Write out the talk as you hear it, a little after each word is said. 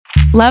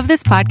Love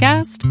this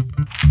podcast?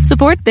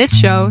 Support this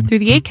show through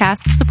the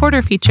Acast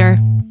supporter feature.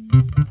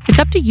 It's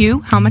up to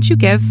you how much you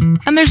give,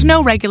 and there's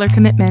no regular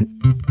commitment.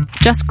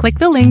 Just click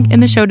the link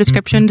in the show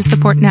description to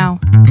support now.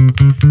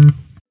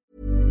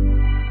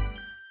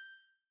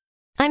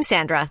 I'm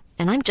Sandra,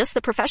 and I'm just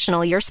the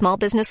professional your small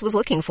business was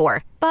looking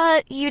for.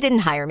 But you didn't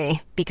hire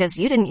me because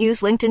you didn't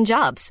use LinkedIn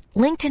Jobs.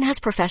 LinkedIn has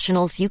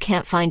professionals you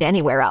can't find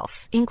anywhere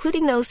else,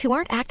 including those who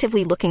aren't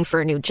actively looking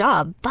for a new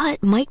job,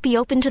 but might be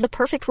open to the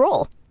perfect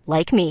role,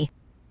 like me.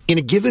 In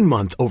a given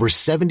month, over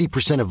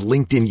 70% of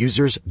LinkedIn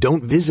users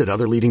don't visit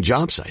other leading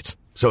job sites.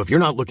 So if you're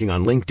not looking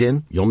on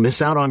LinkedIn, you'll miss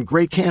out on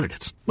great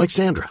candidates like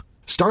Sandra.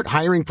 Start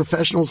hiring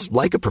professionals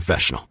like a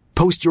professional.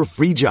 Post your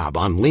free job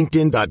on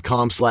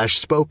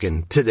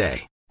linkedin.com/spoken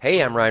today.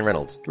 Hey, I'm Ryan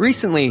Reynolds.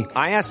 Recently,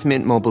 I asked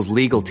Mint Mobile's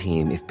legal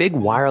team if big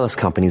wireless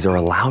companies are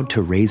allowed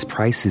to raise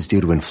prices due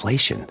to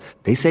inflation.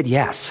 They said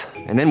yes.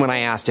 And then when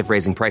I asked if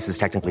raising prices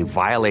technically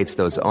violates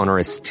those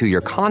onerous two-year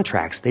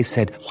contracts, they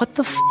said, "What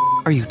the f***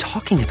 are you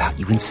talking about,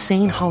 you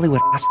insane Hollywood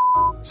ass?"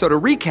 So to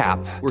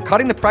recap, we're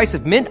cutting the price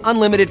of Mint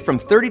Unlimited from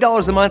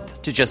 $30 a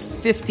month to just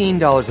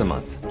 $15 a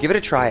month. Give it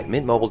a try at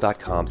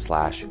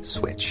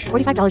mintmobile.com/switch.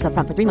 $45 up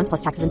front for 3 months plus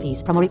taxes and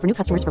fees. Promo rate for new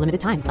customers for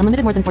limited time.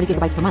 Unlimited more than 40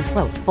 gigabytes per month.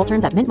 Slows full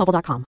terms at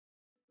mintmobile.com.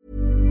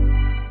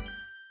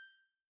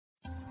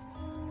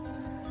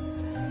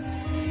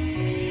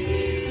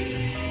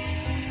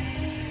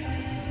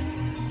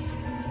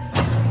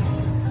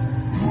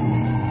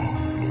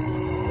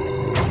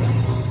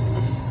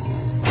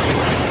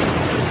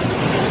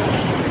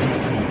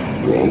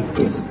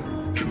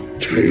 Welcome to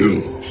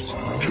Tales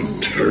to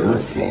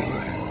Terrify.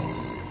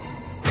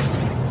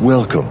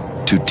 Welcome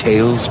to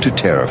Tales to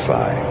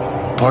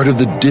Terrify, part of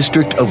the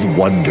District of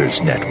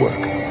Wonders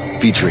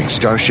network, featuring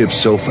Starship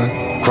Sofa,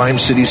 Crime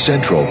City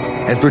Central,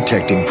 and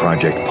Protecting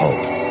Project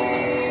Pulp.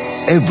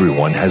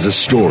 Everyone has a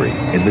story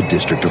in the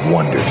District of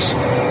Wonders.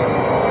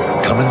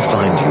 Come and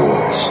find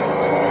yours.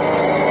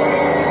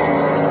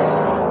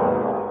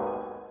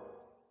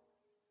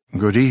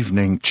 Good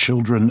evening,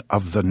 children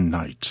of the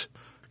night.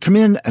 Come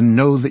in and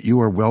know that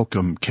you are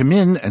welcome. Come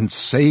in and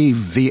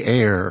save the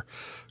air.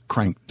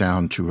 Cranked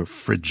down to a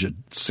frigid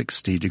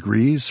 60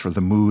 degrees for the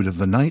mood of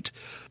the night.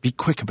 Be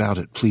quick about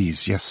it,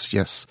 please. Yes,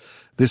 yes.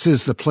 This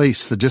is the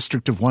place, the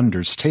District of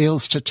Wonders,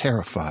 Tales to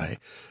Terrify.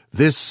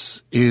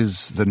 This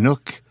is the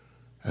Nook,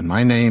 and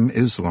my name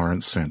is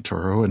Lawrence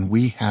Santoro, and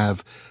we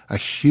have a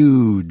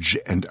huge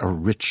and a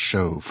rich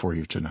show for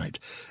you tonight.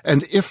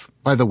 And if,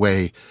 by the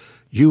way,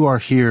 you are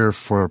here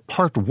for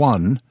part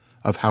one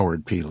of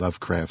Howard P.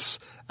 Lovecraft's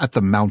At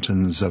the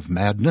Mountains of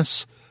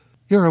Madness,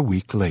 you're a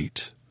week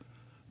late.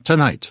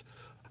 Tonight,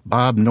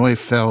 Bob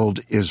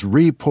Neufeld is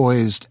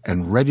repoised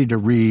and ready to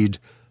read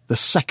the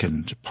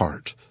second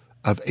part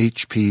of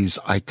H.P.'s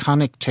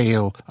iconic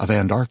tale of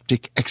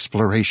Antarctic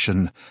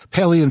exploration,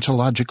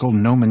 paleontological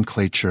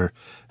nomenclature,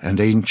 and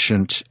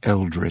ancient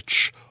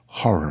eldritch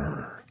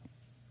horror.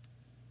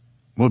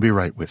 We'll be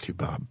right with you,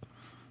 Bob.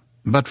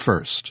 But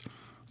first,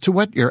 to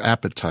whet your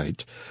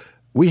appetite,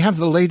 we have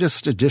the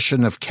latest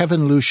edition of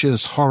Kevin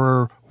Lucia's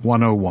Horror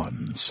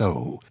 101.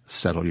 So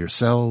settle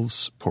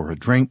yourselves, pour a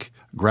drink,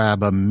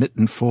 grab a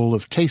mittenful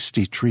of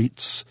tasty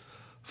treats,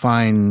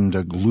 find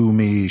a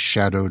gloomy,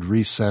 shadowed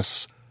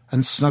recess,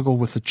 and snuggle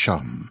with a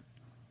chum.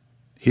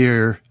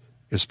 Here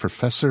is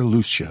Professor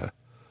Lucia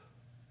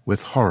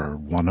with Horror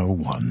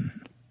 101.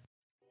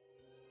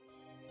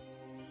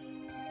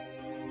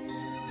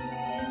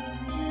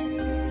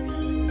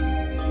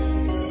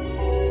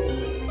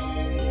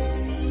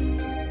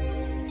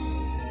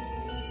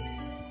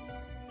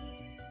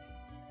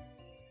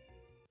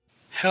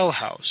 Hell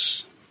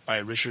House by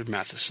Richard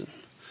Matheson.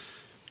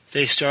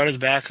 They started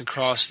back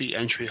across the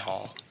entry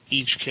hall,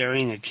 each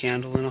carrying a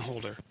candle in a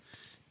holder.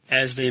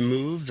 As they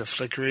moved, the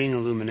flickering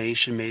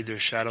illumination made their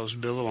shadows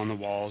billow on the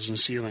walls and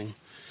ceiling.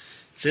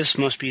 "This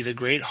must be the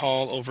great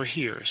hall over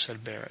here,"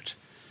 said Barrett.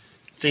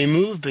 They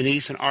moved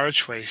beneath an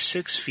archway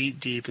 6 feet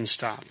deep and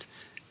stopped,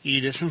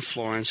 Edith and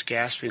Florence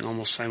gasping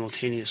almost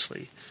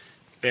simultaneously.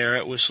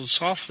 Barrett whistled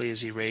softly as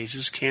he raised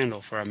his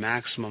candle for a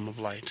maximum of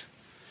light.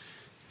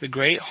 The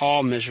great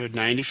hall measured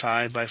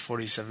 95 by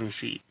 47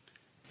 feet,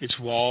 its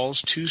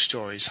walls 2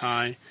 stories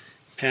high,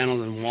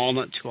 paneled in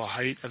walnut to a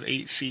height of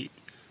 8 feet,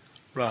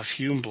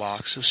 rough-hewn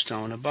blocks of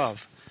stone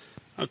above.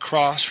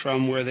 Across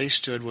from where they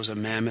stood was a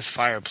mammoth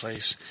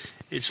fireplace,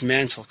 its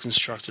mantel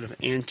constructed of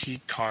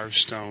antique carved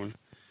stone.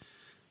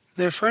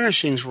 Their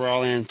furnishings were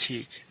all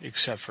antique,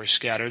 except for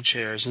scattered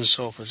chairs and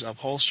sofas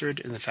upholstered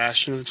in the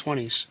fashion of the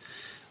 20s.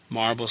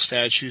 Marble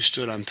statues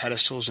stood on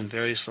pedestals in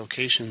various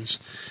locations.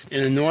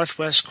 In the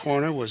northwest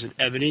corner was an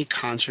ebony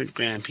concert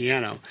grand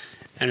piano,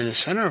 and in the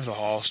center of the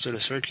hall stood a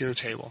circular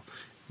table,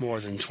 more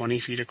than 20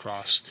 feet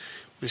across,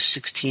 with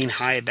 16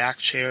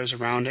 high-backed chairs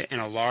around it and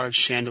a large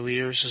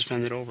chandelier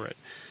suspended over it.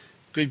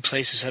 Good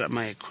place to set up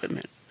my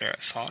equipment,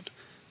 Barrett thought.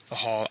 The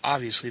hall had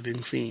obviously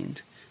been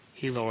cleaned.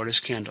 He lowered his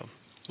candle.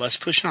 "Let's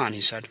push on,"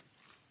 he said.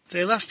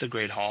 They left the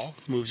great hall,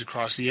 moved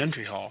across the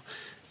entry hall,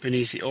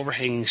 beneath the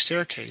overhanging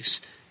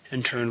staircase,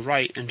 and turned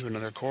right into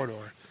another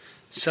corridor.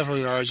 Several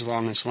yards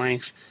along its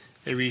length,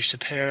 they reached a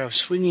pair of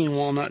swinging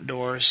walnut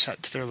doors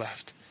set to their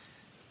left.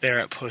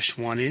 Barrett pushed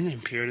one in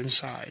and peered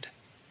inside.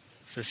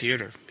 "The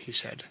theater," he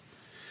said.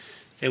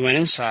 They went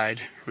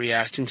inside,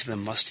 reacting to the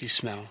musty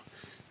smell.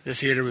 The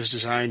theater was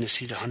designed to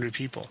seat 100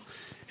 people,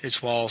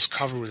 its walls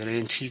covered with an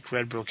antique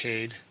red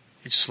brocade,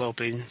 its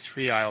sloping,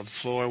 three-aisled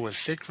floor with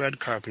thick red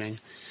carpeting.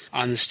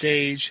 On the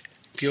stage,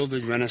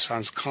 gilded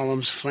Renaissance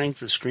columns flanked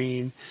the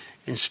screen,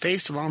 and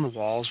spaced along the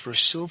walls were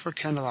silver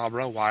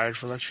candelabra wired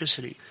for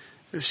electricity.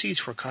 The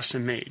seats were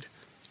custom-made,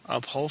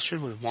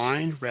 upholstered with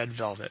wine-red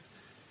velvet.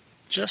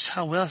 "Just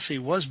how wealthy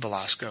was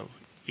Belasco?"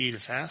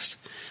 Edith asked.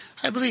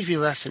 "I believe he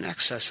left in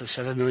excess of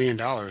 $7 million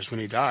when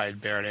he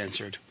died," Barrett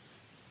answered.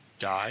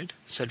 "Died?"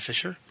 said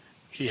Fisher.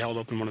 He held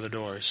open one of the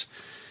doors.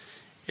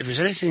 "If there's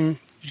anything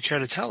you'd care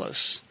to tell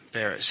us,"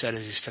 Barrett said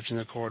as he stepped in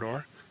the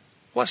corridor.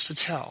 "What's to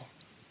tell?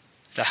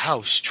 The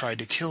house tried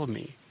to kill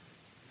me,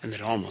 and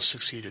it almost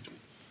succeeded."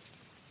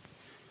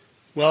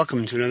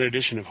 Welcome to another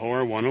edition of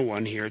Horror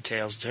 101 here at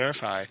Tales to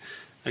Terrify.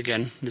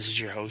 Again, this is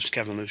your host,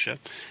 Kevin Lucia,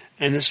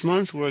 and this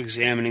month we're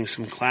examining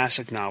some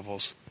classic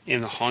novels in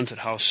the haunted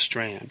house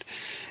strand,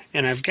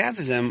 and I've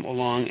gathered them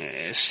along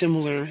a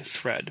similar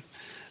thread.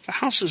 The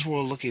houses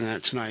we're looking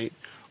at tonight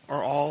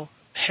are all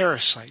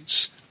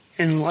parasites,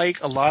 and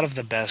like a lot of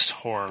the best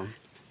horror,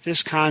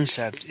 this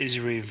concept is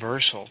a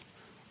reversal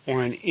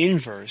or an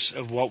inverse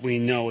of what we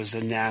know as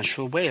the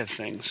natural way of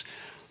things.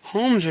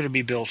 Homes are to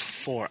be built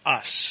for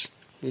us.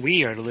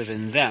 We are to live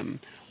in them.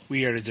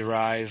 We are to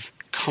derive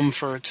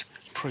comfort,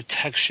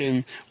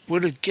 protection. We're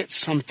to get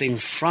something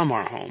from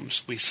our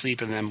homes. We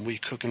sleep in them, we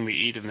cook and we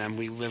eat in them,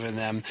 we live in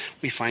them,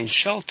 we find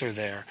shelter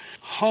there.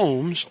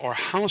 Homes or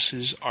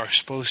houses are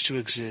supposed to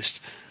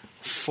exist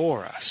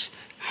for us.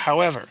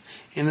 However,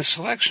 in the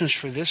selections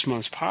for this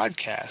month's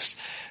podcast,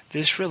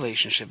 this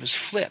relationship is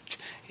flipped.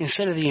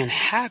 Instead of the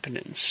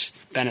inhabitants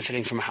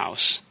benefiting from a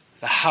house,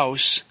 the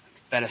house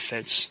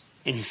benefits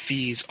and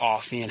feeds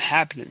off the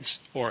inhabitants,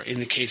 or in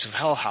the case of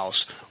Hell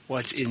House,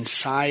 what's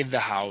inside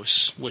the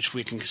house, which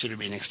we can consider to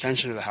be an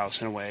extension of the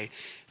house in a way,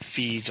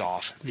 feeds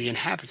off the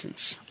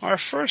inhabitants. Our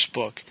first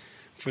book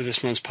for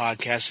this month's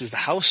podcast is The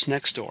House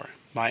Next Door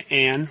by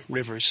Anne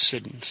Rivers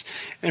Siddons.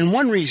 And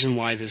one reason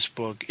why this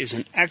book is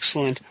an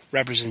excellent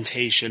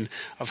representation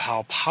of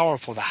how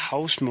powerful the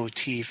house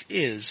motif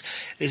is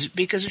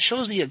because it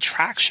shows the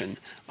attraction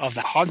of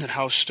the haunted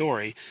house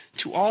story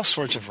to all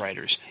sorts of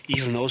writers,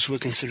 even those who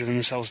would consider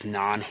themselves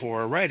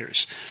non-horror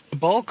writers. The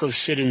bulk of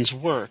Siddons'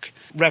 work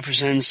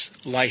represents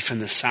life in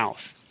the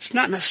South. It's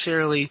not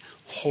necessarily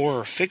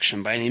horror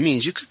fiction by any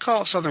means. You could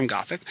call it Southern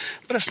Gothic,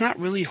 but it's not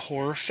really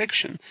horror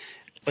fiction.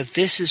 But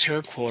this is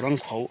her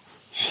quote-unquote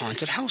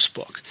haunted house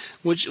book,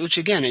 which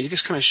again, it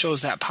just kind of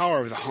shows that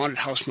power of the haunted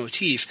house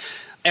motif.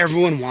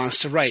 Everyone wants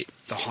to write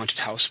the haunted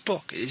house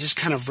book. It's just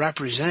kind of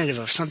representative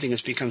of something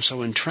that's become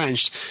so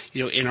entrenched,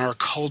 in our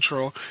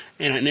cultural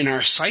and in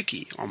our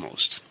psyche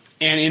almost.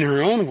 And in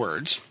her own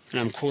words,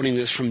 and I'm quoting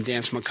this from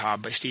Dance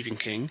Macabre by Stephen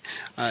King,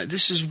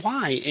 this is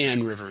why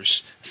Anne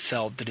Rivers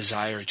felt the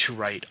desire to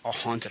write a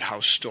haunted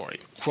house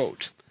story.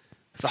 Quote,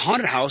 "The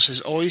haunted house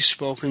has always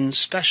spoken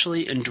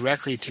specially and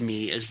directly to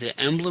me as the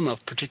emblem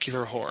of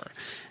particular horror.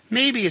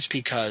 Maybe it's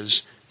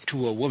because,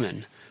 to a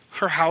woman,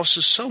 her house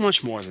is so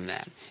much more than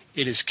that.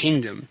 It is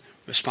kingdom,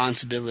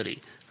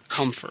 responsibility,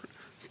 comfort,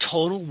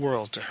 total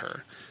world to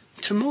her.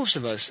 To most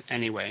of us,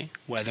 anyway,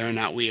 whether or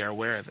not we are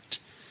aware of it.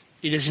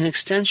 It is an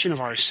extension of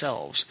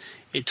ourselves.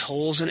 It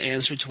tolls an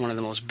answer to one of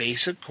the most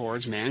basic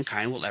chords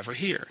mankind will ever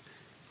hear.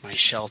 My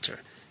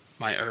shelter,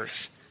 my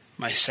earth,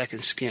 my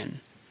second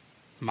skin,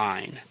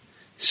 mine.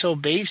 So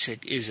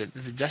basic is it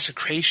that the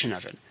desecration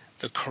of it,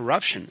 the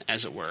corruption,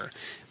 as it were,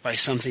 by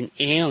something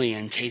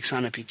alien takes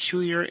on a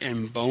peculiar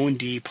and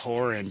bone-deep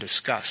horror and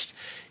disgust.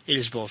 It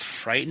is both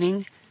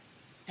frightening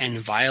and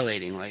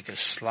violating like a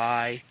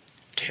sly,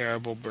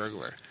 terrible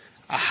burglar.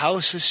 A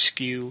house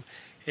askew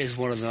is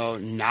one of the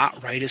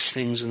not rightest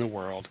things in the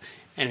world,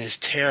 and is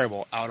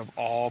terrible out of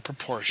all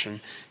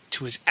proportion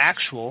to its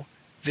actual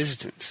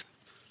visitant."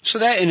 So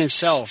that in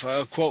itself,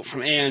 a quote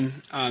from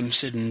Anne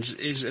Siddons,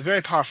 is a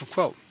very powerful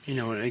quote.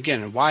 And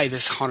again, why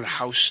this haunted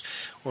house,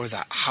 or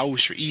the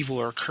house, or evil,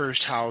 or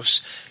cursed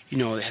house, it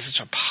has such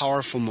a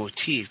powerful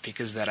motif,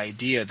 because that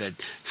idea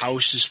that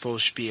house is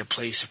supposed to be a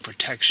place of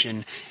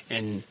protection,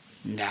 and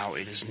now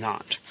it is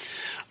not.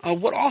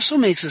 What also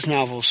makes this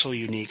novel so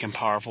unique and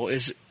powerful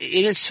is,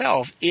 in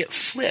itself, it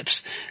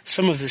flips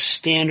some of the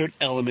standard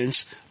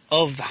elements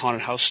of the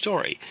haunted house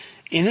story.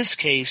 In this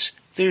case,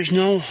 there's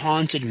no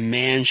haunted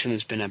mansion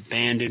that's been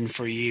abandoned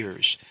for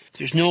years.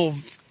 There's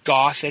no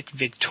Gothic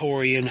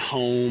Victorian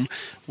home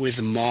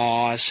with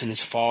moss and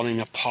it's falling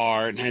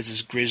apart and has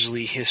this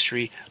grisly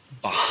history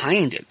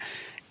behind it.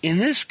 In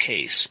this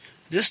case,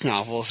 this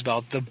novel is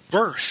about the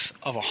birth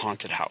of a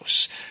haunted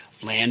house.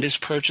 Land is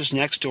purchased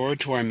next door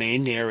to our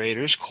main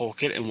narrators,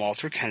 Colquitt and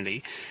Walter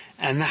Kennedy,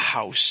 and the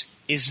house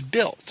is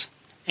built.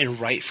 And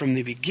right from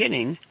the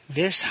beginning,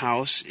 this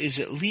house is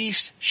at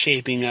least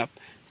shaping up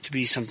to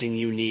be something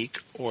unique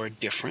or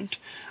different.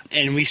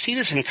 And we see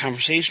this in a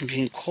conversation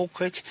between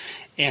Colquitt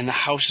and the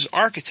house's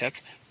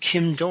architect,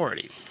 Kim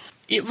Doherty.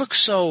 It looks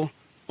so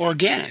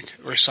organic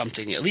or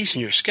something, at least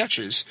in your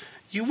sketches.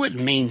 You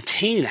wouldn't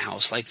maintain a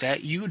house like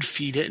that. You would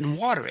feed it and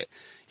water it.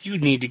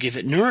 You'd need to give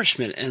it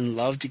nourishment and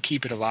love to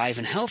keep it alive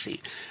and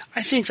healthy.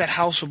 I think that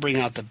house will bring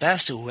out the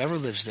best of whoever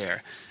lives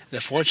there.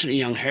 The fortunate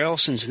young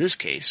Harrelsons in this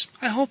case.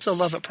 I hope they'll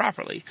love it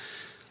properly.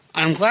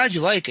 I'm glad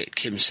you like it,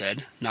 Kim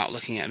said, not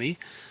looking at me.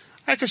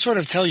 I could sort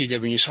of tell you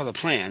did when you saw the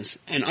plans,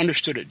 and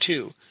understood it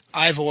too.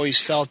 I've always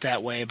felt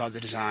that way about the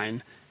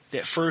design,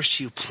 that first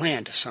you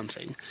plant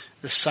something.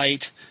 The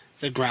site,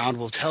 the ground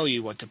will tell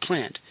you what to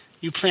plant.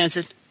 You plant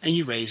it, and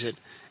you raise it,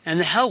 and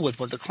the hell with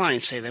what the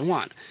clients say they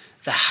want.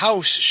 The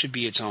house should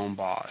be its own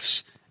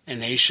boss,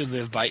 and they should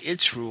live by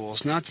its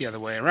rules, not the other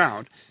way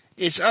around.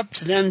 It's up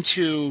to them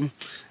to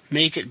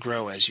make it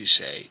grow, as you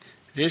say.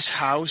 This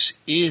house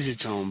is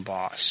its own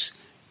boss.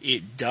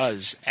 It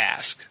does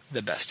ask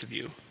the best of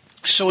you.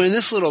 So in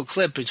this little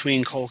clip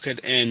between Colquitt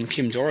and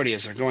Kim Doherty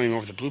as they're going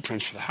over the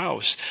blueprints for the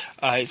house,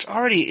 it's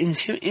already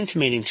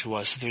intimating to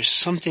us that there's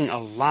something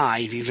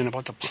alive even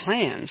about the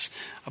plans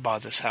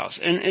about this house.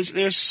 And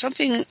there's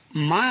something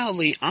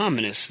mildly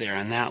ominous there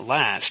in that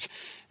last.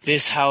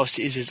 This house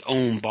is its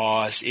own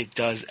boss. It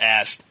does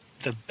ask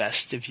the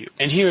best of you.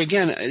 And here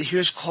again,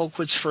 here's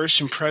Colquitt's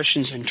first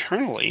impressions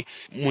internally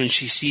when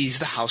she sees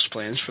the house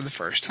plans for the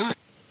first time.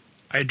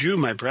 I drew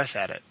my breath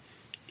at it.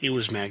 It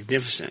was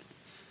magnificent.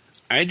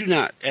 I do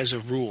not, as a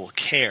rule,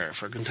 care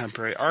for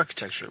contemporary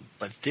architecture,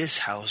 but this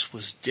house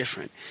was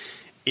different.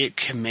 It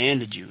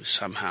commanded you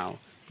somehow,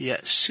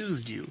 yet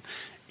soothed you.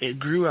 It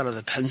grew out of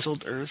the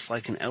penciled earth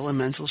like an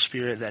elemental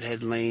spirit that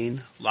had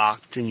lain,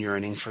 locked and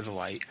yearning for the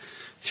light,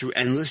 through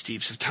endless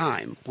deeps of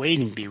time,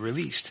 waiting to be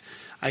released.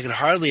 I could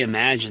hardly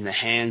imagine the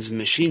hands and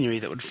machinery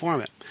that would form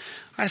it.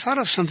 I thought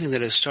of something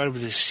that has started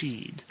with a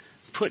seed,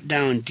 put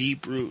down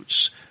deep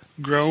roots,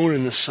 grown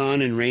in the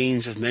sun and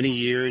rains of many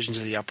years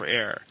into the upper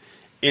air.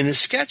 In the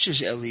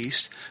sketches, at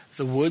least,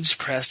 the woods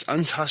pressed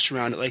untouched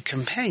around it like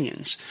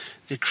companions.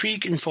 The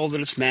creek enfolded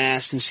its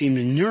mass and seemed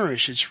to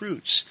nourish its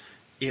roots.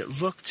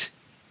 It looked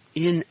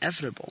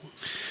inevitable.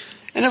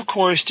 And of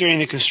course, during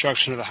the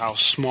construction of the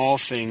house, small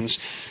things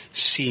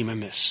seem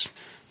amiss.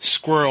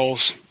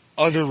 Squirrels,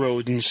 other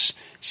rodents,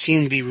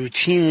 seem to be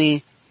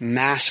routinely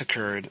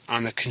massacred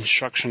on the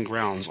construction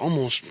grounds,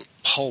 almost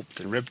pulped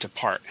and ripped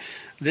apart.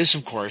 This,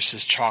 of course,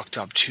 is chalked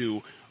up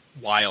to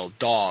wild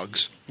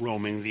dogs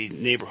roaming the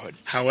neighborhood.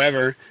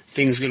 However,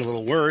 things get a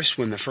little worse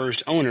when the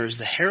first owners,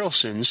 the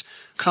Harrelsons,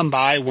 come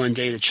by one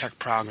day to check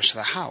progress of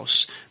the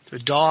house. The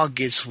dog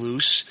gets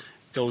loose,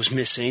 goes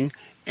missing,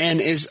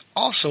 and is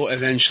also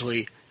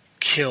eventually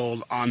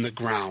killed on the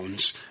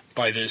grounds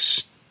by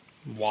this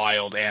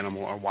wild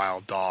animal or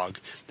wild dog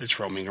that's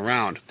roaming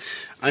around.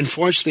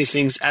 Unfortunately,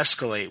 things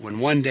escalate when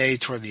one day,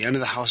 toward the end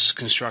of the house's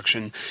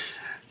construction,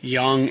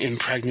 young and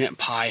pregnant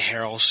Pye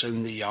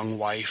Harrelson, the young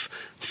wife,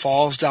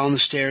 falls down the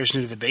stairs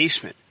into the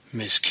basement,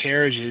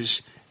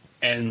 miscarriages,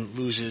 and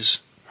loses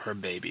her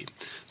baby.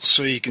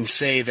 So you can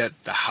say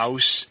that the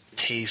house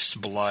tastes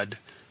blood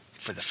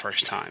for the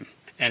first time,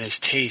 and its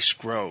taste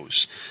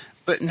grows.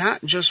 But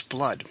not just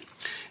blood.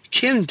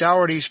 Kim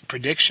Doherty's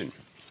prediction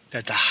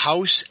that the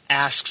house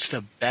asks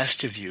the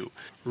best of you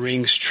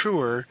rings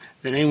truer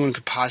than anyone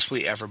could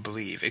possibly ever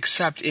believe,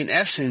 except in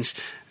essence,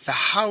 the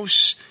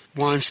house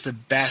wants the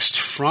best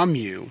from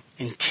you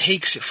and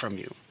takes it from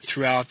you.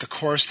 Throughout the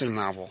course of the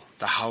novel,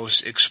 the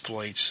house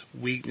exploits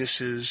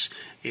weaknesses,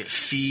 it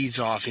feeds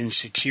off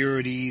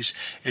insecurities,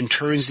 and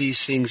turns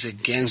these things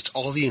against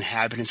all the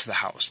inhabitants of the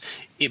house.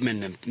 It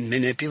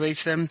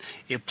manipulates them,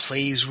 it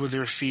plays with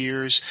their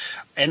fears,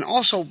 and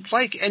also,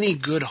 like any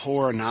good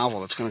horror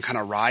novel that's going to kind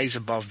of rise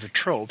above the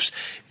tropes,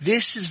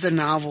 this is the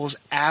novel's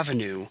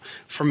avenue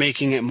for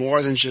making it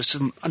more than just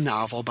a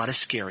novel about a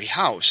scary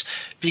house,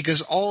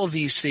 because all of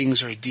these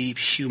things are deep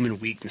human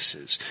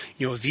weaknesses.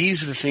 You know,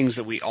 these are the things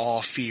that we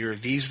all fear,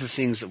 these are the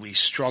things that we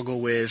struggle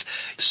with,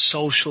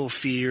 social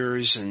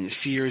fears and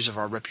fears of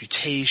our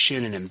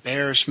reputation and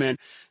embarrassment.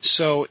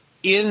 So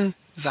in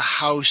the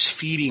house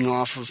feeding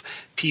off of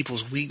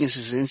people's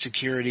weaknesses and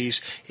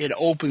insecurities, it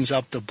opens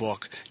up the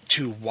book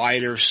to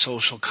wider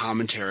social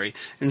commentary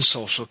and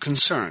social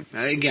concern.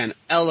 Again,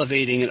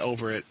 elevating it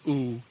over it,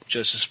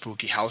 just a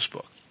spooky house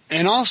book.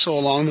 And also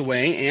along the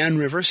way, Anne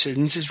River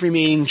Siddons is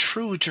remaining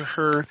true to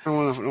her, I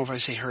don't know if I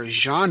say her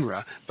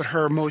genre, but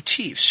her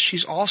motifs.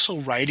 She's also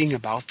writing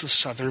about the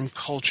Southern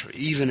culture,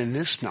 even in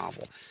this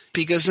novel.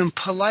 Because in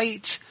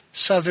polite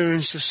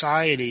Southern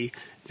society,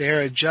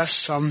 there are just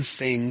some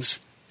things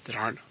that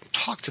aren't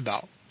talked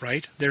about,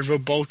 right? They're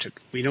verboten.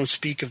 We don't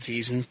speak of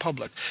these in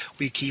public.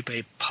 We keep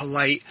a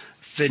polite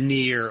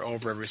veneer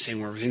over everything,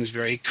 where everything's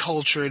very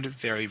cultured,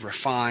 very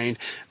refined.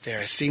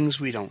 There are things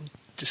we don't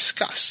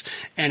discuss.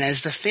 And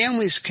as the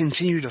families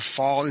continue to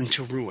fall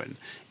into ruin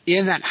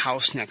in that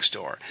house next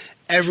door,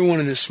 everyone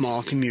in this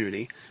small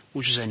community,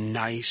 which is a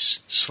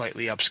nice,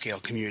 slightly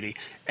upscale community,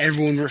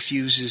 everyone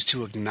refuses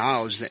to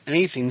acknowledge that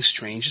anything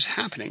strange is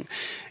happening.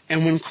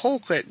 And when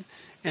Colquitt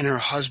and her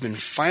husband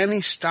finally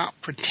stop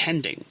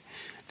pretending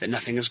that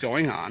nothing is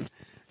going on.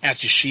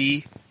 After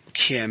she,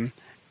 Kim,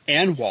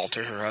 and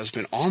Walter, her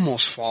husband,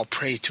 almost fall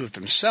prey to it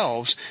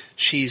themselves,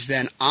 she's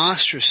then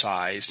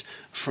ostracized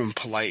from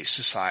polite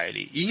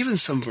society, even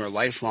some of her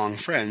lifelong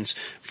friends,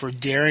 for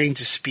daring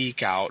to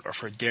speak out or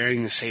for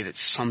daring to say that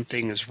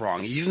something is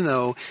wrong, even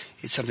though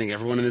it's something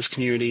everyone in this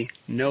community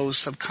knows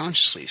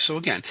subconsciously. So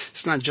again,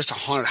 it's not just a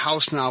haunted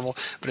house novel,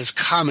 but it's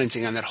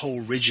commenting on that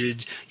whole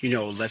rigid,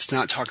 let's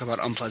not talk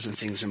about unpleasant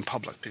things in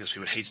public, because we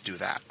would hate to do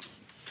that.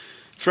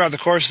 Throughout the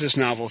course of this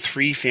novel,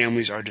 3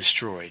 families are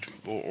destroyed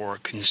or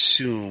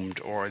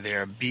consumed, or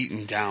they're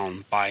beaten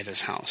down by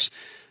this house.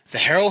 The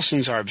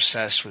Harrelsons are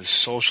obsessed with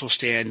social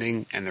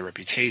standing and their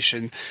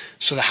reputation,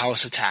 so the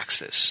house attacks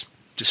this,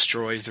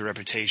 destroys their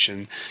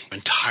reputation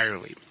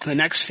entirely. The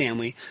next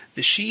family,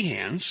 the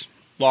Sheehans,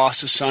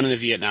 lost a son in the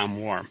Vietnam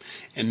War,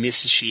 and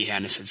Mrs.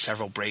 Sheehan has had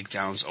several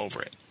breakdowns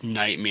over it.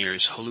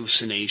 Nightmares,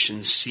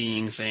 hallucinations,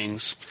 seeing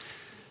things.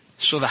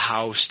 So the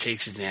house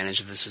takes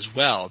advantage of this as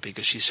well,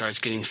 because she starts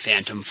getting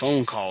phantom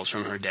phone calls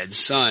from her dead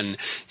son,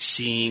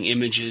 seeing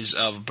images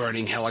of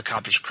burning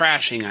helicopters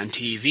crashing on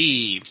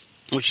TV,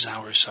 which is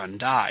how her son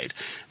died.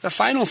 The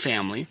final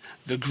family,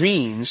 the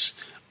Greens,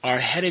 are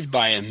headed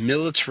by a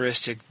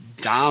militaristic,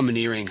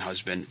 domineering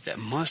husband that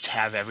must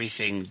have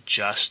everything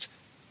just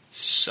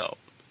so.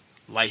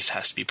 Life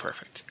has to be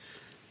perfect.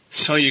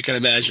 So you can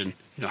imagine,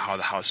 how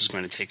the house is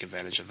going to take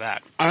advantage of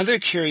that. Another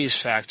curious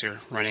factor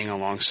running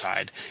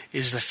alongside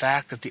is the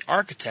fact that the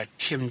architect,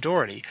 Kim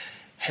Doherty,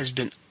 has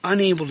been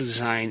unable to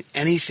design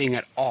anything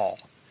at all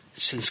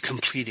since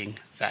completing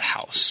that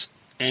house.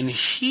 And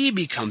he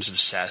becomes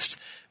obsessed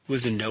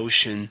with the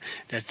notion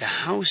that the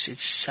house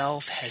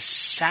itself has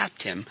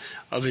sapped him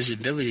of his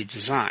ability to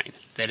design.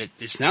 That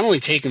it's not only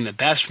taken the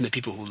best from the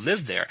people who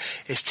live there,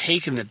 it's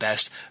taken the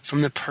best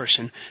from the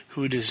person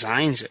who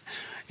designs it.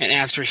 And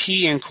after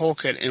he and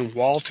Colquitt and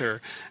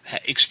Walter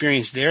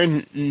experienced their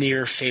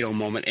near-fatal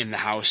moment in the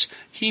house,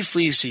 he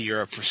flees to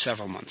Europe for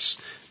several months,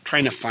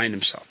 trying to find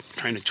himself,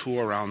 trying to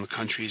tour around the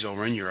countries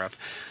over in Europe,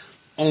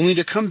 only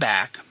to come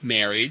back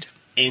married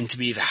and to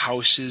be the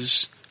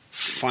house's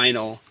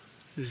final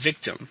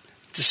victim,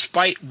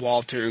 despite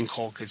Walter and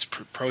Colquitt's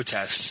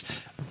protests,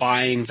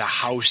 buying the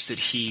house that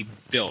he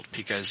built,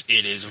 because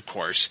it is, of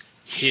course,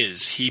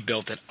 his. He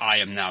built it. I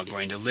am now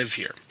going to live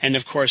here. And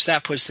of course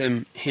that puts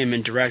him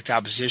in direct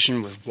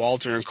opposition with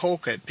Walter and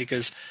Colquitt,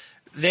 because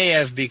they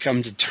have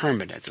become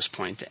determined at this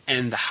point to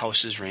end the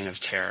house's reign of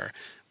terror.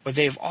 But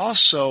they've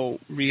also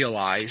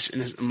realized,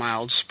 and a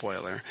mild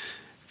spoiler,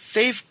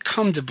 they've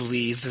come to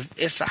believe that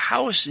if the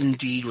house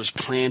indeed was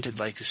planted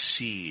like a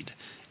seed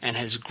and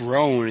has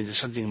grown into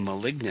something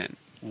malignant,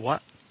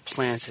 what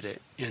planted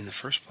it in the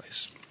first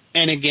place?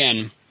 And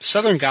again,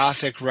 Southern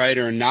Gothic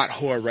writer, not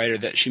horror writer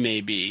that she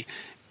may be,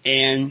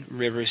 Anne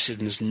Rivers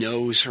Siddons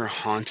knows her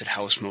haunted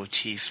house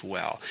motif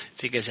well,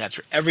 because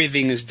after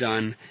everything is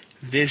done,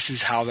 this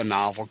is how the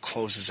novel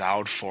closes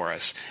out for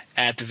us.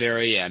 At the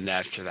very end,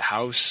 after the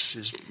house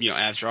is,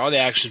 after all the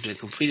action has been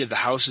completed, the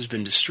house has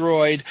been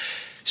destroyed,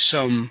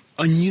 some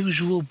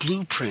unusual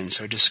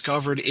blueprints are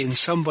discovered in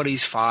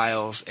somebody's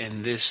files,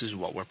 and this is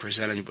what we're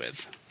presented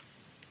with.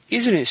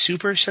 "Isn't it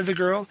super?" said the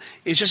girl.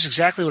 "It's just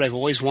exactly what I've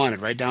always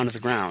wanted, right down to the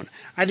ground.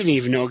 I didn't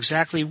even know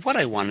exactly what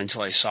I wanted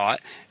until I saw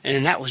it,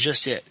 and that was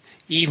just it.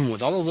 Even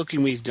with all the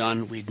looking we've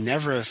done, we'd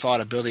never have thought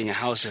of building a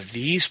house if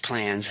these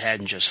plans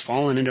hadn't just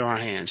fallen into our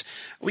hands.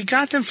 We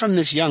got them from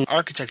this young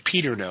architect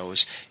Peter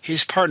knows.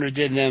 His partner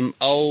did them,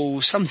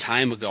 some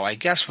time ago, I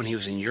guess when he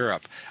was in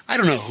Europe. I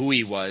don't know who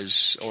he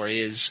was or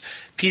is.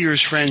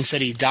 Peter's friend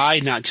said he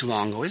died not too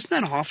long ago. Isn't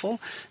that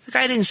awful? The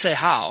guy didn't say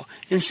how,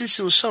 and since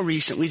it was so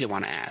recent, we didn't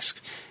want to ask.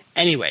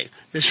 Anyway,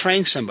 this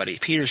Frank somebody,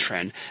 Peter's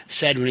friend,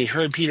 said when he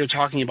heard Peter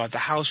talking about the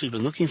house we've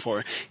been looking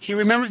for, he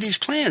remembered these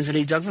plans and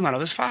he dug them out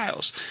of his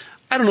files.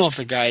 I don't know if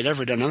the guy had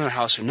ever done another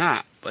house or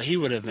not, but he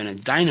would have been a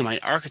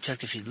dynamite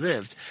architect if he'd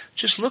lived.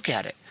 Just look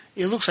at it.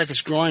 It looks like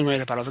it's growing right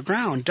up out of the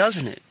ground,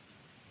 doesn't it?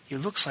 It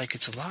looks like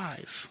it's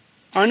alive."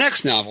 Our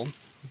next novel,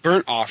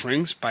 Burnt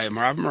Offerings by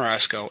Robert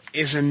Marasco,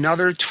 is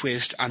another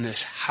twist on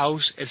this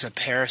house as a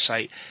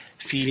parasite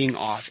feeding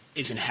off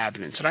its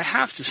inhabitants. And I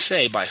have to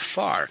say, by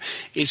far,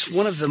 it's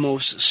one of the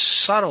most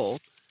subtle,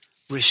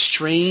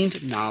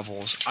 restrained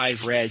novels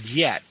I've read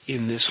yet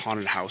in this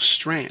haunted house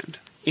strand.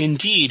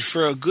 Indeed,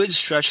 for a good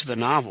stretch of the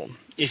novel,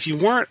 if you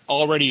weren't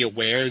already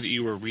aware that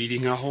you were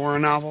reading a horror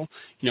novel,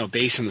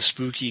 based on the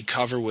spooky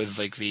cover with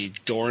the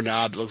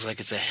doorknob that looks like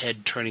it's a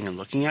head turning and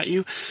looking at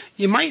you,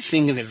 you might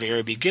think in the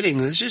very beginning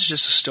this is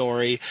just a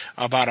story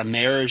about a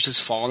marriage that's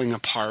falling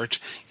apart,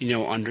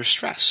 under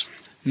stress.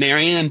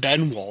 Marion and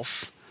Ben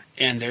Wolfe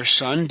and their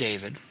son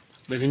David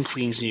live in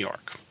Queens, New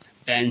York.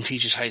 Ben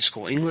teaches high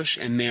school English,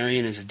 and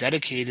Marion is a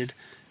dedicated,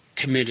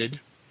 committed,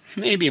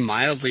 maybe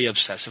mildly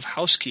obsessive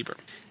housekeeper.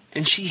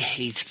 And she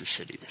hates the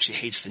city. She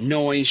hates the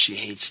noise, she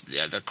hates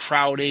the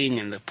crowding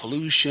and the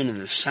pollution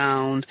and the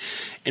sound.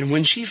 And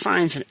when she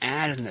finds an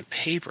ad in the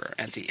paper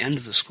at the end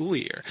of the school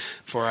year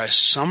for a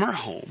summer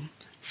home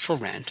for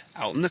rent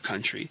out in the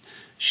country,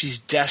 She's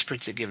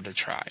desperate to give it a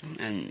try,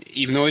 and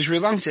even though he's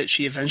reluctant,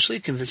 she eventually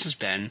convinces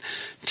Ben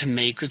to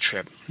make the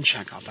trip and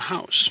check out the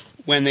house.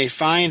 When they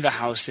find the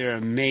house, they're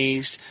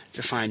amazed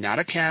to find not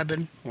a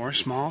cabin or a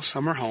small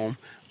summer home,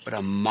 but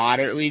a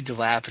moderately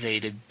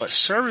dilapidated but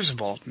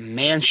serviceable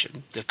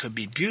mansion that could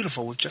be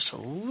beautiful with just a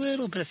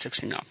little bit of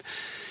fixing up.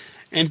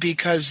 And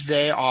because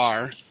they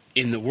are,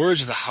 in the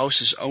words of the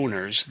house's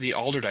owners, the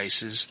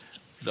Alderdices,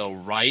 the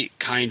right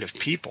kind of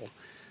people,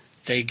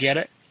 they get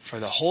it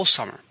for the whole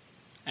summer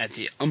at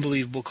the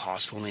unbelievable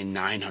cost of only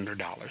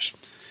 $900.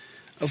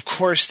 Of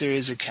course, there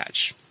is a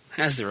catch,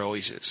 as there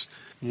always is.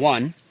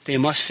 One, they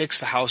must fix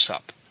the house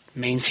up,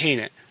 maintain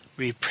it,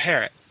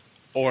 repair it,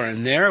 or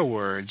in their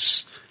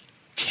words,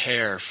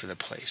 care for the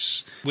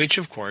place, which,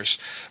 of course,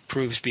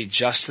 proves to be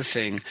just the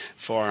thing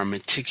for our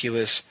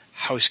meticulous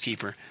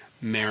housekeeper,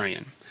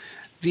 Marion.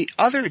 The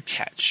other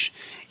catch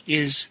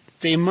is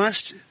they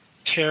must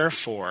care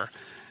for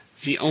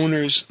the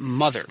owner's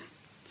mother,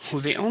 who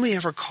they only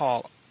ever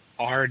call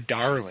our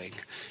darling,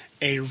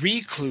 a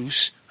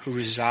recluse who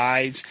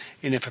resides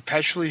in a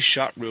perpetually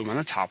shut room on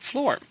the top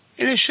floor.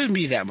 And it shouldn't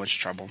be that much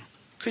trouble,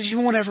 because you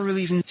won't ever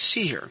really even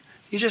see her.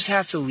 You just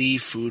have to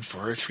leave food for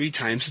her 3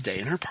 times a day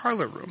in her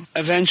parlor room.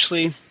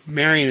 Eventually,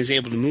 Marion is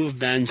able to move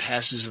Ben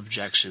past his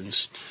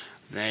objections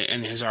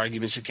and his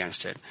arguments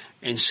against it,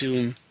 and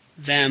soon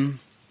them,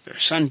 their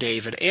son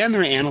David, and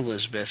their Aunt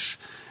Elizabeth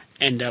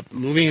end up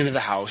moving into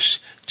the house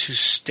to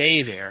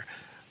stay there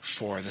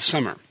for the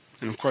summer.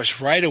 And of course,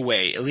 right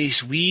away, at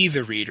least we,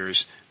 the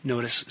readers,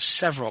 notice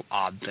several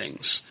odd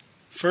things.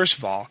 First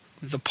of all,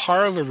 the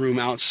parlor room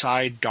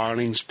outside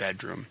Darling's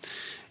bedroom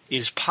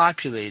is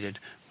populated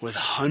with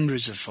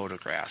hundreds of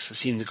photographs that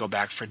seem to go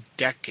back for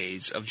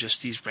decades of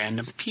just these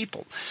random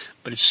people.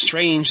 But it's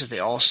strange that they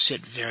all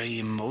sit very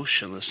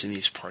emotionless in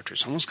these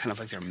portraits, almost kind of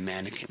like they're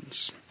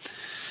mannequins.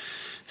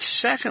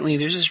 Secondly,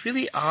 there's this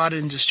really odd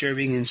and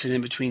disturbing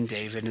incident between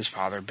David and his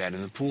father, Ben,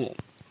 in the pool.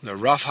 The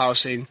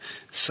roughhousing,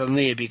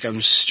 suddenly it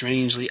becomes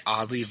strangely,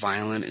 oddly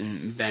violent,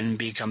 and Ben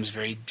becomes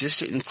very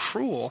distant and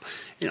cruel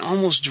and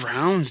almost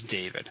drowns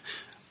David,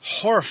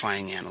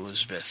 horrifying Aunt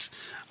Elizabeth,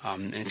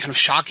 and kind of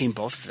shocking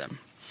both of them.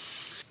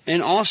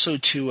 And also,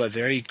 too, a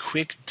very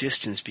quick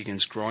distance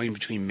begins growing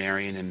between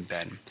Marion and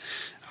Ben.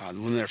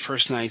 One of their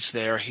first nights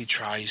there, he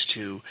tries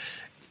to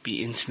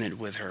be intimate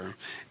with her,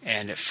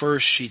 and at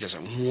first she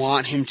doesn't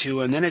want him to,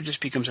 and then it just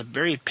becomes a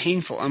very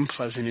painful,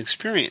 unpleasant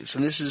experience.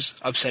 And this is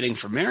upsetting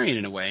for Marion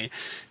in a way,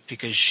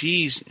 because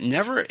she's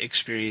never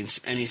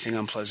experienced anything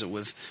unpleasant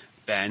with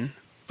Ben,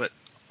 but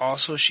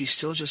also she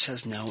still just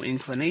has no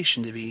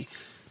inclination to be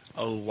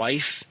a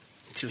wife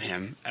to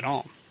him at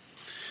all.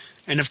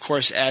 And of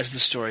course, as the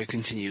story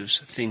continues,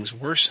 things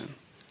worsen.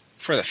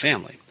 For the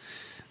family,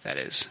 that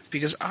is.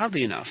 Because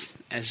oddly enough,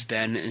 as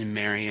Ben and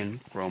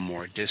Marion grow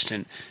more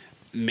distant,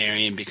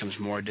 Marion becomes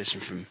more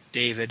distant from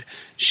David.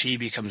 She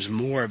becomes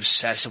more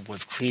obsessive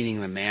with cleaning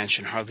the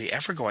mansion, hardly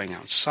ever going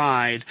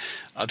outside,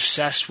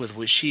 obsessed with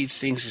what she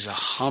thinks is a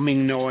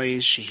humming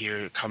noise she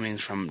hears coming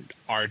from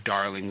our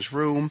darling's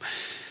room.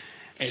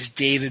 As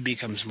David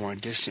becomes more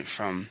distant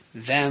from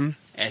them,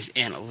 as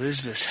Aunt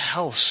Elizabeth's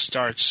health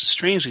starts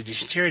strangely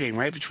deteriorating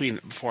right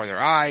before their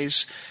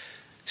eyes,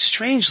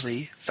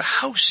 strangely, the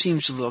house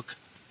seems to look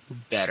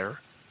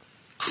better,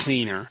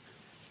 cleaner,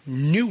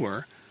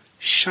 newer,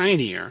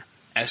 shinier,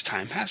 as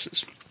time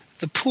passes.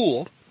 The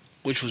pool,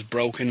 which was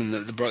broken, and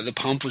the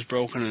pump was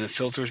broken, and the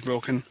filter was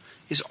broken,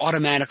 is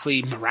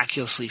automatically,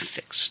 miraculously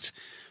fixed.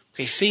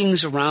 Okay,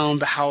 things around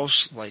the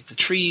house, like the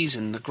trees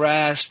and the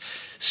grass,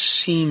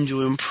 seem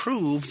to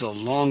improve the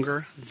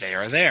longer they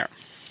are there.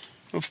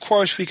 Of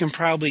course, we can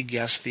probably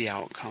guess the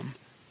outcome.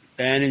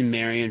 Ben and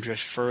Marion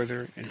drift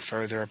further and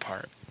further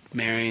apart,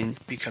 Marion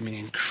becoming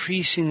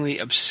increasingly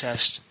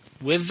obsessed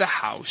with the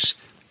house,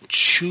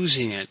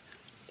 choosing it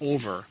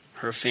over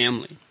her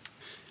family.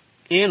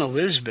 Aunt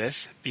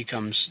Elizabeth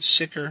becomes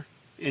sicker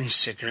and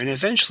sicker, and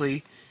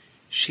eventually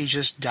she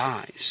just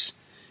dies.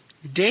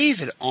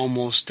 David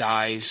almost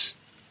dies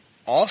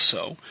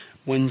also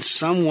when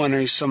someone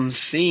or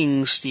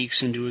something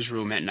sneaks into his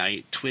room at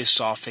night,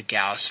 twists off the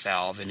gas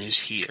valve in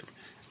his heater,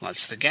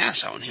 lets the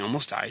gas out, and he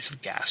almost dies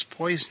of gas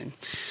poisoning.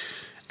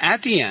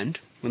 At the end,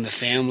 when the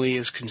family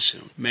is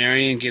consumed,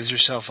 Marion gives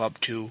herself up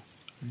to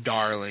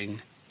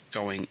Darling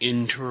going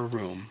into her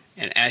room,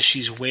 and as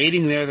she's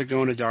waiting there to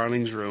go into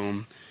Darling's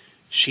room,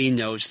 she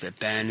notes that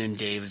Ben and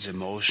David's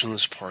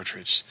emotionless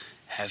portraits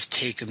have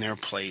taken their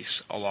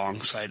place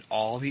alongside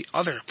all the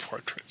other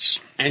portraits.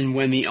 And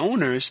when the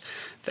owners,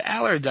 the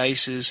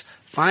Allardyces,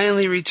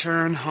 finally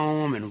return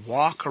home and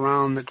walk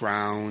around the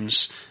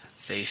grounds,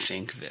 they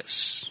think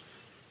this.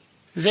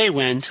 They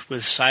went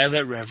with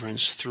silent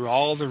reverence through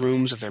all the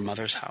rooms of their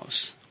mother's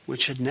house,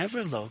 which had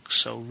never looked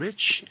so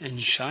rich and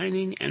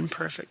shining and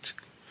perfect.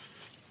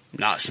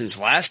 Not since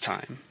last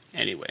time,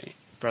 anyway,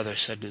 Brother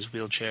said in his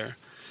wheelchair.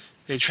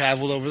 They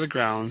traveled over the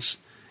grounds,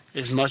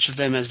 as much of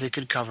them as they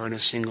could cover in a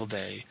single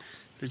day.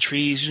 The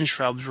trees and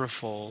shrubs were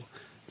full,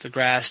 the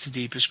grass the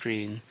deepest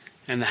green,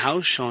 and the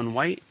house shone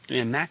white and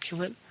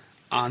immaculate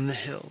on the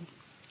hill.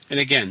 And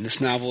again, this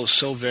novel is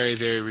so very,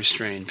 very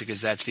restrained because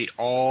that's the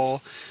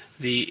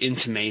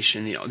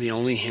intimation, the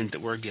only hint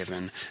that we're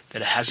given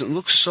that it hasn't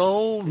looked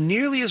so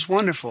nearly as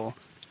wonderful,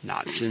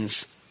 not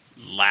since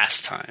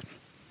last time.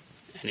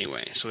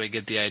 Anyway, so we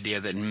get the idea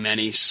that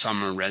many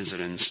summer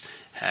residents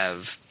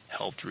have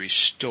helped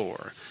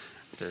restore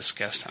this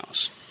guest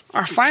house.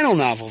 Our final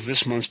novel of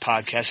this month's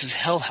podcast is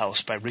Hell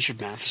House by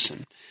Richard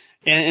Matheson.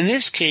 And in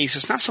this case,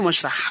 it's not so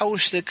much the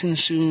house that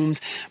consumed,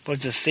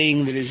 but the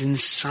thing that is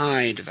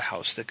inside the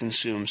house that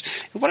consumes.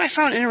 And what I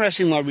found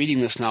interesting while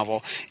reading this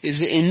novel is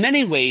that in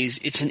many ways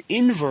it's an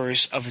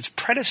inverse of its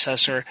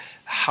predecessor,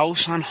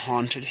 House on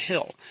Haunted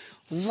Hill.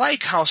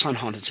 Like House on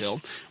Haunted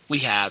Hill, we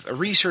have a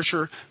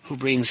researcher who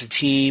brings a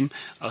team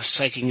of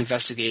psychic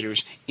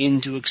investigators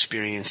in to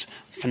experience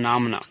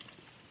phenomena.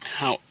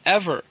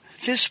 However,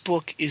 this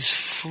book is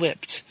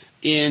flipped.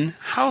 In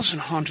House on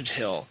Haunted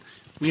Hill,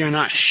 we are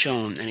not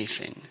shown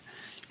anything.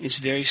 It's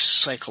very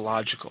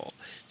psychological.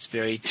 It's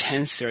very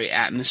tense, very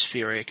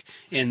atmospheric,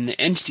 and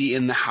the entity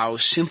in the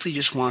house simply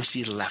just wants to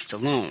be left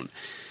alone.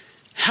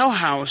 Hell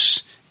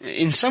House,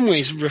 in some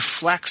ways,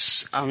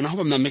 reflects, and I hope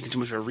I'm not making too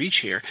much of a reach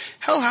here,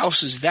 Hell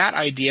House is that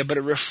idea, but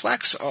it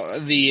reflects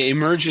the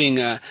emerging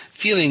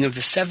feeling of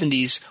the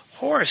 70s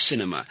horror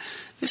cinema.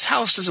 This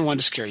house doesn't want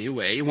to scare you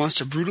away. It wants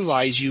to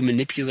brutalize you,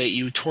 manipulate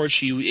you,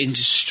 torture you, and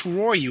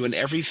destroy you in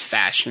every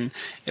fashion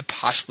it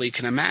possibly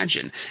can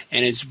imagine.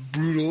 And it's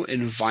brutal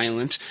and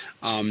violent,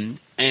 and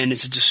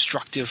it's a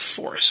destructive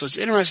force. So it's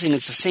interesting.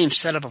 It's the same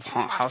setup of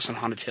House on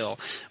Haunted Hill,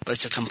 but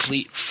it's a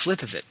complete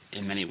flip of it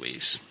in many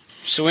ways.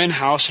 So in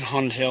House on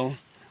Haunted Hill,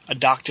 a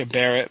Dr.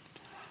 Barrett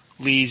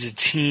leads a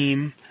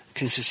team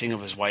consisting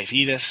of his wife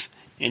Edith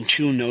and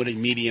two noted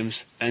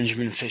mediums,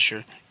 Benjamin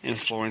Fisher and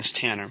Florence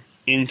Tanner,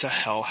 into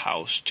Hell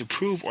House to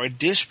prove or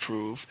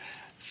disprove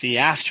the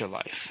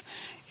afterlife.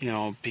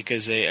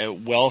 Because a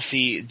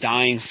wealthy,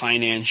 dying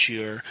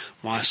financier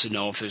wants to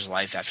know if there's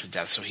life after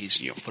death, so he's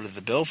footed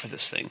the bill for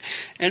this thing.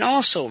 And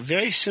also,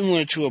 very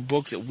similar to a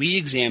book that we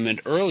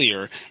examined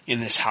earlier in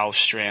this house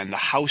strand, The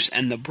House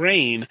and the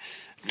Brain,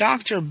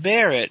 Dr.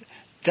 Barrett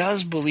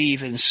does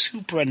believe in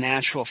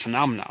supernatural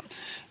phenomena.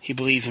 He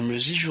believes in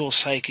residual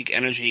psychic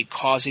energy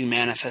causing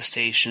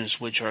manifestations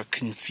which are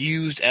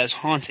confused as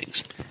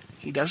hauntings.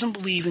 He doesn't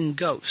believe in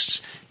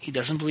ghosts. He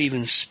doesn't believe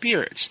in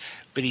spirits.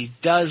 But he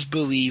does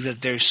believe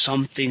that there's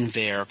something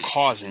there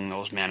causing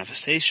those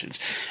manifestations.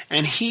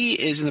 And he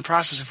is in the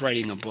process of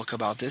writing a book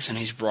about this, and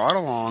he's brought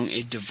along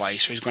a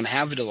device, or he's going to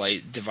have a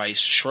device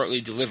shortly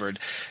delivered,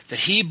 that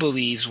he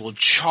believes will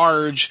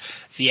charge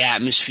the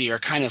atmosphere,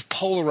 kind of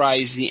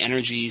polarize the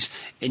energies,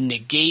 and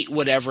negate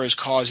whatever is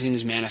causing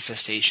these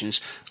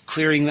manifestations,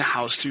 clearing the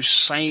house through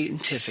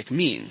scientific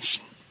means.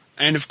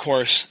 And of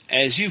course,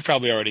 as you've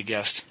probably already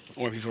guessed,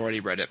 or if you've already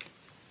read it,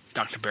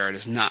 Dr. Barrett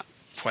is not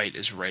quite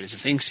as right as he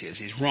thinks he is.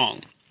 He's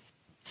wrong.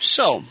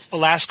 So,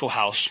 Belasco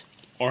House,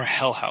 or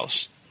Hell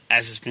House,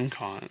 as it's been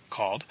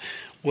called,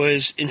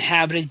 was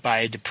inhabited by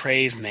a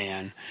depraved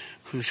man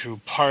who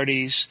threw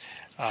parties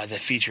that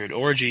featured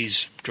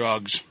orgies,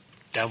 drugs,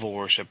 devil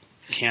worship,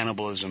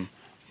 cannibalism,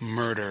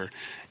 murder,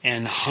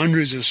 and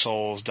hundreds of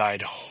souls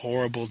died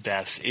horrible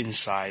deaths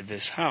inside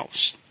this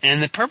house.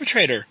 And the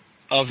perpetrator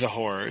of the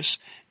horrors,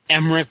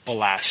 Emmerich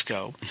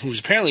Belasco, who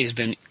apparently has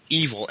been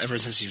evil ever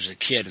since he was a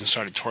kid and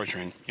started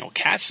torturing,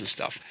 cats and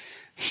stuff,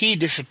 he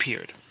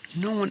disappeared.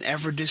 No one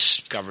ever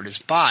discovered his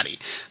body.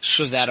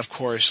 So that, of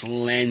course,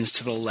 lends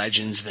to the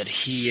legends that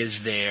he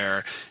is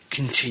there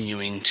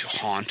continuing to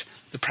haunt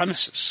the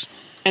premises.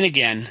 And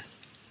again,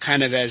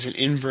 kind of as an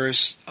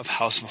inverse of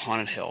House of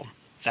Haunted Hill,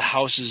 the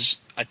house's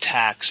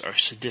attacks are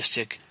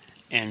sadistic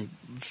and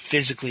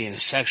physically and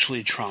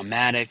sexually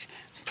traumatic,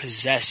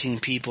 possessing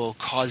people,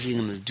 causing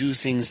them to do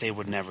things they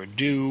would never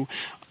do,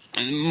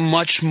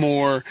 much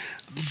more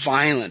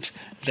violent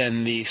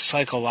than the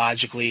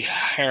psychologically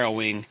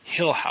harrowing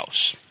Hill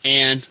House.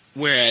 And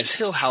whereas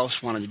Hill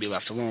House wanted to be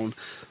left alone,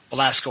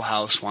 Belasco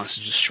House wants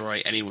to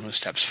destroy anyone who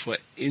steps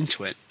foot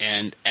into it.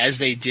 And as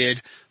they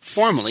did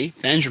formerly,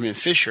 Benjamin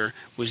Fisher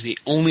was the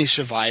only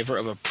survivor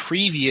of a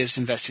previous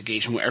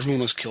investigation where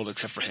everyone was killed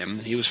except for him.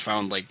 And he was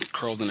found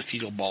curled in a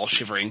fetal ball,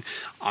 shivering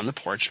on the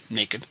porch,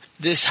 naked.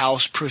 This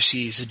house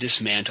proceeds to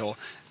dismantle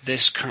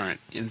this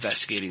current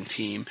investigating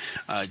team,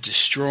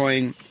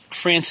 destroying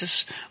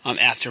Frances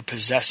after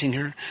possessing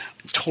her,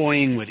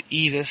 toying with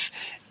Edith,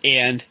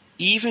 and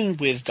even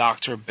with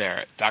Dr.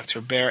 Barrett.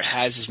 Dr. Barrett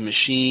has his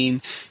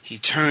machine. He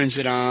turns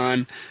it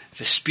on.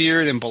 The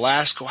spirit in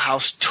Belasco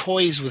House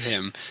toys with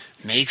him,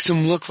 makes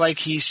him look like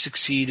he's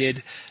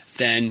succeeded,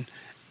 then,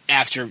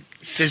 after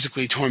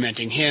physically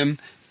tormenting him,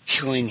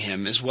 killing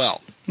him as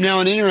well.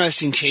 Now, an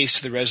interesting case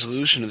to the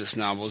resolution of this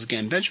novel is,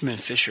 again, Benjamin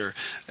Fisher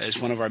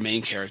is one of our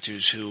main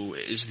characters who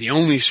is the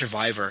only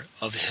survivor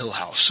of Hill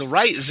House. So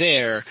right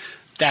there,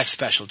 that's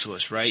special to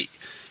us, right?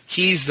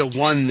 He's the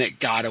one that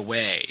got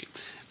away.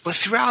 But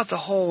throughout the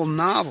whole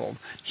novel,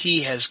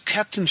 he has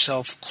kept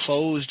himself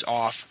closed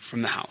off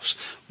from the house,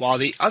 while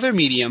the other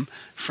medium,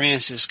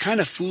 Frances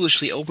kind of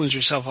foolishly opens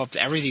herself up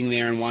to everything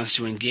there and wants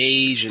to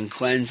engage and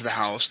cleanse the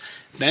house,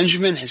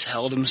 Benjamin has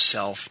held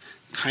himself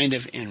kind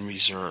of in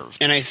reserve.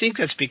 And I think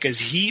that's because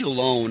he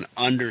alone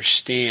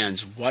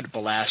understands what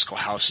Belasco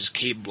House is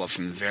capable of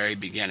from the very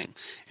beginning.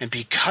 And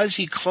because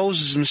he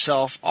closes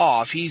himself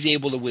off, he's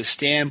able to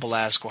withstand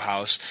Belasco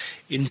House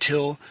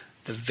until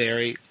the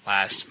very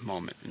last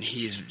moment. And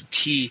he is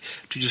key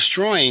to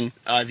destroying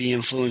the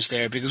influence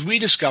there, because we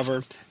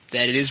discover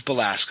that it is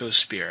Belasco's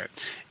spirit.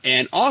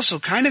 And also,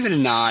 kind of in a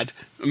nod,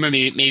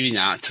 maybe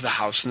not, to the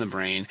House in the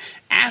Brain,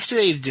 after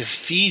they've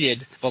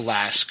defeated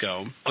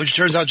Belasco, which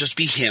turns out just to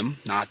be him,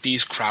 not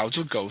these crowds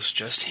of ghosts,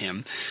 just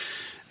him,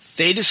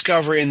 they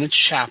discover in the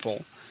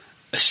chapel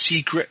a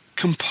secret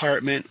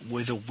compartment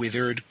with a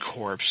withered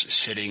corpse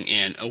sitting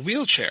in a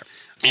wheelchair.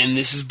 And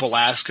this is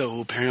Belasco, who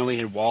apparently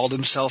had walled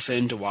himself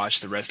in to watch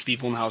the rest of the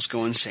people in the house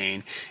go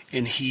insane,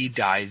 and he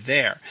died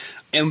there.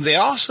 And they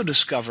also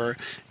discover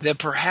that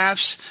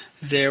perhaps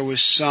there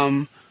was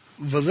some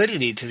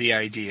validity to the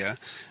idea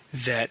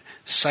that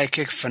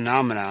psychic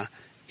phenomena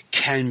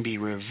can be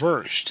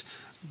reversed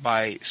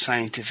by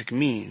scientific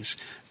means,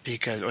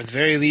 because, or at the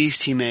very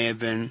least, he may have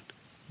been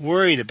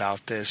worried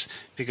about this,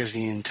 because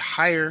the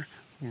entire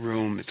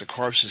room that the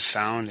corpse is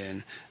found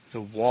in,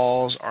 the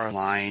walls are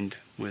lined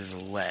with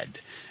lead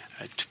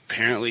to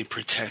apparently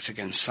protect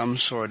against some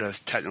sort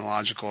of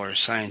technological or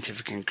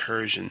scientific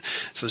incursion.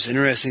 So it's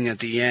interesting at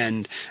the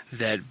end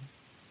that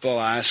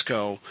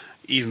Belasco,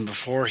 even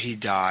before he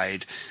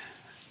died,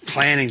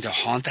 planning to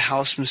haunt the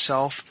house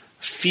himself,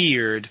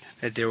 feared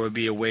that there would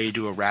be a way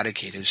to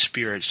eradicate his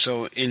spirit.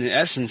 So in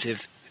essence,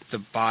 if the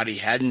body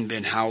hadn't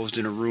been housed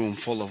in a room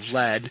full of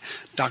lead,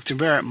 Dr.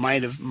 Barrett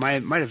might have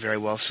very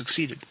well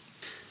succeeded.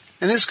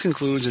 And this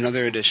concludes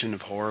another edition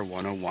of Horror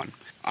 101.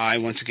 I,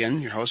 once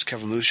again, your host,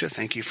 Kevin Lucia,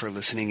 thank you for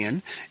listening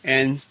in.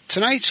 And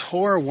tonight's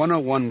Horror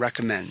 101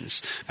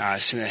 recommends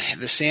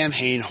the Sam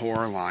Hain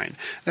horror line.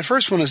 The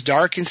first one is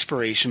Dark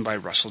Inspiration by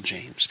Russell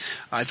James.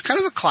 It's kind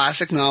of a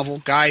classic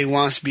novel. Guy who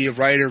wants to be a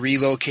writer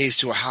relocates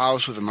to a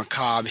house with a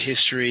macabre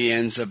history,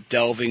 ends up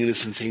delving into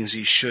some things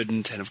he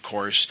shouldn't, and of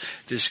course,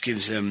 this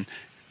gives him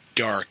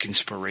dark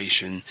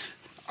inspiration.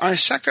 Our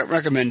second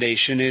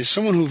recommendation is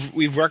someone who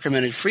we've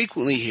recommended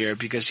frequently here,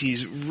 because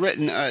he's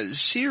written a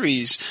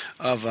series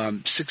of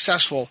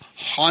successful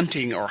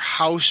haunting or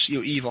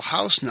evil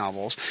house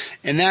novels,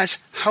 and that's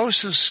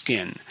House of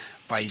Skin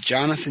by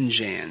Jonathan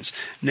Janz.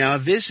 Now,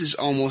 this is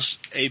almost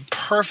a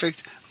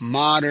perfect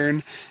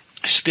modern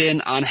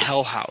spin on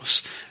Hell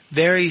House.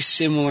 Very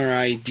similar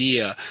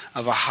idea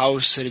of a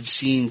house that had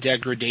seen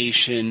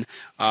degradation,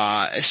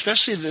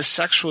 especially the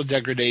sexual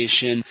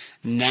degradation,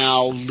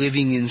 now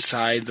living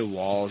inside the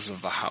walls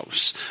of the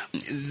house.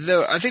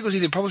 I think it was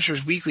either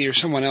Publishers Weekly or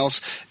someone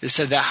else that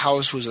said that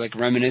house was like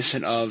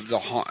reminiscent of The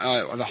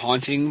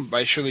Haunting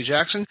by Shirley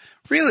Jackson.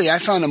 Really, I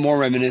found it more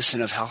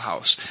reminiscent of Hell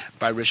House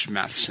by Richard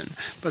Matheson.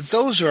 But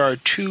those are our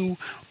two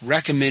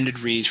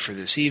recommended reads for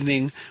this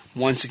evening.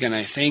 Once again,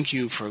 I thank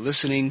you for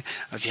listening.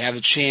 If you have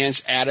a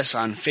chance, add us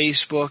on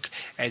Facebook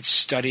at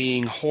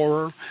Studying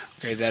Horror.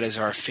 Okay, that is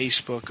our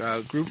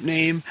Facebook group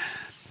name.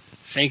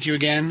 Thank you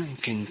again. You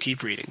can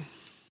keep reading.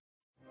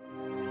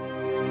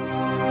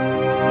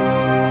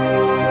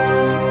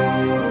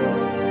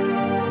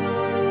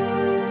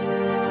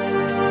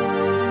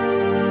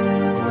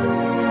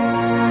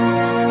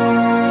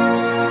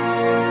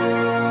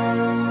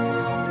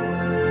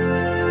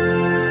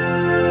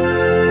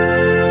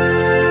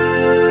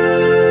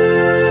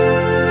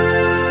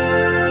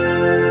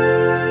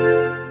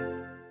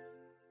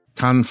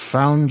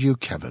 Confound you,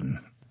 Kevin.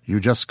 You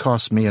just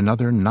cost me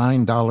another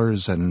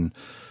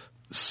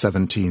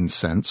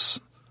 $9.17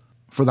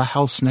 for the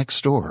house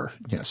next door.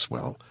 Yes,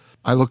 well,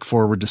 I look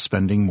forward to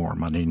spending more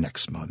money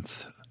next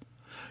month.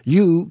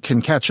 You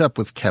can catch up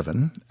with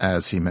Kevin,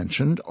 as he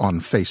mentioned, on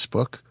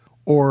Facebook,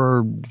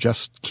 or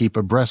just keep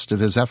abreast of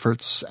his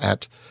efforts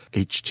at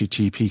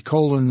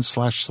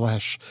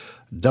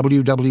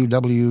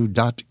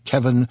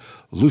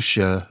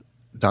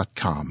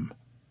http://www.kevinlucia.com.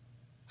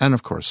 And,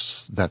 of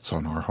course, that's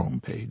on our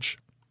homepage.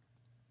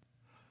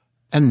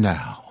 And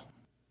now,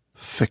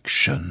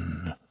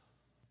 fiction.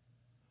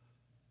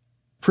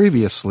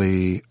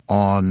 Previously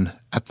on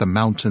At the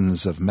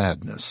Mountains of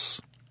Madness.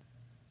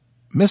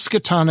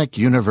 Miskatonic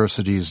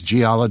University's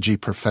geology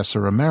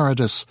professor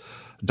emeritus,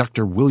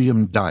 Dr.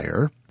 William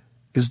Dyer,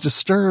 is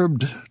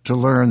disturbed to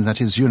learn that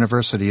his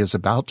university is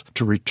about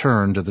to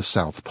return to the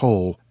South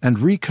Pole and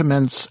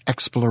recommence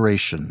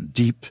exploration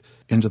deep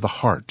into the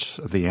heart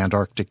of the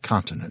Antarctic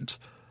continent.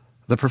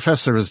 The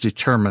professor is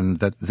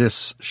determined that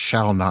this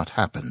shall not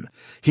happen.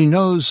 He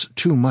knows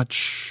too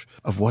much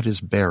of what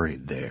is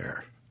buried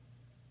there.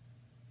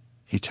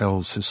 He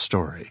tells his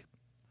story.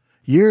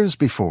 Years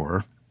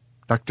before,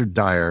 Dr.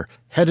 Dyer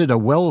headed a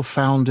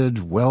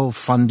well-founded,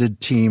 well-funded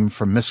team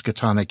from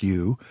Miskatonic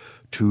U,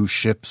 2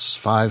 ships,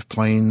 5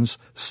 planes,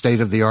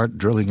 state-of-the-art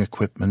drilling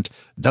equipment,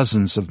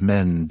 dozens of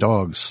men,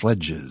 dogs,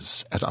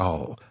 sledges, et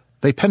al.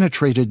 They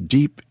penetrated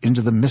deep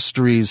into the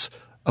mysteries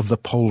of the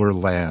polar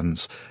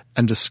lands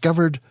and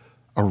discovered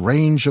a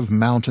range of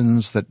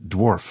mountains that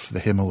dwarf the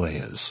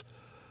Himalayas.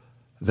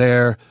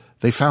 There,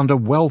 they found a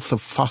wealth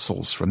of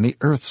fossils from the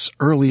Earth's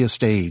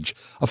earliest age,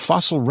 a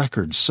fossil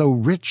record so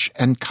rich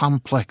and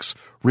complex,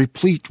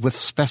 replete with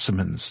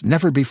specimens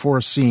never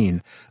before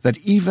seen, that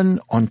even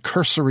on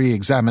cursory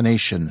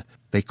examination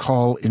they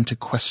call into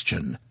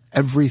question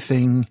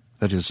everything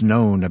that is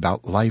known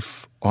about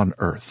life on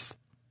Earth.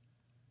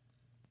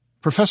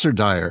 Professor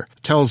Dyer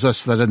tells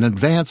us that an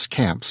advance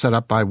camp set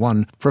up by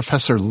one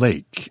Professor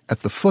Lake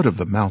at the foot of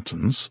the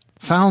mountains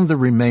found the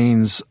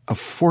remains of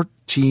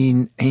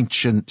 14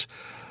 ancient,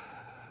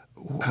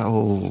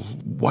 well,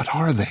 what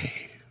are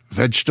they?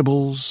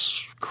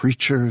 Vegetables?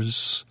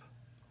 Creatures?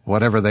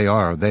 Whatever they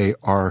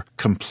are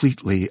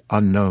completely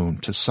unknown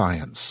to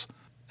science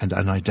and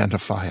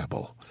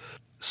unidentifiable.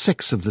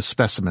 6 of the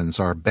specimens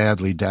are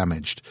badly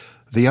damaged.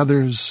 The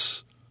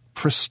others,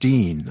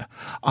 pristine,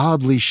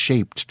 oddly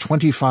shaped,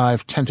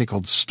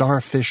 25-tentacled,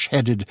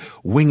 starfish-headed,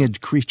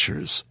 winged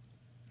creatures.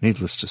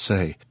 Needless to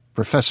say,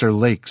 Professor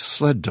Lake's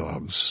sled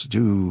dogs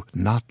do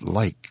not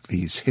like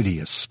these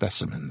hideous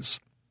specimens.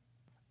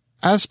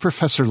 As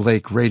Professor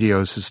Lake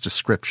radios his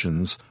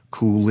descriptions,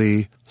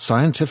 coolly,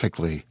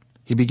 scientifically,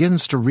 he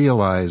begins to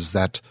realize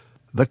that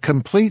the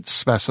complete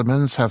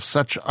specimens have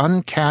such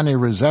uncanny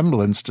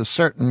resemblance to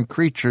certain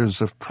creatures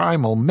of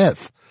primal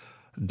myth.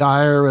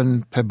 Dyer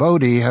and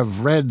Peabody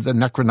have read the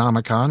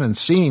Necronomicon and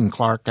seen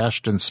Clark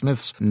Ashton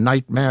Smith's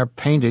nightmare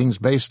paintings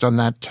based on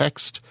that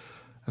text,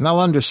 and they'll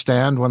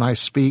understand when I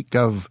speak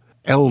of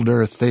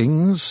elder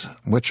things,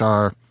 which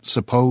are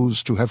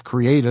supposed to have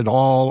created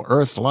all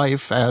earth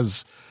life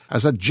as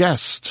a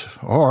jest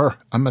or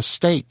a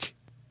mistake.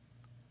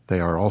 They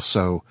are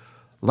also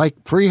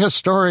like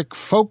prehistoric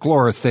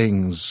folklore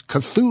things,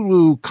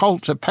 Cthulhu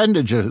cult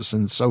appendages,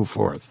 and so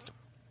forth.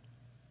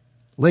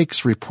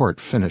 Lake's report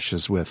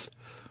finishes with,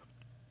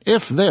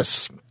 "If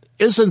this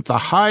isn't the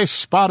high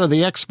spot of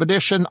the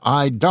expedition,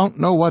 I don't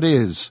know what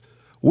is.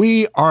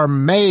 We are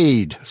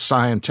made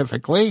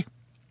scientifically."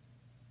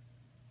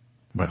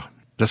 Well,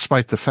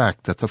 despite the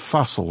fact that the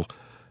fossil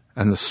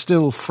and the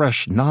still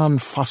fresh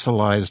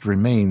non-fossilized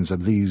remains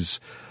of these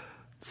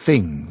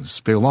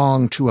things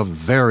belong to a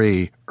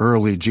very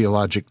early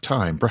geologic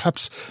time,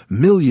 perhaps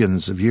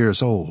millions of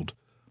years old,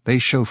 they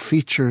show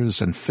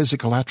features and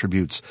physical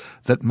attributes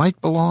that might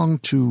belong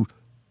to,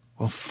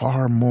 well,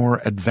 far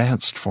more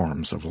advanced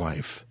forms of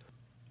life.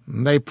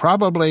 They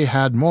probably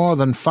had more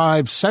than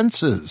 5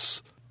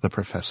 senses, the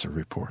professor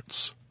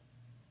reports.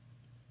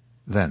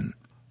 Then,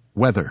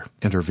 weather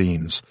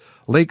intervenes.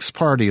 Lake's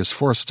party is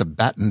forced to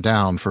batten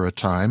down for a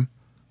time.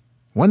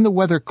 When the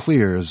weather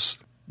clears,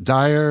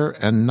 Dyer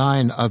and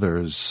 9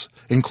 others,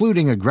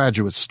 including a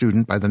graduate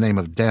student by the name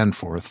of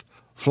Danforth,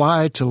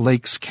 fly to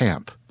Lake's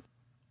camp.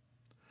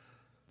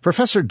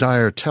 Professor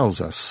Dyer tells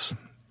us,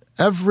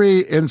 "Every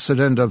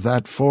incident of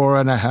that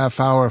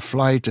 4.5-hour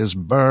flight is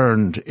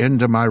burned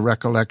into my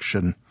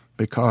recollection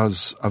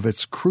because of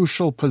its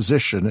crucial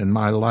position in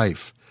my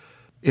life.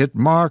 It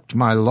marked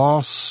my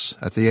loss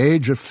at the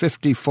age of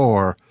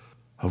 54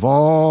 of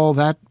all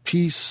that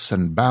peace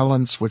and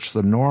balance which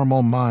the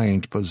normal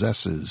mind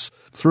possesses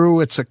through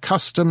its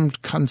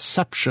accustomed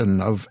conception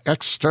of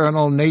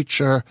external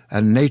nature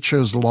and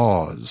nature's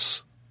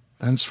laws.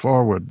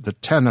 Thenceforward, the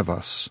 10 of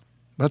us,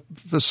 but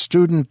the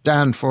student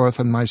Danforth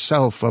and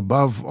myself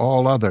above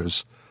all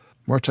others,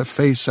 were to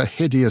face a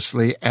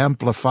hideously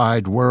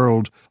amplified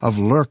world of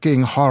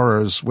lurking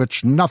horrors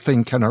which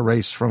nothing can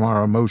erase from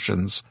our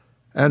emotions,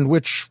 and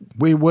which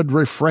we would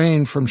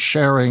refrain from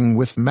sharing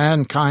with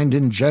mankind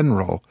in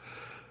general,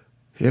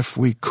 if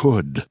we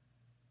could."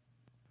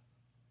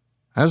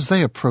 As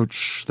they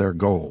approach their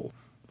goal,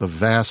 the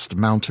vast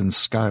mountain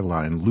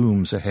skyline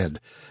looms ahead,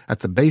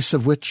 at the base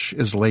of which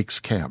is Lake's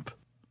camp.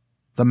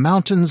 The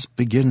mountains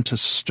begin to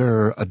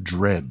stir a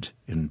dread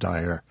in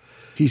Dyer.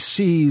 He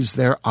sees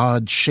their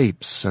odd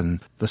shapes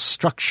and the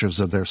structures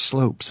of their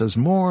slopes as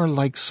more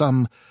like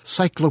some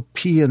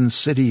cyclopean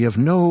city of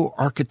no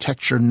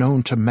architecture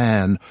known to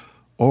man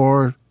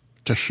or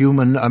to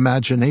human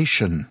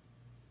imagination.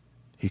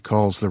 He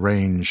calls the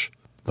range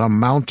the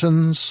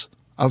Mountains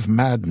of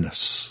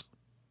Madness.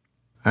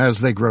 As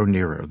they grow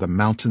nearer, the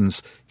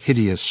mountains'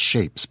 hideous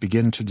shapes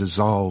begin to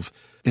dissolve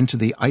into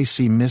the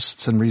icy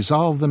mists and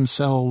resolve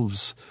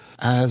themselves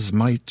as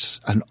might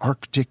an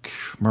Arctic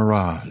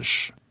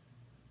mirage.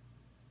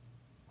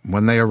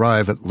 When they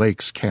arrive at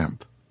Lake's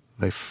camp,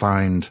 they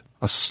find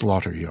a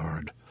slaughter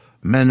yard.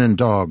 Men and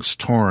dogs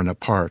torn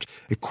apart,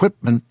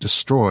 equipment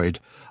destroyed,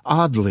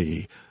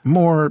 oddly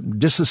more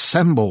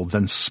disassembled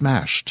than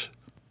smashed,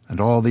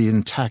 and all the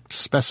intact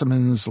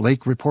specimens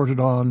Lake reported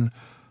on,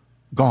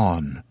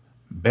 gone,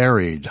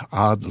 buried,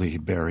 oddly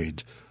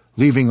buried,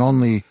 leaving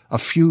only a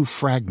few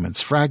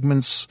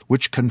fragments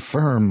which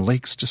confirm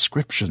Lake's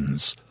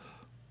descriptions.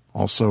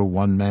 Also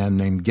one man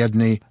named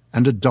Gedney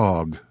and a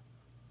dog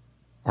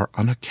are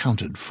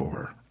unaccounted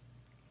for.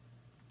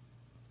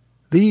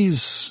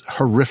 These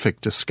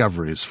horrific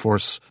discoveries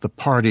force the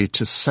party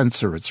to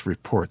censor its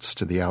reports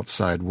to the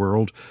outside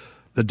world,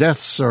 The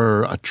deaths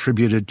are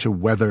attributed to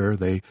weather.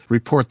 They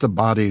report the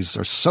bodies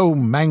are so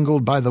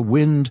mangled by the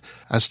wind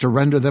as to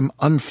render them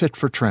unfit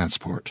for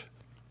transport.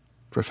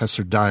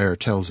 Professor Dyer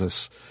tells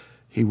us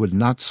he would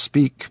not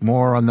speak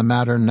more on the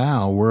matter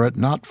now were it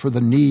not for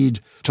the need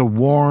to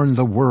warn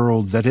the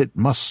world that it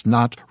must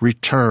not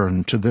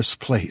return to this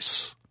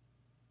place.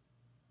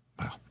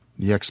 Well,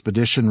 the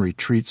expedition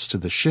retreats to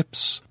the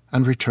ships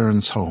and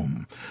returns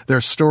home.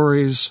 Their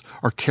stories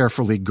are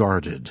carefully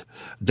guarded.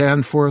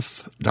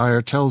 Danforth,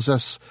 Dyer tells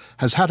us,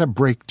 has had a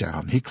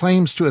breakdown. He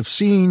claims to have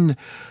seen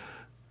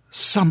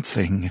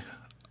something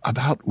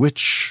about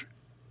which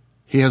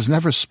he has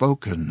never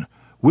spoken,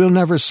 will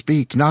never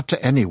speak, not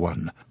to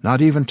anyone,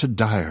 not even to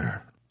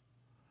Dyer.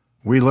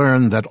 We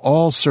learn that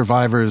all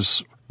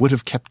survivors would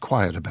have kept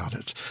quiet about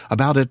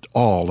it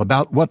all,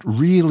 about what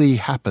really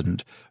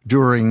happened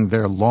during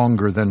their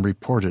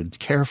longer-than-reported,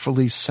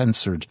 carefully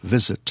censored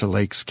visit to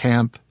Lake's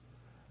camp,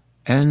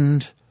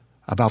 and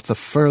about the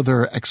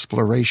further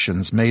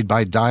explorations made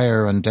by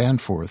Dyer and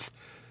Danforth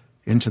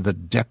into the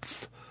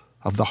depth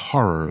of the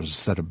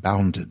horrors that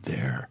abounded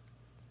there.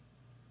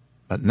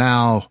 But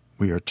now,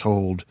 we are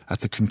told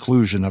at the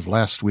conclusion of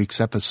last week's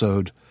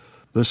episode,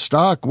 the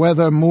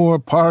Starkweather Moor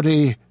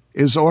party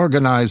is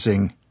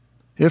organizing.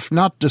 If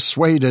not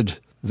dissuaded,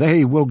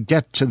 they will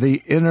get to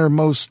the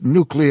innermost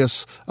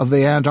nucleus of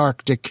the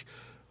Antarctic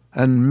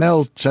and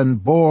melt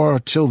and bore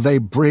till they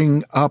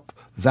bring up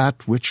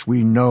that which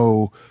we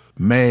know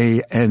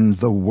may end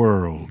the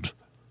world.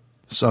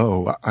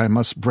 So I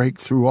must break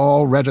through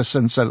all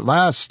reticence at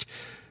last,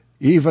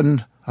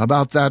 even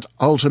about that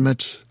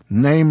ultimate,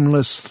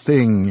 nameless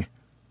thing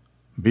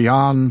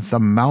beyond the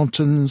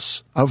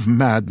mountains of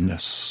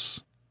madness.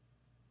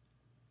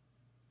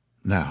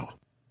 Now,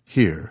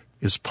 here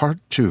is part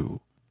 2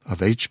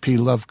 of H.P.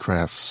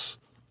 Lovecraft's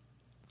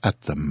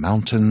At the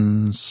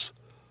Mountains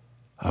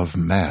of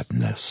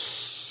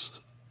Madness.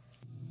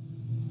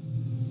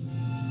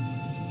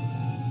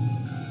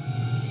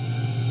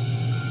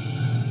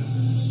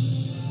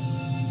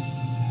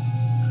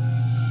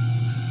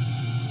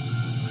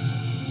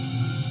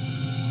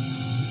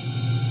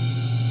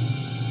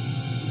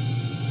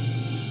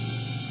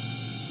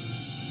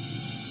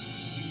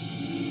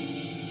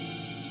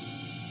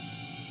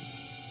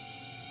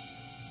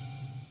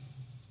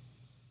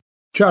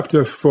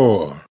 Chapter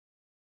 4.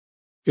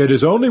 It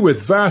is only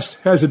with vast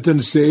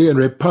hesitancy and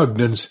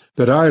repugnance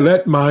that I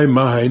let my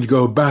mind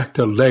go back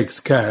to Lake's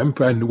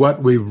camp and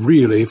what we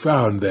really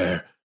found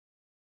there,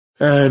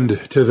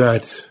 and to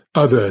that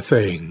other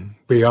thing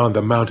beyond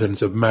the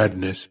mountains of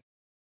madness.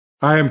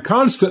 I am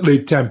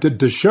constantly tempted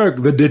to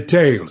shirk the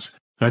details,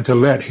 and to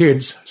let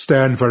hints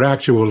stand for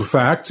actual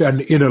facts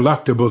and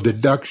ineluctable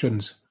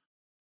deductions.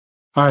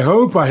 I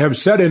hope I have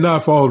said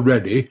enough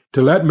already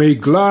to let me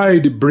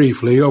glide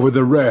briefly over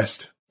the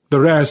rest,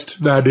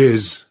 that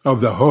is,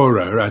 of the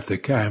horror at the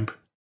camp.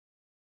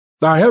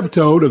 I have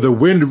told of the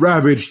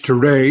wind-ravaged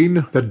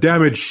terrain, the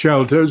damaged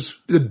shelters,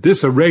 the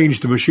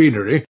disarranged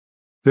machinery,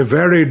 the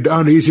varied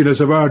uneasiness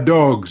of our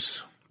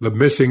dogs, the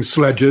missing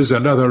sledges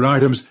and other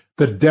items,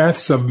 the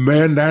deaths of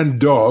men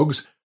and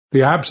dogs,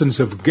 the absence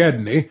of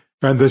Gedney,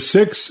 and the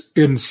 6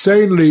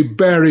 insanely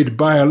buried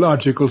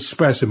biological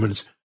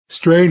specimens,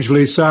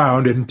 strangely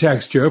sound in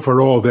texture for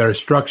all their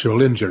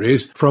structural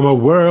injuries, from a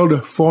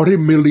world 40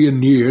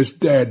 million years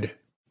dead.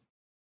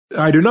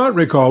 I do not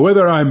recall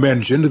whether I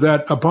mentioned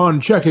that upon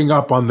checking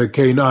up on the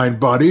canine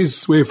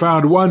bodies we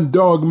found one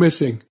dog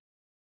missing.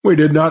 We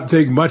did not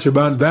think much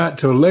about that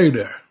till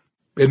later.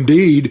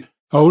 Indeed,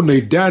 only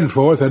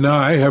Danforth and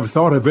I have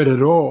thought of it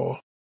at all.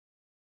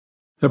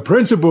 The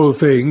principal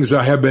things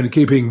I have been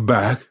keeping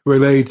back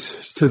relate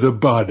to the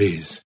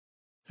bodies,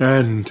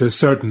 and to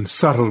certain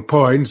subtle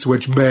points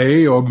which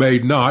may or may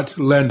not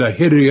lend a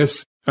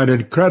hideous and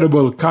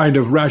incredible kind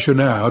of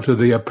rationale to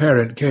the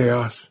apparent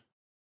chaos.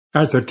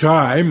 At the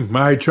time,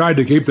 I tried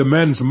to keep the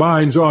men's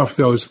minds off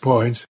those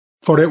points,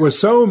 for it was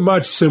so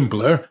much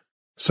simpler,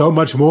 so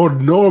much more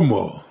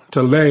normal,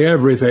 to lay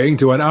everything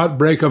to an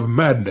outbreak of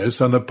madness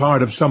on the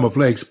part of some of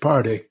Lake's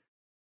party.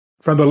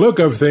 From the look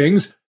of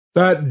things,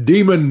 that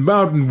demon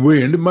mountain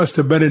wind must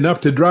have been enough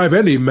to drive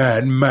any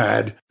man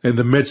mad in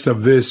the midst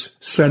of this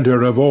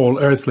centre of all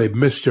earthly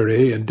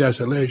mystery and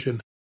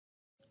desolation.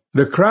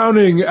 The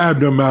crowning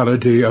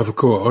abnormality, of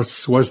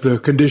course, was the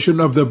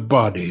condition of the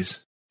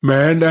bodies,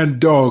 men and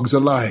dogs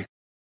alike.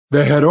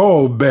 They had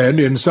all been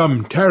in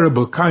some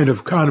terrible kind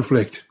of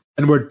conflict,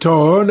 and were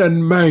torn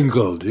and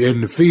mangled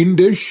in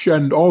fiendish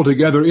and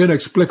altogether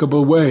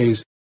inexplicable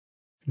ways.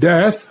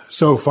 Death,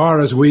 so far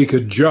as we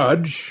could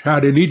judge,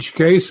 had in each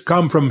case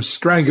come from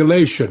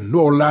strangulation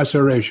or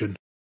laceration.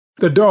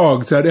 The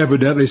dogs had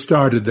evidently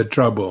started the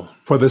trouble,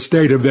 for the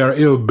state of their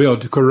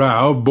ill-built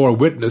corral bore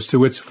witness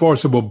to its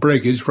forcible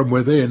breakage from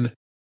within.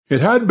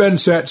 It had been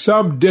set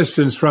some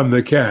distance from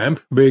the camp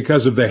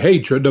because of the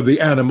hatred of the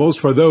animals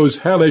for those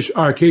hellish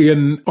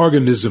Archean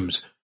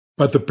organisms,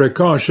 but the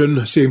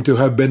precaution seemed to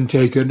have been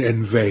taken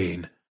in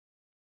vain.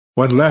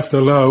 When left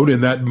alone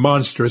in that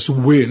monstrous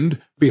wind,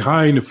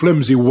 behind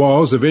flimsy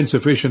walls of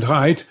insufficient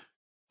height,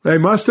 they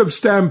must have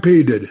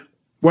stampeded,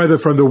 Whether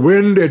from the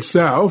wind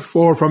itself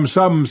or from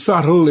some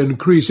subtle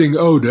increasing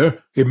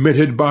odor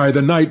emitted by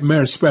the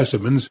nightmare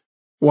specimens,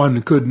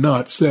 one could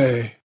not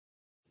say.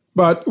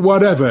 But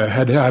whatever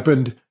had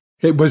happened,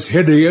 it was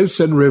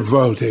hideous and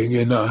revolting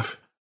enough.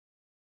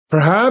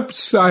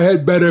 Perhaps I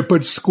had better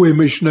put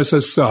squeamishness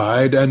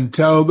aside and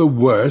tell the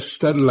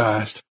worst at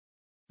last,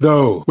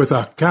 though with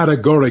a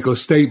categorical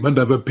statement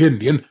of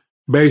opinion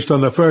based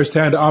on the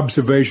first-hand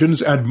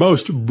observations and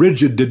most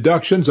rigid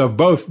deductions of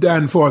both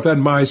Danforth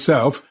and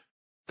myself,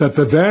 that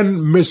the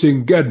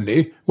then-missing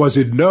Gedney was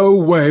in no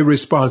way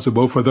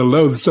responsible for the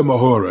loathsome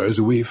horrors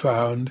we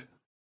found.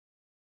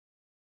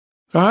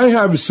 I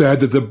have said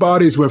that the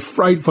bodies were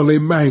frightfully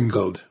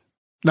mangled.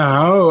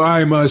 Now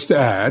I must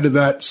add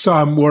that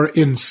some were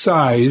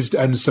incised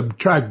and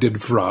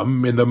subtracted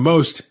from in the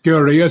most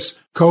curious,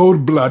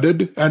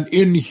 cold-blooded, and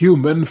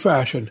inhuman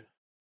fashion.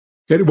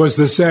 It was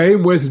the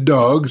same with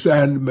dogs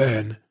and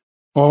men.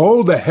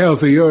 All the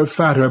healthier,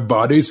 fatter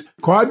bodies,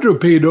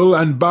 quadrupedal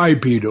and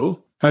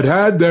bipedal, had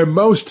had their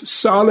most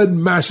solid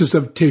masses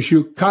of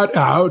tissue cut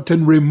out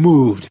and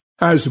removed,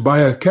 as by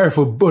a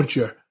careful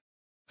butcher,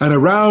 and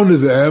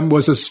around them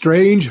was a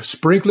strange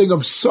sprinkling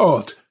of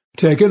salt,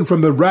 taken from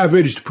the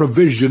ravaged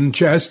provision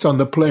chests on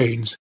the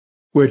plains,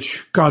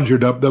 which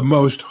conjured up the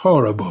most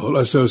horrible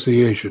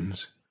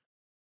associations.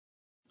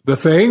 The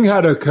thing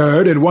had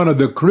occurred in one of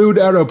the crude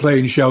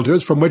aeroplane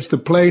shelters from which the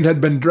plane had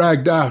been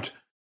dragged out,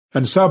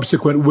 and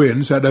subsequent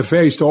winds had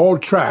effaced all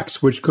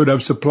tracks which could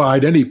have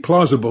supplied any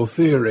plausible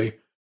theory.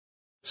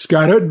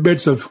 Scattered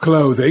bits of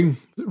clothing,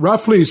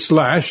 roughly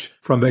slashed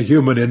from the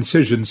human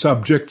incision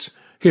subjects,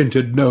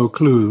 hinted no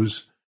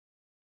clues.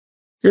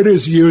 It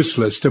is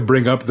useless to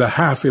bring up the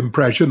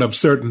half-impression of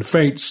certain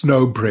faint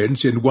snow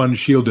prints in one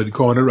shielded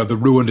corner of the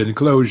ruined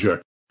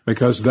enclosure,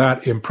 because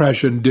that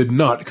impression did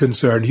not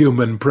concern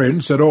human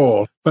prints at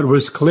all, but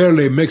was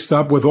clearly mixed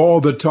up with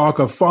all the talk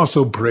of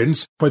fossil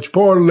prints which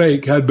poor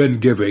Lake had been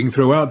giving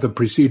throughout the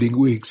preceding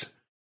weeks.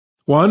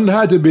 One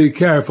had to be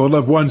careful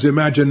of one's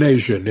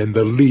imagination in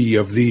the lee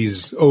of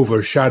these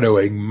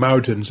overshadowing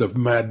mountains of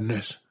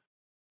madness.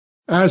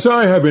 As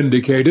I have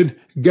indicated,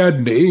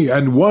 Gedney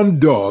and one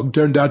dog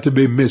turned out to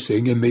be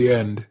missing in the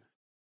end.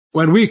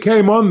 When we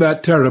came on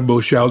that terrible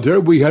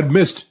shelter, we had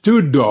missed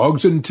 2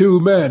 dogs and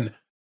 2 men,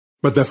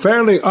 but the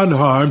fairly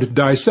unharmed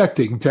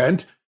dissecting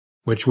tent,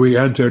 which we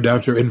entered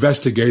after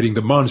investigating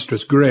the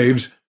monstrous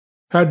graves,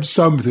 had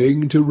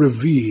something to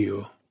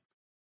reveal.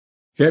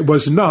 It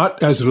was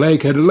not as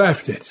Lake had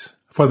left it,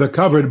 for the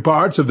covered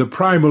parts of the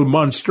primal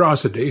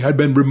monstrosity had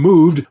been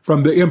removed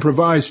from the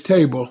improvised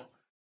table.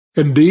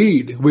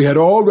 Indeed, we had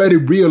already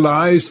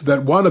realized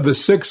that one of the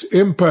 6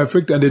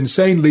 imperfect and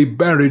insanely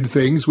buried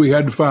things we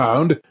had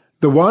found,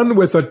 the one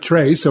with a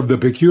trace of the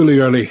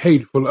peculiarly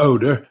hateful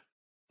odor,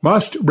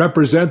 must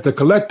represent the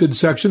collected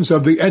sections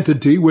of the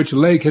entity which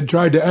Lake had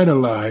tried to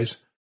analyze.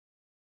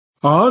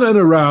 On and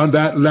around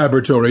that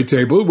laboratory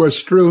table were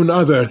strewn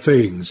other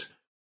things,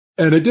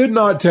 and it did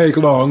not take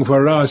long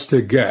for us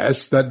to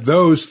guess that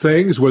those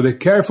things were the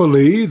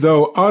carefully,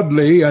 though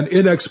oddly and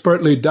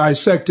inexpertly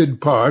dissected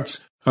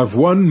parts of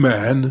 1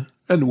 man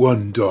and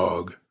 1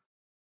 dog.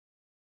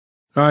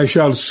 I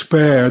shall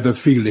spare the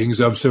feelings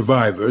of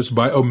survivors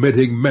by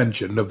omitting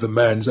mention of the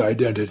man's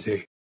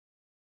identity.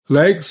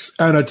 Lake's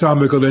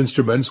anatomical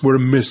instruments were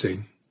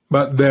missing,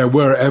 but there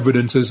were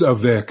evidences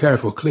of their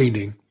careful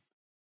cleaning.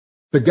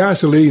 The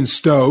gasoline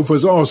stove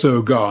was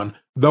also gone,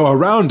 though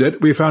around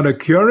it we found a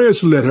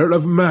curious litter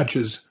of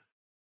matches.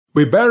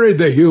 We buried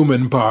the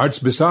human parts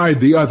beside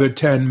the other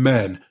 10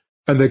 men,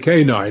 and the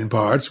canine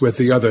parts with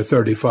the other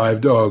 35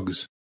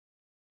 dogs.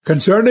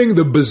 Concerning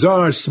the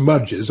bizarre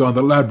smudges on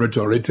the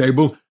laboratory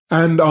table,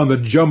 and on the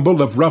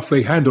jumble of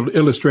roughly handled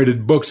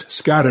illustrated books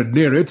scattered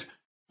near it,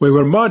 we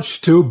were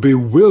much too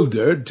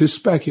bewildered to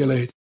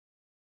speculate.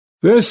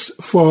 This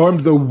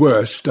formed the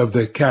worst of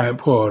the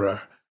camp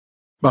horror,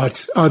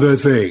 but other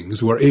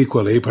things were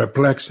equally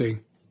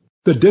perplexing.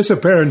 The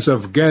disappearance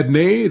of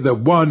Gedney, the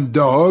 1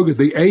 dog,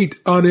 the 8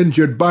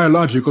 uninjured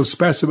biological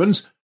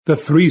specimens, the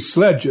 3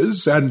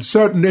 sledges, and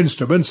certain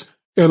instruments,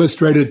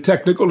 illustrated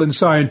technical and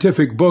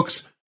scientific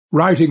books,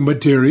 writing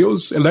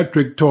materials,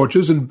 electric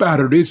torches and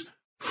batteries,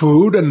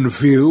 food and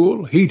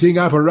fuel, heating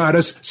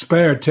apparatus,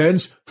 spare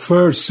tents,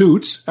 fur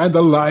suits, and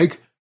the like,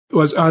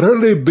 was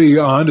utterly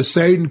beyond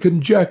sane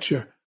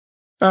conjecture,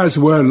 as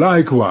were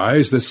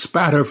likewise the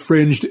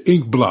spatter-fringed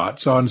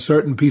ink-blots on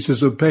certain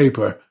pieces of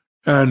paper,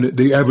 and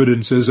the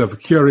evidences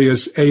of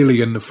curious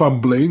alien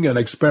fumbling and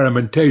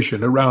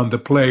experimentation around the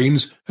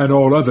planes and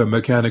all other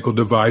mechanical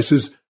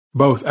devices,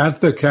 both at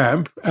the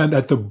camp and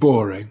at the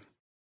boring.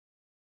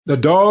 The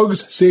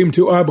dogs seemed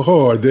to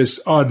abhor this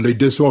oddly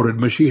disordered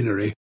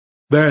machinery.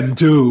 Then,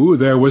 too,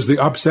 there was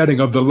the upsetting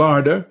of the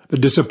larder, the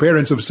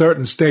disappearance of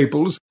certain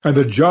staples, and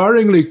the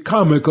jarringly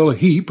comical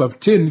heap of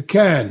tin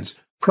cans,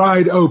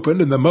 pried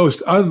open in the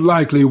most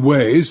unlikely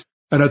ways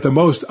and at the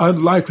most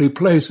unlikely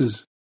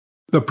places.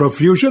 The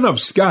profusion of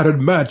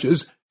scattered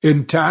matches,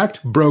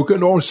 intact,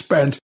 broken, or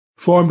spent,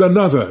 formed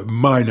another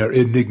minor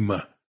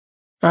enigma.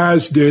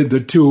 as did the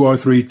 2 or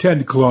 3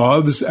 tent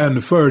cloths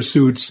and fur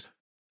suits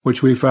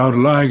which we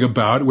found lying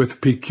about with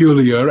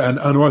peculiar and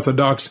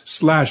unorthodox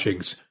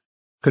slashings,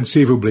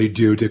 conceivably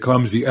due to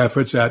clumsy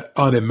efforts at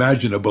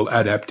unimaginable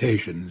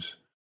adaptations.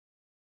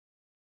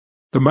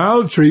 The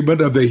maltreatment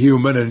of the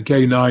human and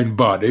canine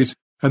bodies,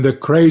 and the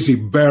crazy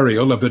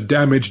burial of the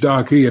damaged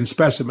Archean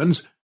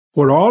specimens,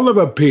 were all of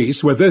a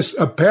piece with this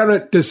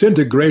apparent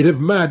disintegrative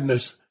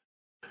madness.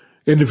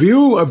 In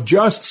view of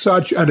just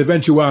such an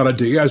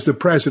eventuality as the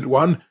present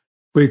one,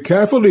 we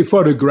carefully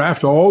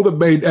photographed all the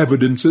main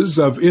evidences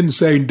of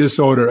insane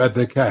disorder at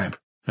the camp,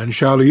 and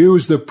shall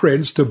use the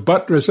prints to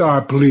buttress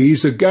our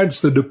pleas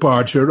against the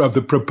departure of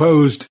the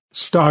proposed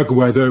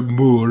Starkweather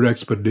Moor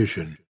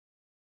expedition.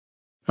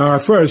 Our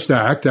first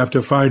act,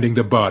 after finding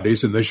the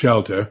bodies in the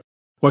shelter,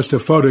 was to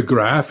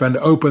photograph and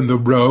open the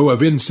row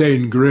of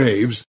insane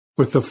graves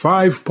with the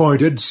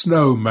 5-pointed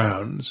snow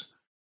mounds.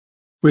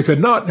 We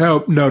could not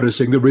help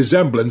noticing the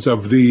resemblance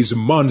of these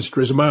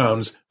monstrous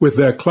mounds, with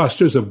their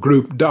clusters of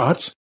grouped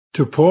dots,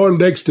 to poor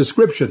Lake's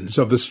descriptions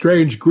of the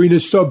strange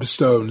greenish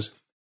soapstones,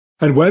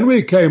 and when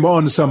we came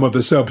on some of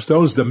the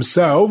soapstones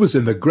themselves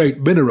in the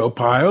great mineral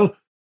pile,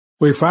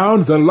 we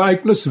found the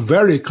likeness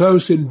very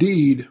close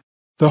indeed.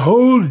 The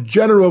whole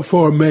general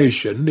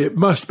formation, it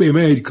must be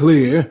made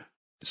clear,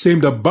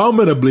 seemed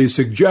abominably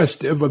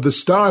suggestive of the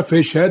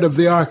starfish head of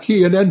the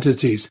Archean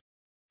entities,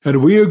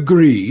 and we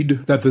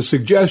agreed that the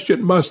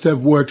suggestion must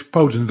have worked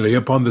potently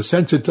upon the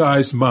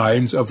sensitized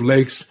minds of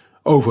Lake's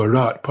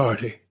overwrought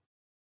party.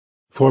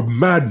 For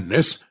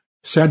madness,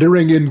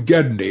 centering in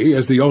Gedney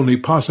as the only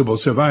possible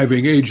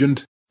surviving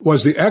agent,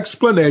 was the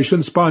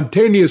explanation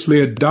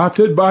spontaneously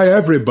adopted by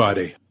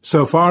everybody,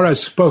 so far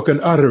as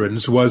spoken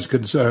utterance was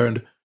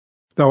concerned,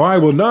 though I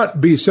will not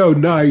be so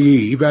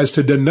naive as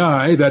to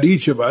deny that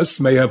each of us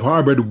may have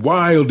harbored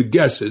wild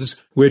guesses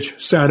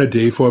which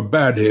sanity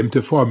forbade him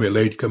to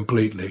formulate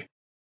completely.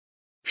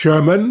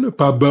 Sherman,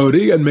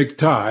 Pabodie, and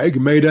McTighe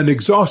made an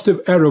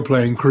exhaustive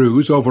aeroplane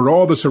cruise over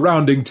all the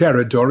surrounding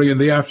territory in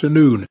the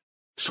afternoon,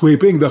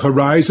 sweeping the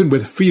horizon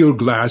with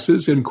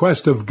field-glasses in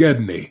quest of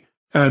Gedney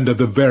and of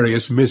the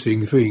various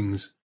missing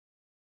things.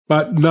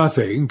 But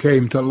nothing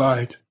came to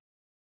light.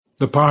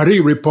 The party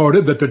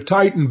reported that the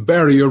Titan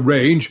barrier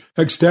range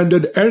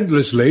extended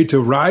endlessly to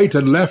right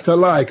and left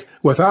alike,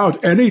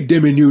 without any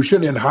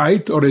diminution in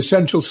height or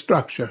essential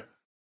structure.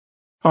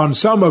 On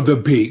some of the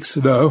peaks,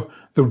 though,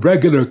 the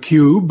regular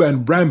cube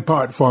and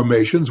rampart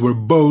formations were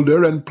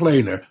bolder and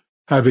plainer,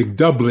 having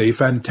doubly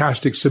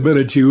fantastic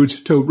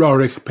similitudes to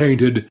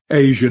Roerich-painted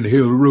Asian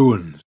hill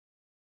ruins.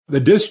 The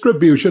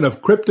distribution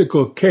of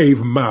cryptical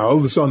cave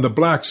mouths on the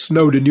black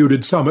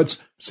snow-denuded summits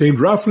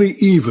seemed roughly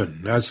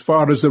even as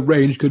far as the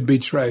range could be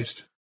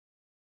traced.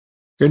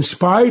 In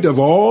spite of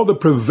all the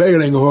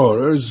prevailing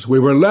horrors, we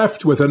were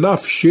left with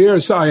enough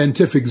sheer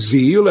scientific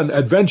zeal and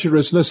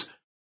adventurousness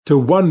to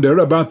wonder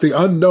about the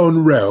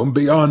unknown realm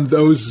beyond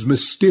those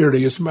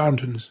mysterious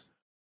mountains.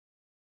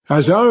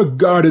 As our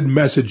guarded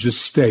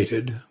messages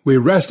stated, we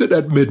rested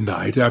at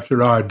midnight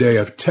after our day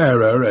of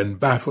terror and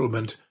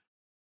bafflement,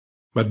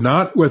 but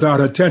not without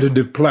a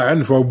tentative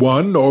plan for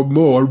one or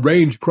more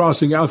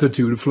range-crossing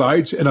altitude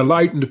flights in a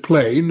lightened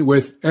plane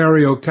with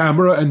aerial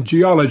camera and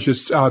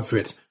geologist's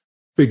outfit,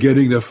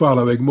 beginning the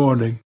following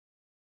morning.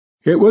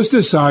 It was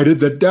decided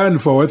that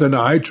Danforth and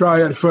I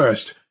try it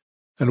first,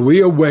 and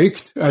we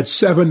awaked at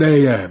 7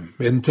 a.m.,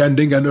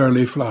 intending an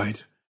early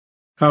flight.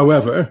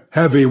 However,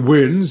 heavy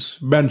winds,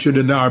 mentioned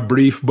in our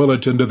brief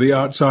bulletin to the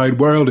outside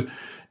world,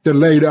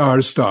 delayed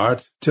our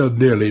start till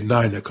nearly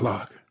 9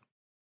 o'clock.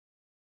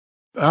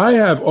 I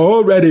have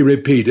already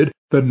repeated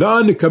the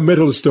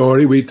non-committal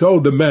story we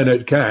told the men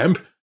at camp,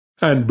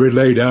 and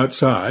relayed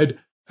outside,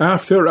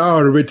 after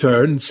our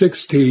return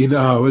 16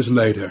 hours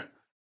later.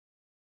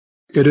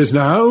 It is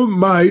now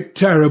my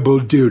terrible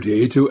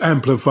duty to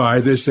amplify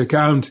this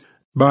account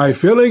by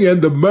filling in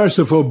the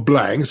merciful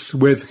blanks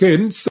with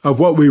hints of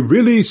what we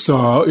really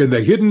saw in the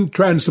hidden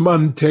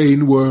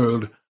transmontane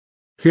world,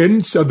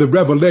 hints of the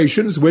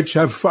revelations which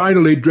have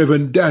finally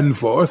driven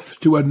Danforth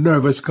to a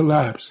nervous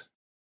collapse.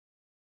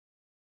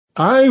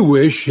 I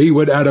wish he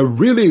would add a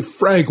really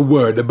frank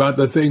word about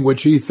the thing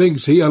which he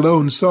thinks he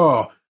alone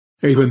saw,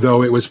 even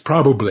though it was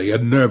probably a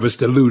nervous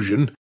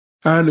delusion,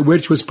 and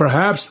which was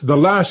perhaps the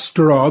last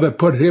straw that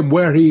put him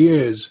where he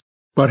is.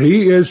 But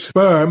he is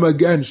firm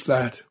against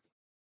that.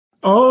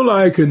 All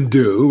I can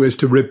do is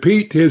to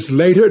repeat his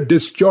later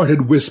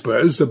disjointed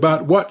whispers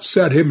about what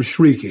set him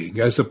shrieking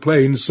as the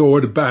plane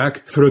soared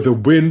back through the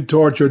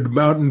wind-tortured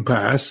mountain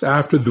pass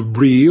after the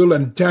real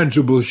and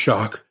tangible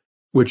shock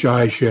which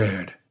I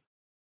shared.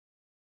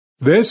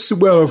 This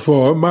will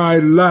form my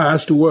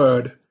last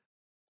word.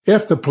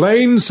 If the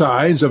plain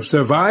signs of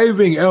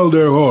surviving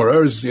elder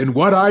horrors in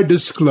what I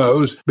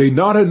disclose be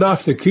not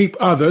enough to keep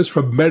others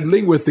from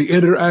meddling with the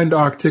inner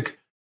Antarctic,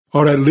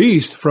 or at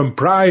least from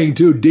prying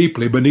too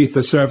deeply beneath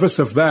the surface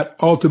of that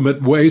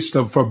ultimate waste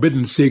of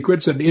forbidden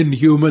secrets and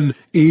inhuman,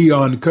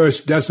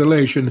 eon-cursed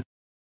desolation,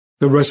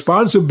 the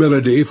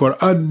responsibility for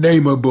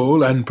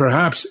unnameable and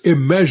perhaps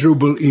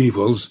immeasurable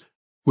evils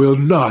will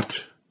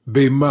not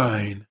be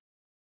mine.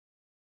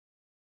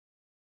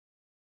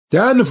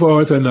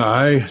 Danforth and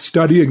I,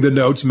 studying the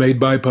notes made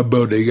by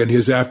Pabodie in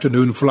his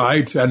afternoon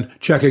flight and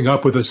checking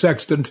up with the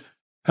sextant,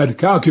 had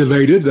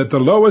calculated that the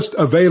lowest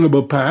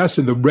available pass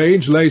in the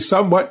range lay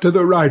somewhat to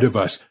the right of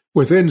us,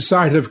 within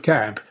sight of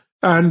camp,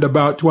 and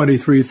about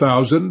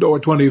 23,000 or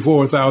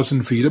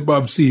 24,000 feet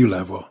above sea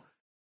level.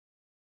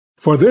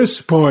 For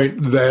this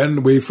point,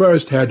 then, we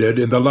first headed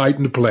in the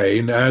lightened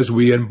plain as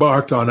we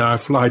embarked on our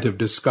flight of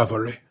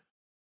discovery.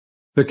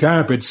 The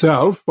camp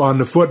itself, on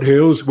the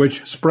foothills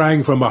which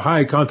sprang from a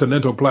high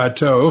continental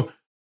plateau,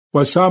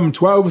 was some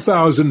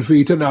 12,000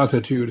 feet in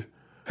altitude.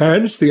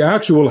 Hence the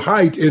actual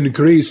height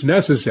increase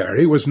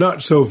necessary was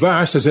not so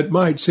vast as it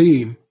might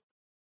seem.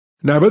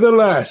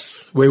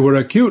 Nevertheless, we were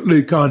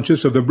acutely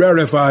conscious of the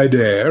rarefied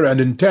air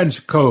and intense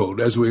cold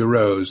as we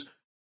rose,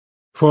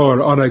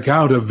 for on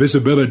account of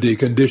visibility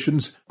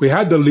conditions we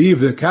had to leave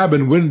the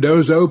cabin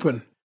windows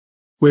open.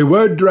 We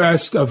were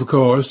dressed, of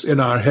course, in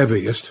our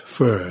heaviest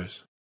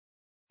furs.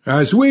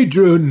 As we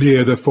drew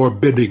near the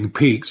forbidding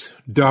peaks,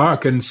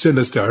 dark and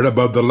sinister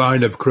above the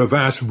line of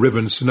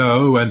crevasse-riven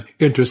snow and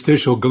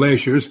interstitial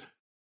glaciers,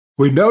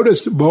 we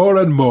noticed more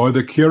and more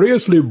the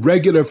curiously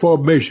regular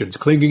formations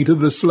clinging to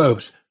the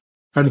slopes,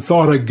 and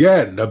thought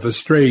again of the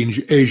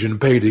strange Asian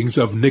paintings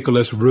of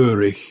Nicholas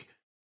Roerich.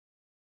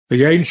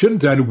 The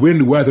ancient and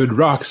wind-weathered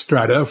rock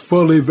strata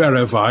fully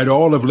verified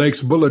all of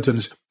Lake's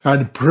bulletins,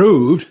 and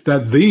proved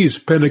that these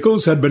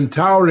pinnacles had been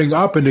towering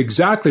up in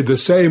exactly the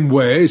same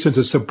way since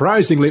a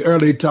surprisingly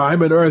early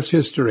time in Earth's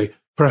history,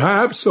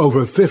 perhaps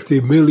over 50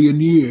 million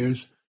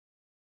years.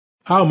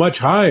 How much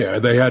higher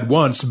they had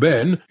once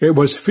been, it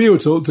was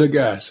futile to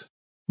guess,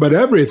 but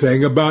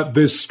everything about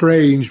this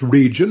strange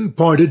region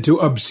pointed to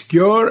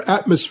obscure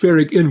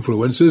atmospheric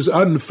influences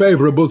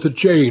unfavorable to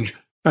change,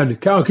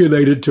 and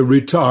calculated to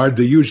retard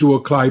the usual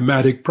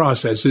climatic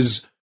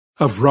processes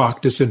of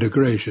rock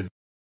disintegration.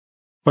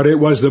 But it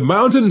was the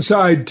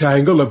mountainside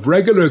tangle of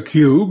regular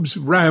cubes,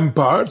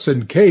 ramparts,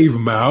 and cave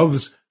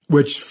mouths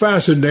which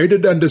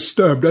fascinated and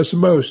disturbed us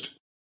most.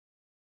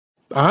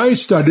 I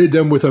studied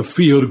them with a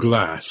field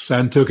glass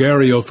and took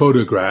aerial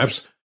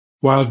photographs,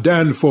 while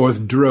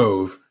Danforth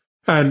drove,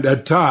 and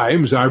at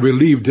times I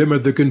relieved him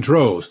at the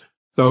controls,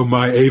 though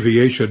my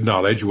aviation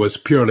knowledge was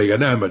purely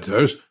an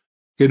amateur's,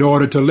 in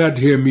order to let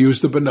him use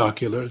the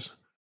binoculars.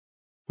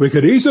 We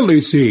could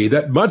easily see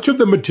that much of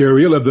the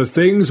material of the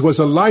things was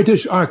a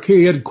lightish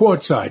Archean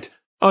quartzite,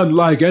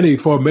 unlike any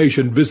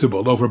formation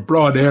visible over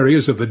broad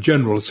areas of the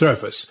general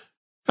surface,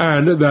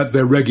 and that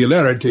their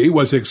regularity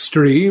was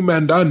extreme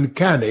and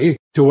uncanny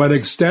to an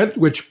extent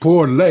which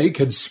poor Lake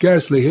had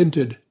scarcely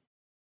hinted.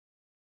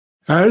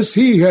 As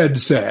he had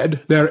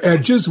said, their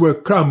edges were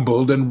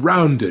crumbled and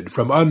rounded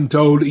from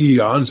untold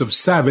eons of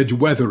savage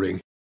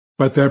weathering,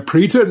 but their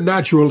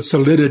preternatural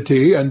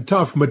solidity and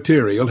tough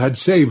material had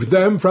saved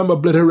them from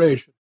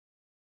obliteration.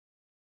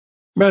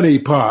 Many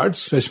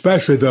parts,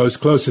 especially those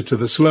closest to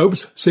the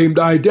slopes, seemed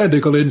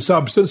identical in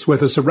substance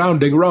with the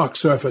surrounding rock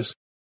surface.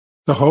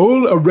 The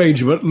whole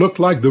arrangement looked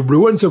like the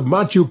ruins of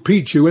Machu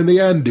Picchu in the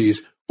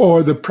Andes,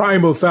 or the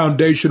primal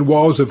foundation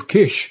walls of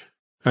Kish,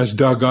 as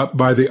dug up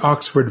by the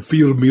Oxford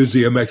Field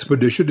Museum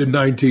expedition in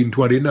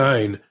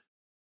 1929.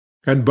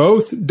 And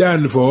both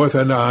Danforth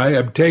and I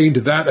obtained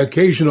that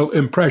occasional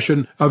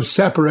impression of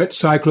separate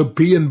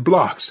cyclopean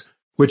blocks,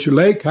 which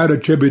Lake had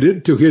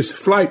attributed to his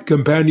flight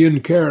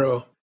companion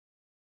Carroll.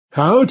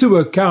 How to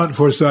account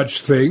for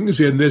such things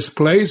in this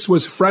place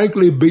was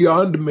frankly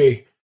beyond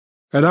me,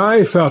 and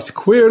I felt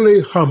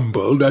queerly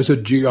humbled as a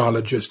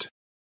geologist.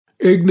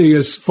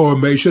 Igneous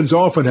formations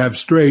often have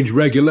strange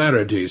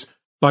regularities,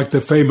 like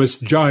the famous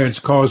Giant's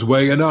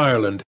Causeway in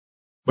Ireland.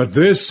 But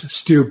this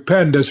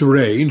stupendous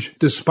range,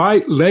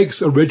 despite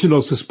Lake's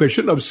original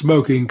suspicion of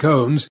smoking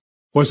cones,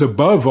 was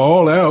above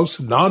all else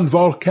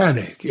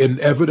non-volcanic in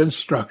evident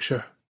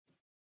structure.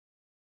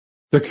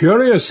 The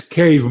curious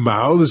cave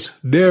mouths,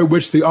 near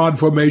which the odd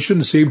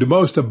formation seemed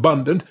most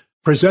abundant,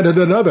 presented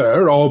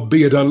another,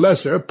 albeit a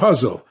lesser,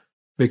 puzzle,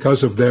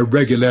 because of their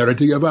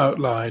regularity of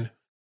outline.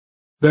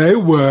 They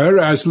were,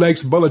 as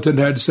Lake's bulletin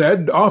had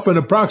said, often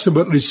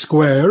approximately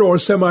square or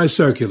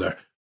semicircular,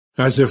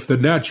 as if the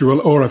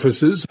natural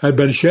orifices had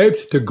been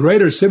shaped to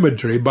greater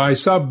symmetry by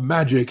some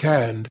magic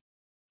hand.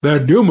 Their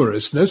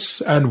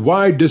numerousness and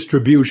wide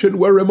distribution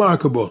were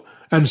remarkable,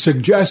 and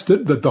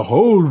suggested that the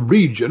whole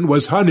region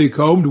was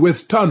honeycombed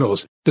with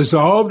tunnels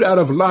dissolved out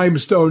of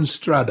limestone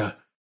strata.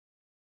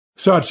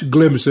 Such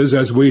glimpses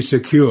as we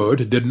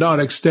secured did not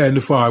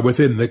extend far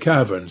within the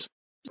caverns,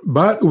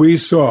 but we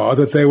saw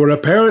that they were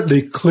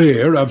apparently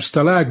clear of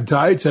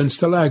stalactites and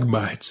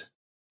stalagmites.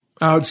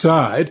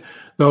 Outside,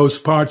 those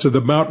parts of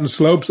the mountain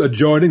slopes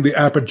adjoining the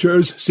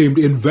apertures seemed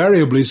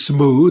invariably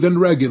smooth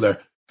and regular,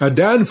 and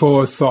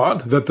Danforth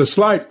thought that the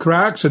slight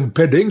cracks and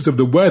pinnings of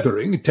the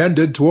weathering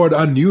tended toward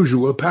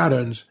unusual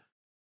patterns.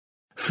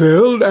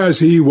 Filled as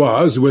he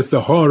was with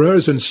the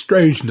horrors and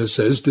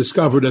strangenesses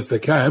discovered at the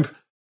camp,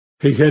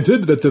 He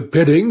hinted that the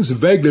pittings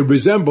vaguely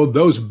resembled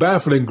those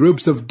baffling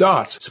groups of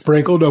dots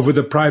sprinkled over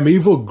the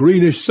primeval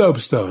greenish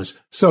soapstones,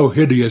 so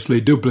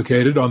hideously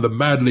duplicated on the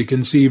madly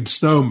conceived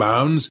snow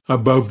mounds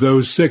above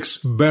those 6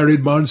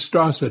 buried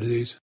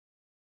monstrosities.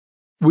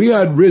 We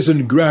had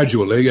risen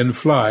gradually in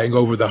flying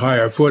over the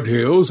higher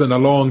foothills and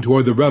along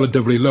toward the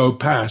relatively low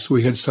pass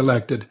we had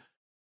selected.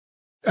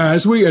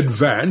 As we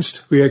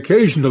advanced, we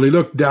occasionally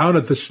looked down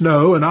at the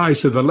snow and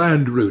ice of the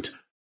land route,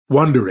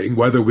 wondering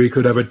whether we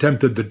could have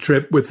attempted the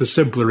trip with the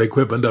simpler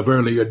equipment of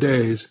earlier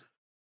days.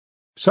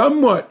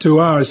 Somewhat to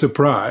our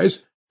surprise,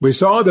 we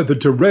saw that the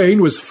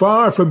terrain was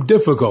far from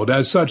difficult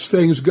as such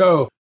things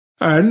go,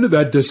 and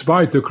that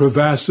despite the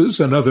crevasses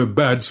and other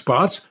bad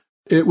spots,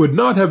 it would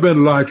not have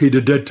been likely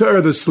to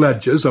deter the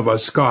sledges of a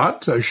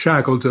Scott, a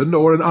Shackleton,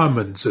 or an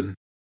Amundsen.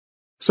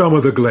 Some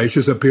of the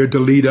glaciers appeared to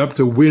lead up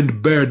to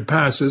wind-bared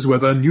passes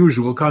with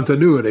unusual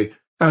continuity,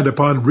 and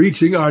upon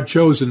reaching our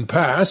chosen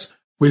pass,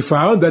 we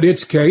found that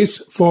its case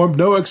formed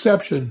no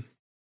exception.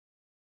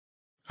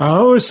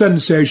 Our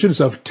sensations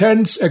of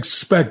tense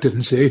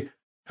expectancy,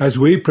 as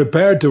we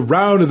prepared to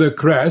round the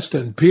crest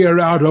and peer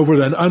out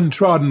over an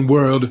untrodden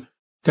world,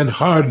 can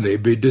hardly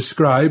be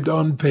described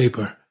on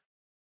paper.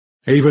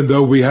 Even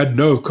though we had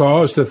no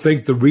cause to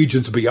think the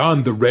regions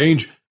beyond the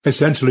range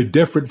essentially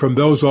different from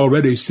those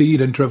already seen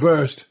and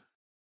traversed.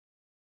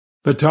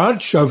 The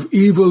touch of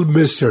evil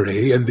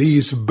mystery in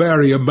these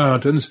barrier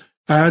mountains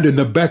and in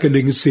the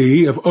beckoning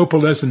sea of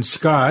opalescent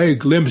sky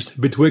glimpsed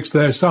betwixt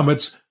their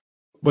summits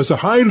was a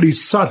highly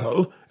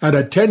subtle and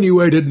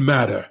attenuated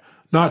matter,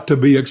 not to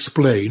be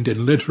explained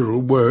in literal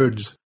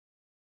words.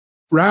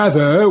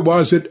 Rather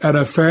was it an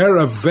affair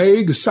of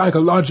vague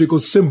psychological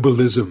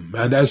symbolism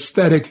and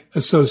aesthetic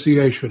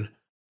association,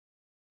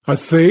 a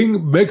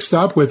thing mixed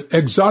up with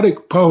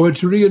exotic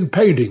poetry and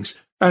paintings,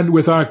 and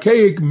with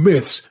archaic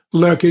myths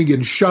lurking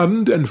in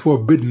shunned and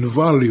forbidden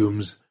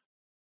volumes.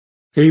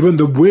 Even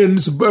the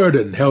wind's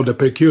burden held a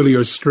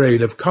peculiar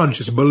strain of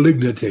conscious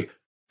malignity,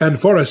 and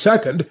for a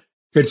second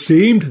it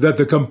seemed that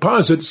the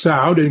composite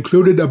sound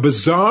included a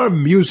bizarre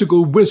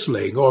musical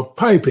whistling or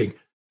piping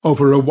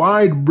over a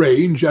wide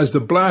range as the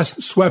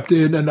blast swept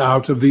in and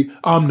out of the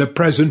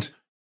omnipresent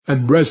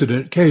and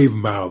resident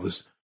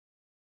cave-mouths.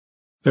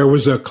 There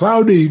was a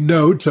cloudy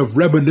note of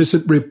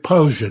reminiscent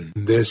repulsion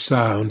in this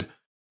sound,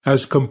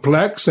 as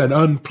complex and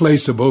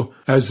unplaceable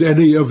as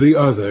any of the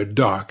other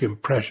dark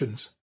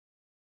impressions.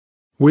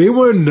 We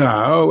were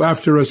now,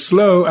 after a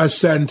slow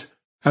ascent,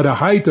 at a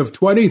height of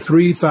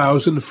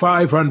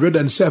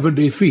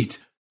 23,570 feet,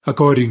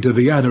 according to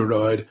the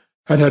aneroid,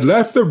 and had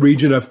left the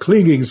region of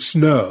clinging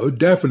snow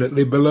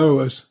definitely below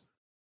us.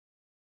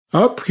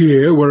 Up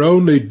here were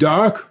only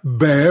dark,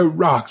 bare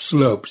rock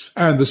slopes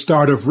and the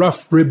start of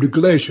rough-ribbed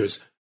glaciers,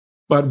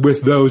 but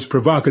with those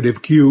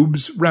provocative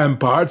cubes,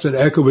 ramparts, and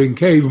echoing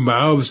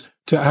cave-mouths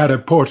to add a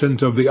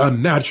portent of the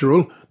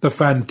unnatural, the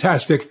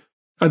fantastic,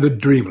 and the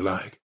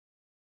dreamlike.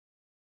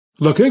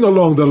 Looking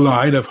along the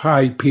line of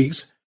high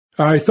peaks,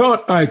 I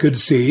thought I could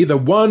see the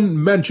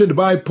one mentioned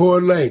by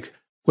poor Lake,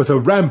 with a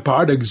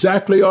rampart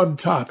exactly on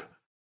top.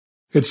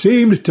 It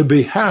seemed to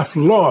be half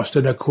lost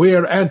in a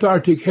queer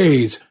Antarctic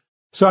haze,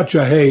 such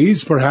a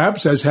haze,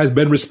 perhaps, as has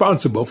been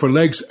responsible for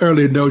Lake's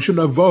early notion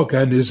of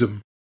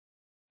volcanism.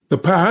 The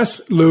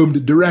pass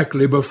loomed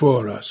directly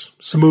before us,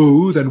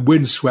 smooth and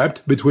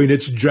windswept between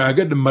its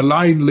jagged,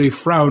 malignly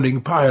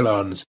frowning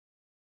pylons.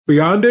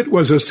 Beyond it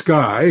was a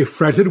sky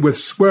fretted with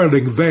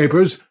swirling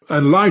vapours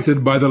and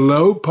lighted by the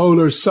low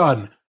polar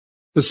sun,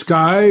 the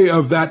sky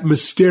of that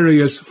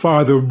mysterious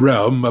farther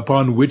realm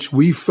upon which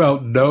we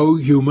felt no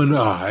human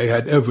eye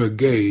had ever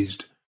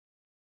gazed.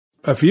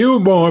 A few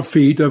more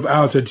feet of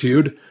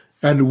altitude,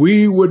 and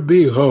we would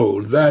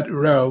behold that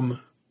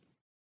realm.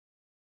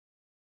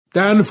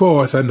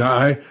 Danforth and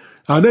I,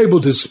 unable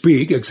to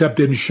speak except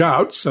in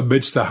shouts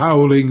amidst the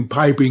howling,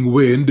 piping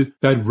wind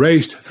that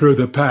raced through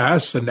the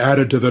pass and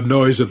added to the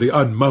noise of the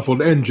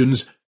unmuffled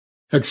engines,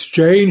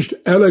 exchanged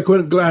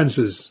eloquent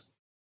glances,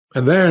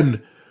 and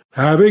then,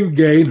 having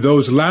gained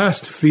those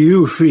last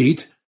few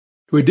feet,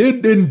 we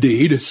did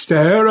indeed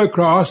stare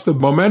across the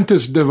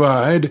momentous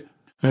divide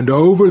and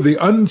over the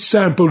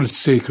unsampled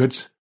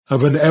secrets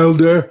of an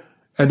elder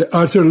and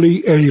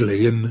utterly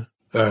alien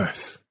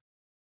earth.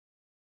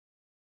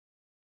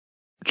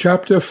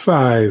 Chapter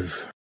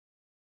 5.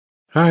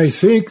 I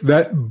think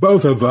that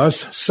both of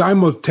us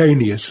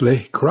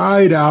simultaneously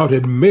cried out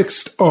in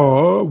mixed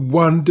awe,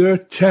 wonder,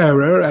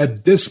 terror,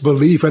 and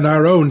disbelief in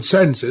our own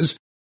senses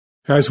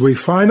as we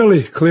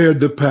finally cleared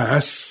the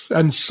pass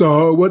and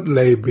saw what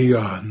lay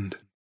beyond.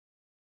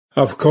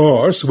 Of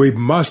course, we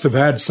must have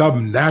had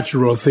some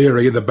natural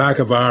theory in the back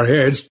of our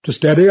heads to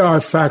steady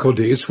our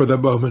faculties for the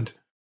moment.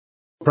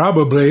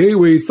 Probably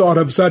we thought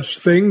of such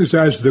things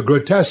as the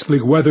grotesquely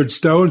weathered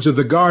stones of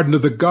the Garden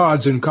of the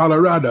Gods in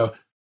Colorado,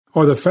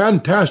 or the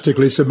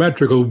fantastically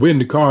symmetrical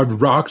wind-carved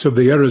rocks of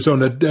the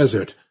Arizona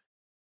desert.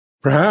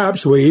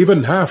 Perhaps we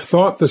even half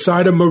thought the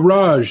sight a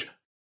mirage,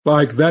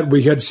 like that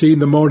we had seen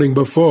the morning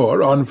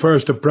before on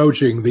first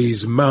approaching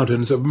these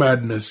mountains of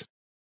madness.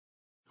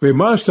 We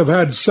must have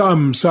had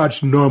some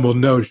such normal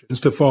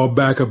notions to fall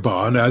back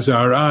upon as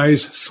our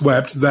eyes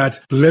swept that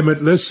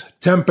limitless,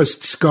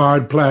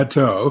 tempest-scarred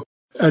plateau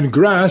and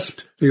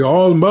grasped the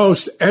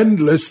almost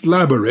endless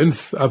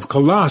labyrinth of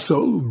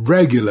colossal,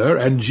 regular,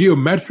 and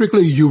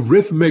geometrically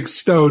eurythmic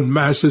stone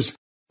masses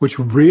which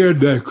reared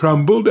their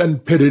crumbled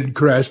and pitted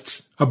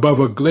crests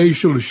above a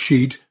glacial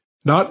sheet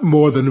not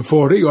more than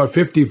 40 or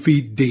 50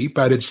 feet deep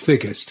at its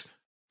thickest,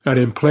 and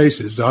in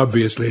places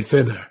obviously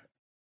thinner.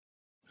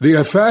 The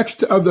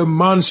effect of the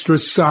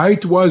monstrous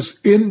sight was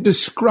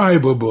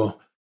indescribable,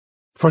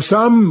 for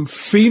some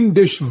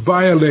fiendish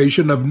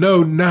violation of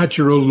no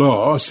natural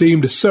law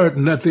seemed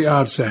certain at the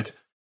outset.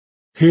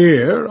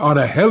 Here, on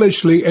a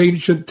hellishly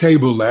ancient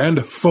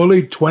tableland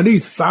fully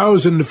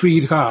 20,000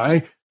 feet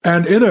high,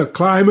 and in a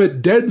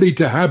climate deadly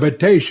to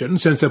habitation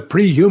since a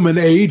pre-human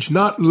age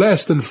not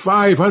less than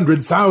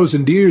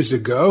 500,000 years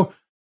ago,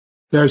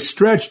 there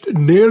stretched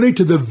nearly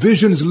to the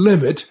vision's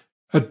limit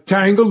a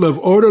tangle of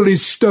orderly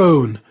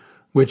stone,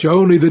 which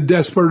only the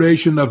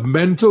desperation of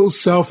mental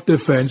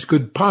self-defense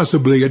could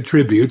possibly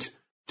attribute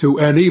to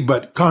any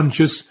but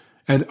conscious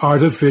and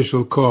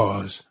artificial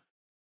cause.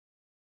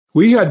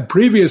 We had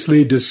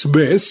previously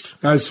dismissed,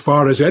 as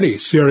far as any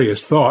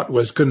serious thought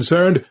was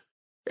concerned,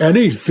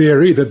 any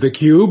theory that the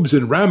cubes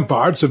and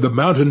ramparts of the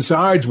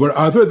mountain-sides were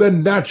other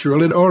than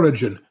natural in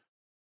origin.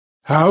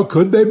 How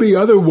could they be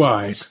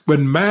otherwise,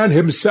 when man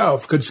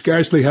himself could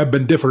scarcely have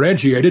been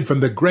differentiated from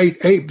the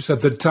great apes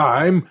at the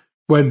time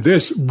when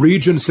this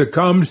region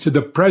succumbed to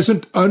the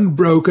present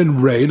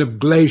unbroken reign of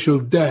glacial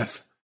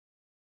death?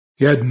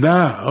 Yet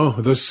now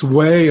the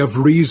sway of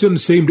reason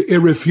seemed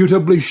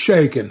irrefutably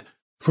shaken,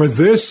 for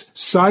this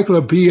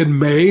cyclopean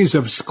maze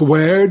of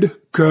squared,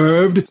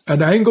 curved,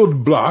 and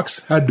angled blocks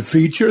had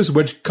features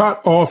which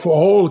cut off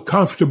all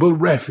comfortable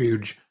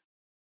refuge.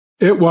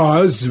 It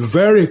was,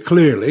 very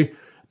clearly,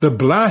 the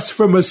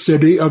blasphemous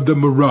city of the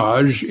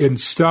mirage in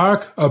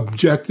stark,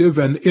 objective,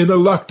 and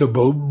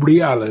ineluctable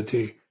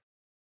reality.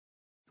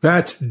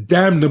 That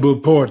damnable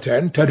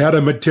portent had had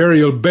a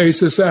material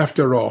basis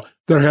after all.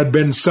 There had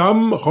been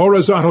some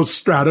horizontal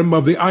stratum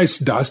of the ice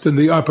dust in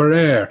the upper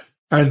air,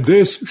 and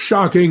this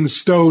shocking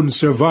stone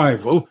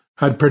survival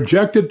had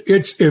projected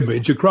its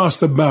image across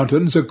the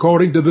mountains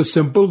according to the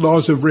simple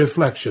laws of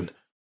reflection.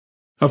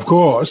 Of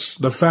course,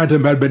 the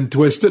phantom had been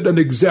twisted and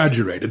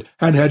exaggerated,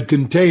 and had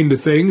contained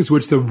things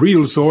which the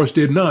real source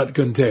did not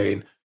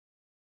contain.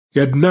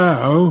 Yet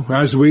now,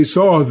 as we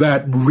saw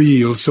that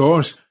real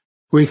source,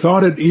 we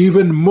thought it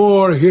even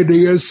more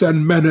hideous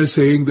and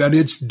menacing than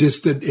its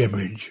distant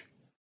image.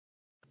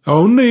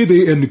 Only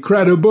the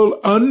incredible,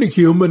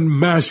 unhuman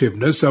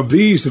massiveness of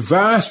these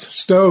vast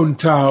stone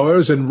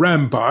towers and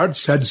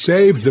ramparts had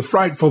saved the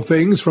frightful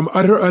things from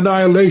utter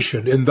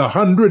annihilation in the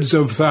hundreds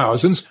of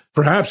thousands,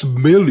 perhaps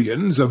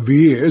millions of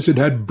years it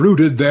had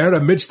brooded there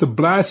amidst the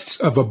blasts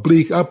of a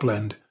bleak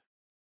upland.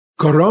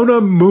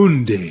 Corona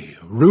mundi,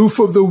 roof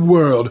of the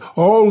world,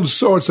 all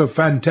sorts of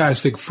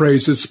fantastic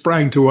phrases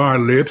sprang to our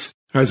lips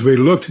as we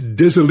looked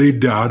dizzily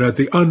down at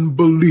the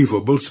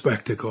unbelievable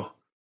spectacle.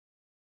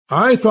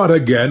 I thought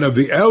again of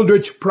the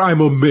eldritch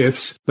primal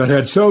myths that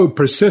had so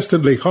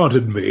persistently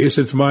haunted me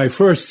since my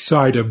first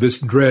sight of this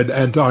dread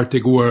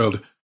Antarctic world,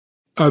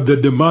 of the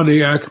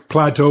demoniac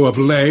plateau of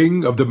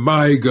Leng, of the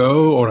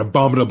Maigo or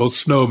abominable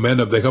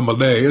snowmen of the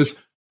Himalayas,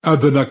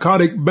 of the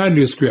narcotic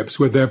manuscripts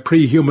with their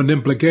pre-human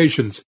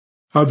implications,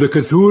 of the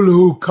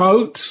Cthulhu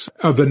cult,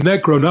 of the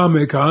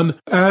Necronomicon,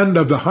 and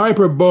of the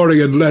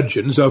Hyperborean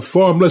legends of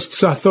formless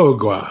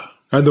Tsathoggua,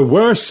 and the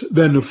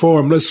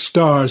worse-than-formless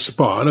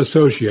star-spawn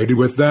associated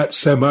with that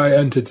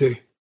semi-entity.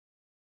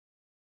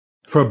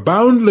 For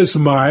boundless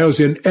miles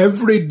in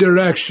every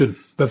direction,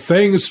 the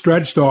thing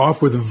stretched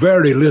off with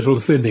very little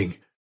thinning.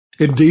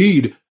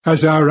 Indeed,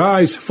 as our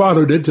eyes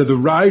followed it to the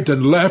right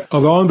and left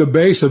along the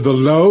base of the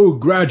low,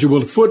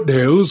 gradual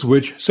foothills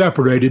which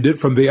separated it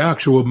from the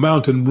actual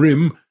mountain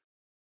rim,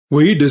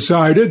 we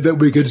decided that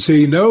we could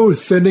see no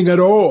thinning at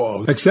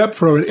all, except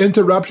for an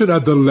interruption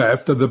at the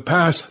left of the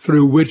pass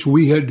through which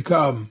we had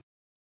come.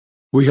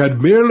 We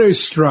had merely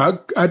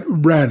struck at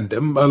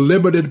random a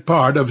limited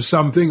part of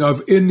something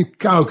of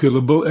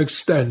incalculable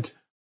extent.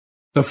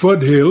 The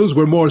foothills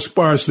were more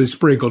sparsely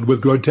sprinkled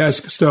with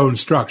grotesque stone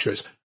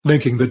structures,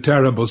 linking the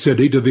terrible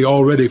city to the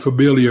already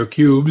familiar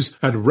cubes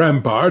and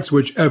ramparts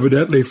which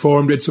evidently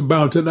formed its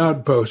mountain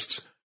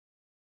outposts.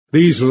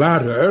 These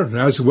latter,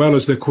 as well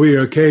as the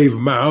queer cave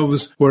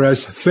mouths, were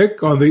as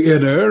thick on the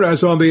inner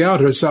as on the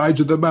outer sides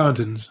of the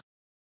mountains.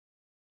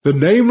 The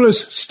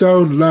nameless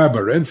stone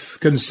labyrinth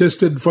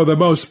consisted for the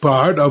most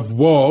part of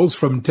walls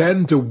from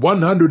 10 to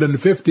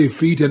 150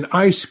 feet in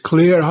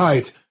ice-clear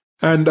height,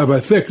 and of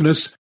a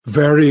thickness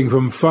varying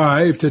from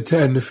 5 to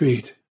 10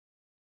 feet.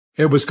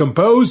 It was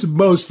composed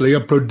mostly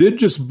of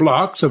prodigious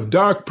blocks of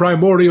dark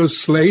primordial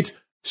slate,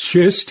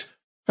 schist,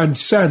 and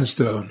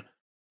sandstone,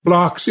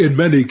 blocks in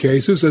many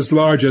cases as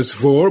large as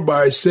 4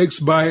 by 6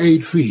 by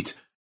 8 feet,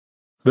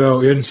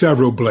 though in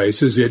several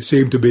places it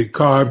seemed to be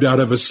carved out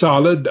of a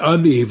solid,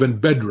 uneven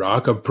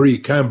bedrock of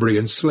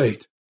Precambrian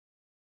slate.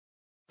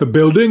 The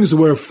buildings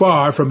were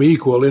far from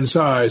equal in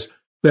size,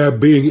 there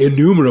being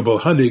innumerable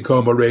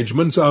honeycomb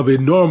arrangements of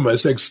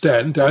enormous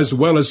extent as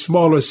well as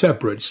smaller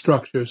separate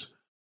structures.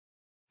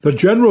 The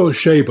general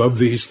shape of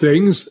these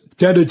things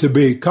tended to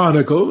be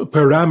conical,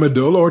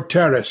 pyramidal, or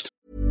terraced.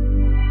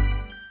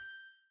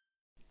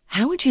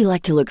 How would you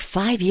like to look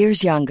 5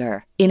 years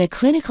younger? In a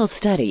clinical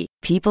study,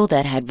 people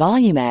that had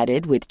volume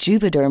added with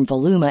Juvederm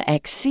Voluma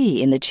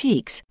XC in the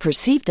cheeks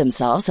perceived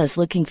themselves as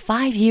looking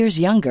 5 years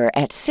younger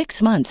at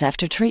 6 months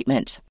after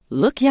treatment.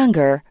 Look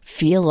younger,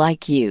 feel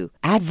like you.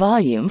 Add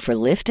volume for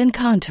lift and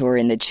contour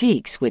in the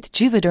cheeks with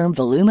Juvederm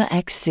Voluma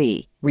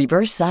XC.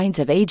 Reverse signs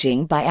of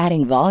aging by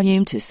adding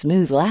volume to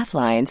smooth laugh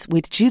lines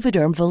with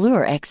Juvederm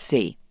Volure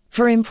XC.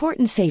 For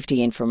important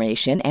safety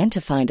information and to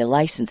find a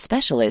licensed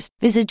specialist,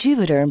 visit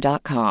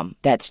Juvederm.com.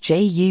 That's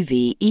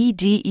JUVEDERM.com.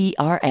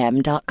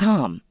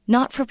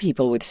 Not for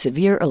people with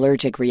severe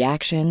allergic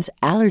reactions,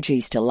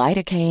 allergies to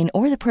lidocaine,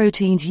 or the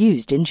proteins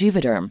used in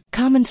Juvederm.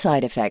 Common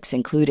side effects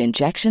include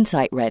injection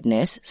site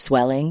redness,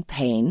 swelling,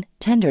 pain,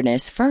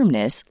 tenderness,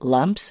 firmness,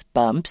 lumps,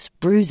 bumps,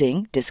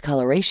 bruising,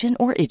 discoloration,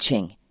 or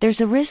itching.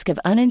 There's a risk of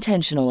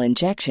unintentional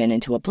injection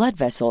into a blood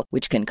vessel,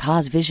 which can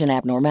cause vision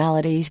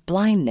abnormalities,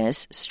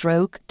 blindness,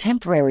 stroke,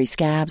 temporary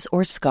scabs,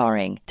 or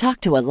scarring.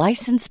 Talk to a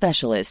licensed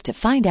specialist to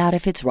find out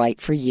if it's right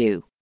for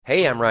you.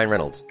 Hey, I'm Ryan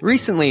Reynolds.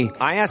 Recently,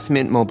 I asked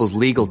Mint Mobile's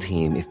legal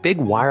team if big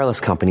wireless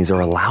companies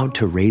are allowed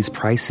to raise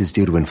prices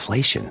due to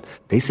inflation.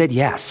 They said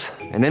yes.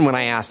 And then when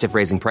I asked if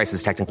raising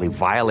prices technically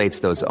violates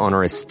those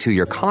onerous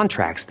 2-year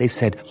contracts, they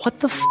said, "What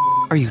the f***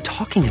 are you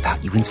talking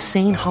about, you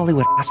insane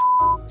Hollywood ass?"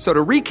 So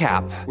to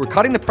recap, we're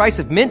cutting the price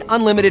of Mint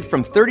Unlimited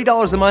from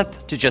 $30 a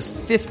month to just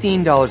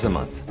 $15 a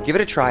month. Give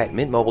it a try at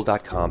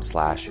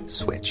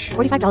mintmobile.com/switch.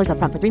 $45 up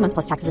front for 3 months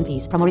plus taxes and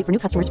fees. Promo rate for new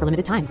customers for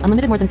limited time.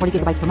 Unlimited more than 40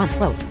 gigabytes per month.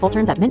 Slows full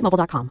terms at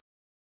mintmobile.com.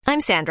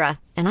 I'm Sandra,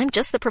 and I'm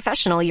just the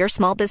professional your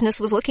small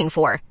business was looking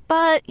for.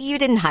 But you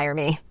didn't hire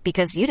me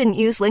because you didn't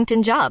use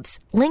LinkedIn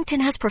Jobs.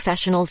 LinkedIn has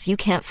professionals you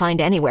can't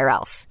find anywhere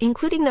else,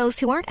 including those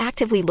who aren't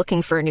actively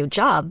looking for a new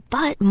job,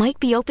 but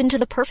might be open to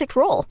the perfect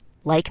role,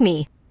 like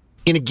me.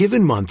 In a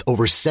given month,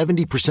 over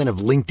 70% of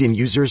LinkedIn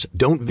users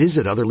don't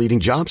visit other leading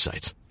job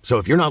sites. So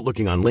if you're not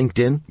looking on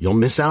LinkedIn, you'll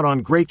miss out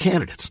on great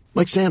candidates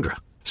like Sandra.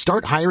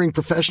 Start hiring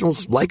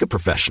professionals like a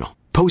professional.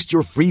 Post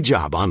your free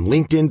job on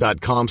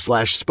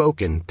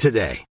linkedin.com/spoken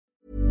today.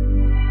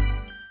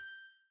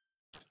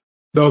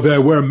 Though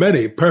there were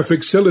many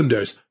perfect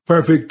cylinders,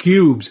 perfect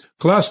cubes,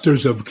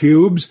 clusters of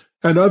cubes,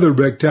 and other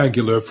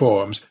rectangular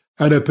forms,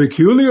 and a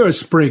peculiar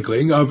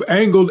sprinkling of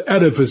angled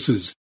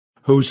edifices,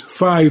 whose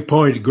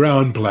 5-point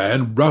ground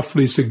plan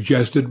roughly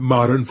suggested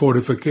modern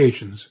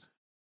fortifications.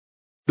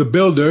 The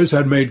builders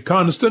had made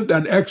constant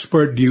and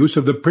expert use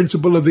of the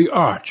principle of the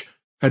arch,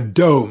 and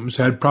domes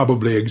had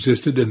probably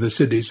existed in the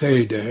city's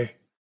heyday.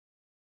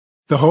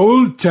 The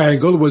whole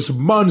tangle was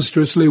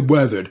monstrously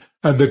weathered,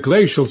 and the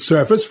glacial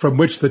surface from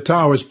which the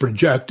towers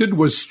projected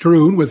was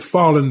strewn with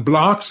fallen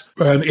blocks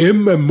and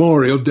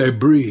immemorial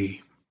debris.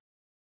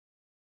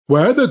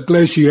 Where the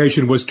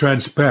glaciation was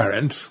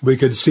transparent, we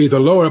could see the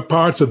lower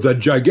parts of the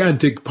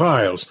gigantic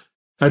piles,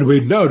 and we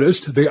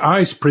noticed the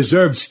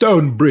ice-preserved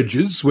stone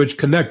bridges which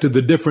connected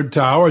the different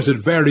towers at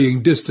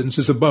varying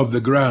distances above the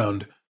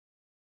ground.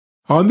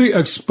 On the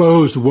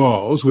exposed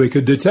walls we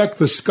could detect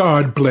the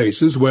scarred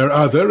places where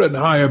other and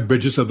higher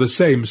bridges of the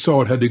same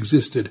sort had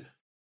existed.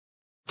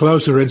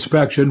 Closer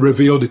inspection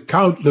revealed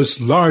countless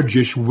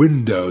largish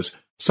windows,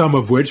 some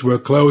of which were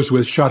closed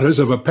with shutters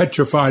of a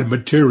petrified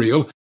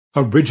material,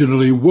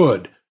 originally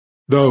wood,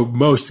 though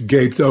most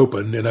gaped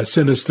open in a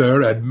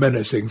sinister and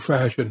menacing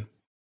fashion.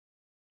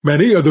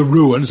 Many of the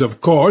ruins,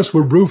 of course,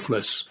 were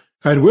roofless,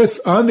 and with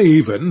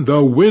uneven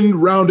though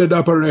wind-rounded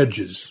upper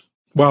edges,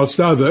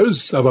 whilst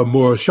others, of a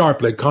more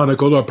sharply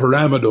conical or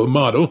pyramidal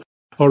model,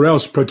 or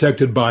else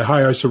protected by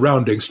higher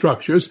surrounding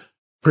structures,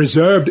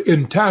 preserved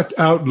intact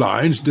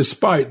outlines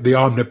despite the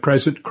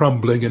omnipresent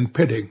crumbling and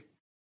pitting.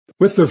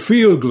 With the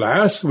field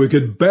glass we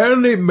could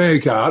barely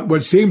make out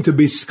what seemed to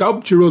be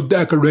sculptural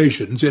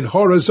decorations in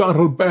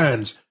horizontal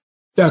bands,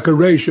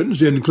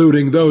 decorations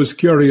including those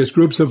curious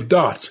groups of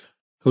dots,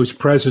 whose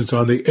presence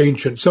on the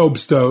ancient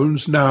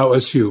soapstones now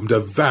assumed a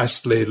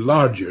vastly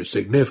larger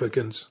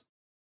significance.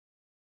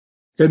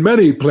 In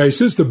many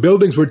places the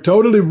buildings were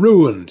totally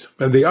ruined,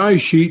 and the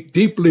ice sheet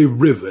deeply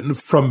riven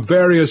from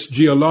various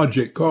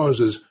geologic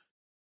causes.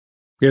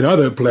 In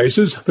other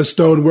places the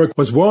stonework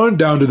was worn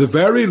down to the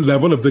very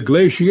level of the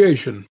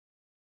glaciation.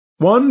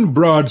 One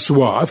broad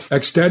swath,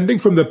 extending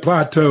from the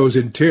plateau's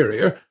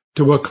interior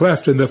to a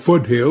cleft in the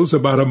foothills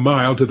about a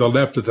mile to the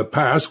left of the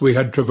pass we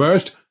had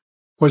traversed,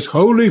 was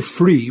wholly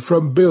free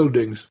from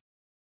buildings.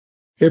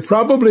 It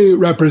probably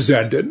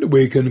represented,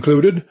 we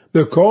concluded,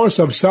 the course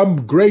of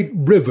some great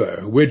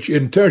river which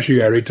in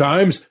tertiary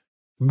times,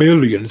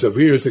 billions of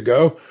years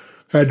ago,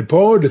 had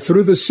poured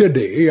through the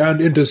city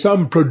and into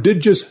some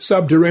prodigious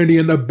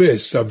subterranean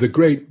abyss of the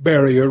Great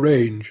Barrier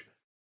Range.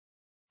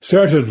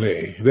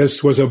 Certainly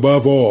this was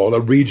above all a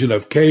region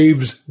of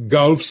caves,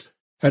 gulfs,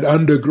 and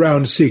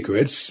underground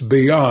secrets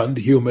beyond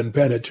human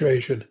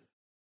penetration.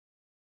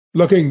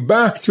 Looking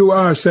back to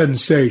our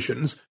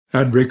sensations,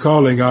 and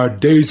recalling our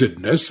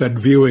dazedness at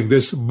viewing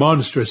this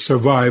monstrous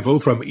survival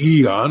from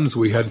eons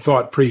we had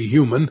thought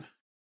pre-human,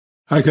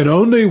 I can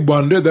only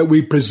wonder that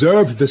we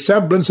preserved the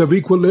semblance of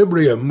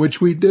equilibrium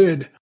which we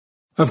did.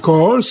 Of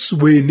course,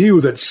 we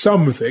knew that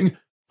something,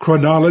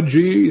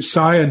 chronology,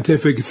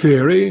 scientific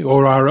theory,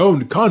 or our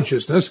own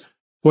consciousness,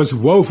 was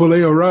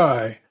woefully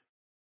awry.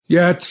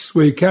 Yet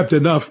we kept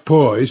enough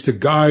poise to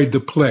guide the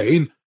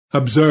plane,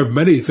 observe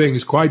many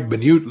things quite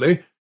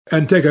minutely,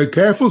 and take a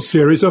careful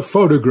series of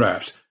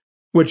photographs,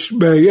 which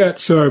may yet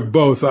serve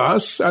both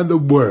us and the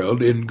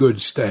world in good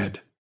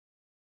stead.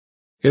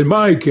 In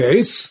my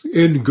case,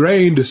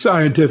 ingrained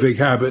scientific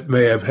habit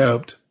may have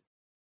helped.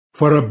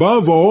 For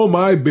above all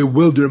my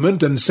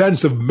bewilderment and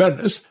sense of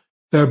menace,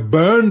 there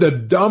burned a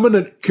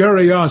dominant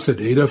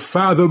curiosity to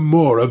fathom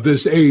more of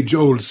this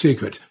age-old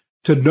secret,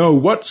 to know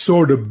what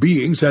sort of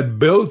beings had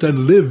built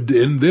and lived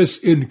in this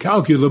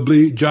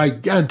incalculably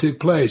gigantic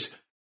place,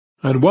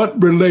 and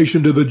what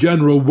relation to the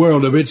general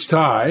world of its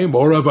time,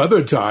 or of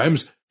other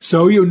times,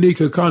 so unique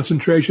a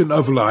concentration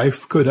of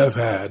life could have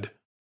had.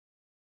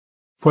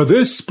 For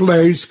this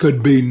place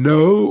could be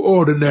no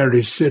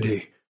ordinary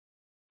city.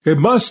 It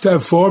must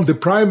have formed the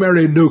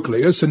primary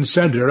nucleus and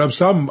center of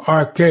some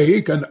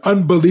archaic and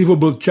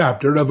unbelievable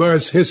chapter of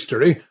Earth's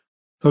history,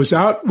 whose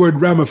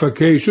outward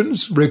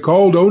ramifications,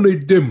 recalled only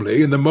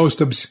dimly in the most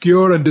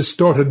obscure and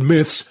distorted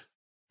myths,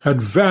 had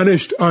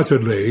vanished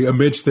utterly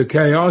amidst the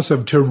chaos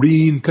of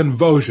terrene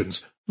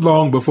convulsions,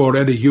 long before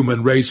any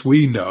human race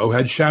we know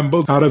had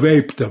shambled out of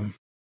apedom.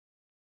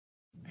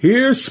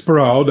 Here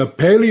sprawled a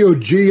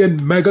Paleogean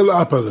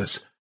megalopolis,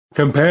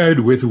 compared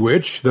with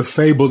which the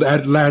fabled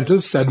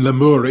Atlantis and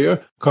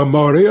Lemuria,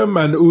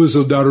 Comorium and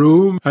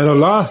Uzuldarum and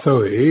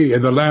Alathoi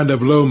in the land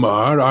of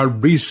Lomar are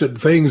recent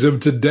things of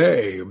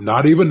today,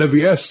 not even of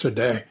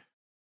yesterday.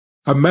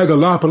 A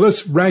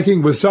megalopolis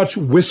ranking with such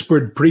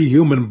whispered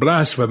pre-human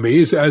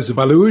blasphemies as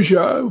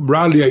Valusia,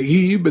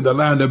 Raliaib in the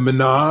land of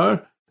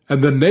Minar,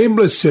 and the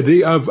nameless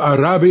city of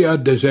Arabia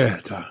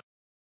Deserta.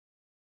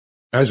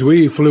 As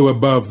we flew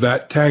above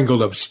that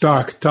tangle of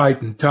stark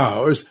Titan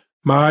towers,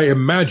 my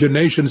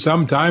imagination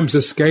sometimes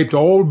escaped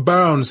all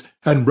bounds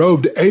and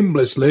roved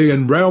aimlessly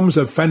in realms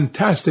of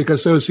fantastic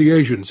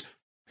associations,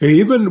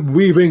 even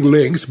weaving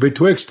links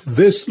betwixt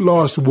this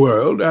lost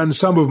world and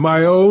some of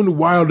my own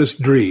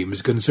wildest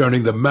dreams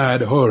concerning the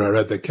mad horror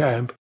at the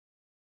camp.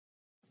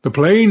 The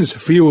plane's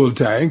fuel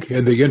tank,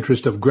 in the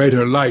interest of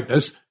greater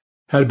lightness,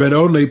 had been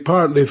only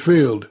partly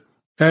filled,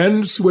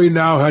 hence we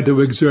now had to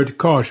exert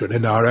caution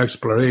in our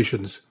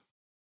explorations.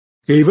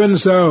 Even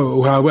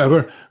so,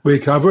 however, we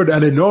covered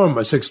an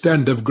enormous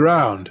extent of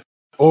ground,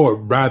 or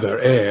rather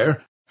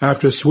air,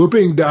 after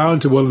swooping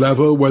down to a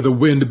level where the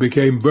wind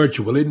became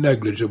virtually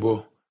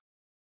negligible.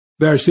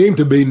 There seemed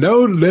to be no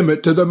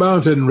limit to the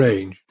mountain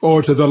range,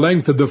 or to the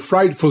length of the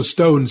frightful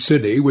stone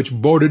city which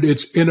bordered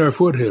its inner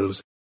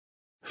foothills.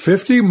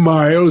 50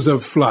 miles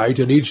of flight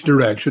in each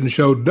direction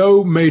showed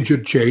no major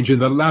change in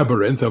the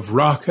labyrinth of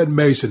rock and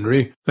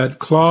masonry that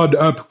clawed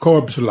up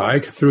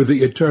corpse-like through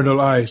the eternal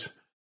ice.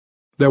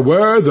 There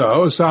were,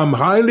 though, some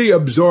highly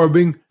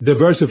absorbing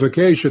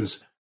diversifications,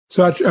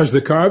 such as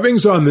the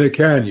carvings on the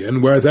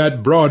canyon where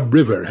that broad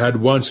river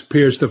had once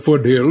pierced the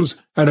foothills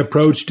and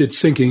approached its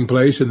sinking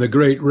place in the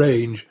great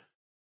range.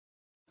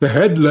 The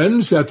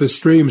headlands at the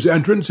stream's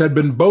entrance had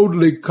been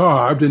boldly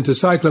carved into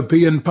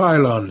cyclopean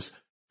pylons,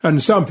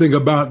 and something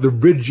about the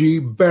ridgy,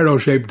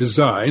 barrel-shaped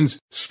designs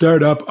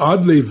stirred up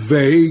oddly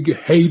vague,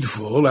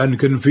 hateful, and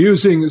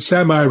confusing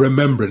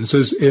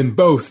semi-remembrances in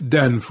both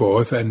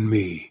Danforth and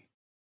me.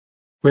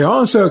 We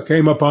also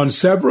came upon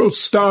several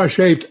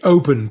star-shaped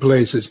open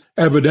places,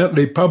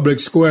 evidently public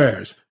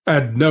squares,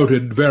 and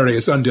noted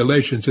various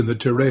undulations in the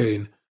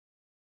terrain.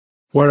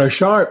 Where a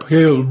sharp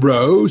hill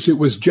rose, it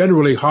was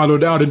generally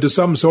hollowed out into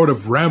some sort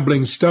of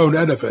rambling stone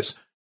edifice,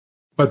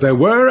 but there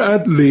were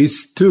at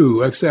least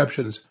 2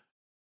 exceptions.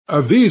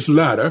 Of these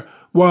latter,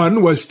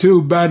 one was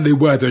too badly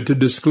weathered to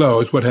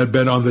disclose what had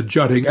been on the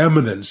jutting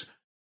eminence,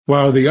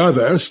 while the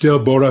other still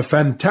bore a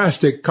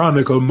fantastic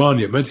conical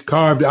monument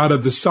carved out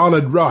of the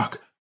solid rock,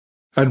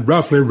 and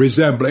roughly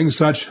resembling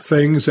such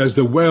things as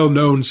the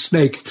well-known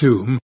snake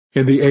tomb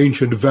in the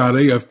ancient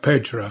valley of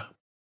Petra.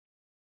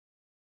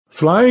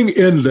 Flying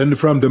inland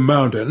from the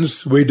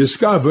mountains, we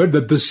discovered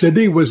that the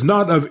city was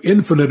not of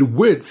infinite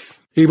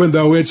width, even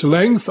though its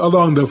length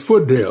along the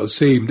foothills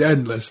seemed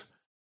endless.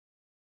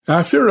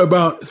 After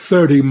about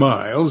 30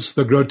 miles,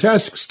 the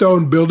grotesque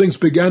stone buildings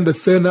began to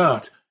thin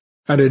out,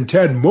 and in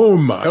 10 more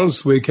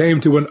miles we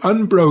came to an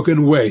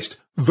unbroken waste,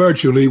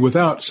 virtually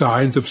without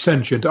signs of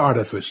sentient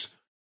artifice.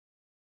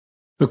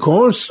 The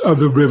course of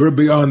the river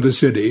beyond the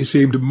city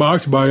seemed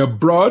marked by a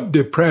broad,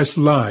 depressed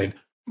line,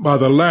 while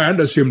the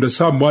land assumed a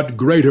somewhat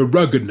greater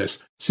ruggedness,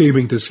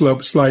 seeming to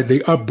slope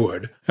slightly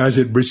upward as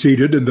it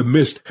receded in the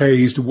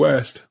mist-hazed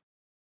west.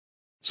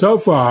 So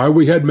far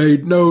we had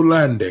made no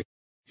landing,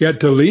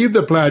 yet to leave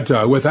the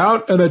plateau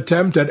without an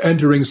attempt at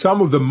entering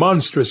some of the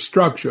monstrous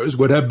structures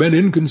would have been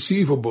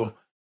inconceivable.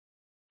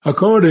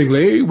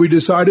 Accordingly, we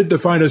decided to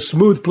find a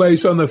smooth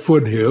place on the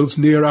foothills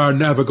near our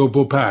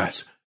navigable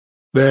pass,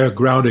 there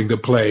grounding the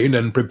plane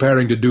and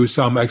preparing to do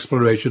some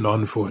exploration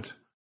on foot.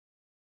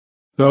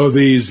 Though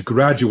these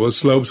gradual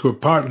slopes were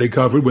partly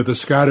covered with a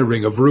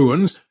scattering of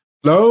ruins,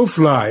 low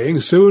flying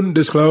soon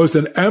disclosed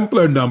an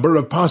ampler number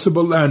of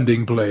possible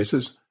landing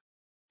places.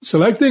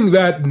 Selecting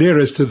that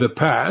nearest to the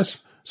pass,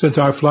 since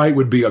our flight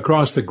would be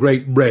across the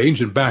great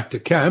range and back to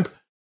camp,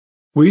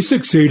 we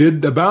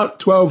succeeded about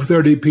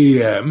 12:30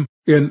 p.m.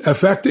 in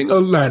effecting a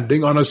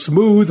landing on a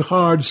smooth,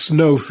 hard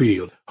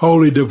snowfield,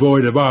 wholly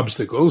devoid of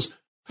obstacles,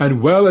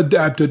 and well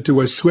adapted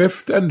to a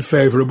swift and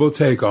favorable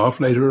take-off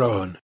later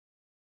on.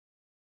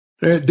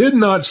 It did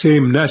not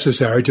seem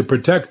necessary to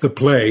protect the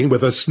plane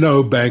with a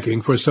snow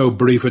banking for so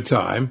brief a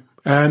time,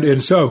 and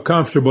in so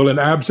comfortable an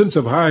absence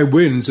of high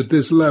winds at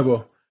this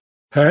level.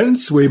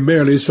 Hence, we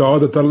merely saw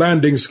that the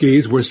landing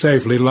skis were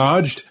safely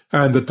lodged,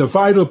 and that the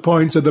vital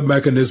points of the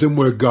mechanism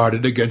were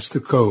guarded against the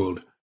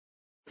cold.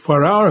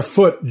 For our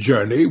foot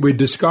journey, we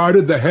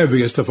discarded the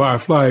heaviest of our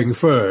flying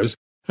furs,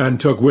 and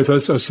took with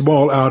us a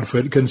small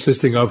outfit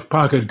consisting of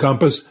pocket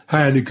compass,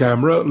 hand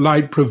camera,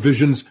 light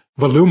provisions,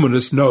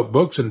 voluminous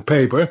notebooks and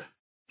paper,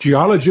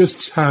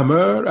 geologist's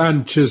hammer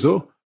and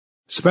chisel,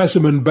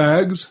 specimen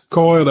bags,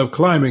 coil of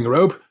climbing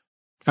rope,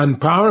 and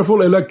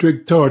powerful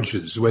electric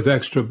torches with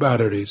extra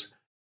batteries.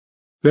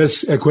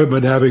 This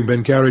equipment having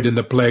been carried in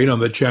the plane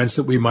on the chance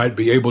that we might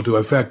be able to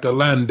effect a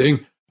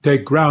landing,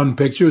 take ground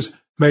pictures,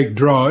 make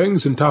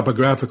drawings and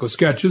topographical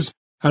sketches,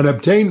 and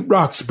obtain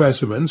rock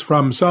specimens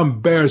from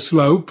some bare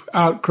slope,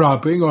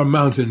 outcropping, or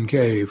mountain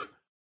cave.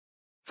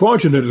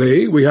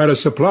 Fortunately, we had a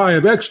supply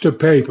of extra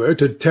paper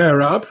to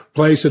tear up,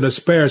 place in a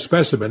spare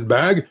specimen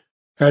bag,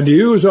 and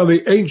use on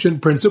the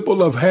ancient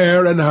principle of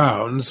hare and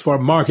hounds for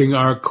marking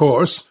our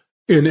course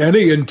in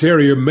any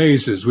interior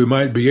mazes we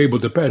might be able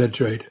to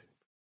penetrate.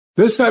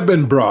 This had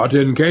been brought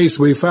in case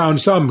we found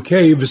some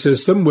cave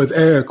system with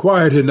air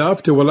quiet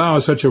enough to allow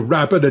such a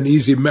rapid and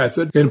easy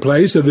method in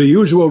place of the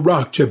usual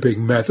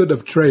rock-chipping method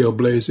of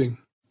trail-blazing.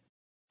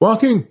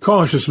 Walking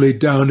cautiously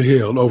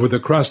downhill over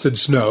the crusted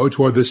snow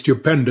toward the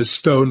stupendous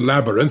stone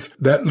labyrinth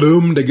that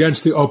loomed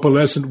against the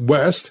opalescent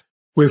west,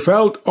 we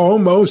felt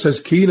almost as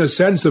keen a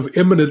sense of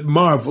imminent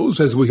marvels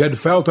as we had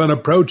felt on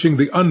approaching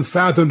the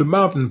unfathomed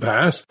mountain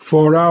pass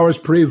 4 hours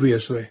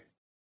previously.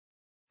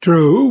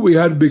 True, we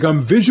had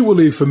become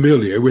visually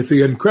familiar with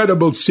the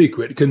incredible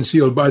secret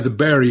concealed by the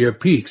barrier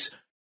peaks,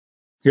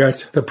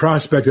 yet the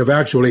prospect of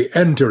actually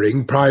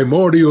entering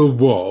primordial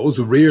walls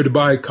reared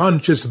by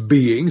conscious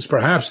beings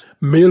perhaps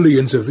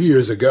millions of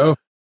years ago,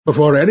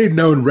 before any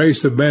known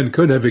race of men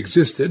could have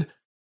existed,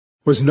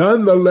 was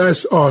none the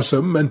less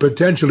awesome and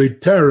potentially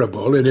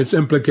terrible in its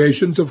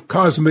implications of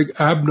cosmic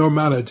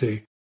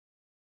abnormality.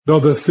 Though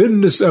the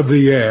thinness of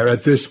the air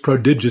at this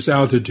prodigious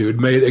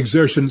altitude made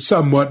exertion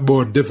somewhat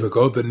more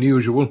difficult than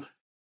usual,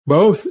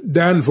 both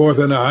Danforth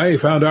and I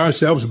found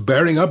ourselves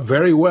bearing up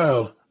very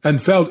well,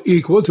 and felt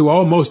equal to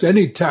almost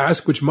any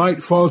task which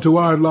might fall to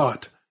our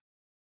lot.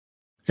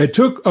 It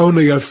took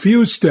only a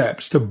few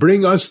steps to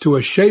bring us to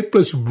a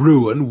shapeless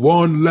ruin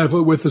worn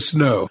level with the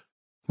snow,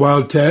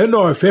 while 10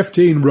 or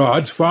 15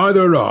 rods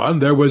farther on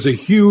there was a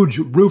huge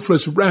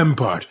roofless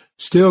rampart,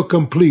 still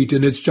complete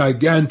in its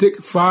gigantic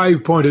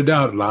 5-pointed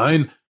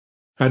outline,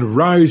 and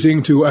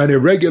rising to an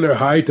irregular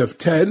height of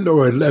 10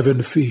 or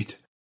 11 feet.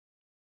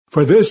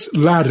 For this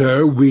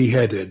latter we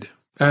headed,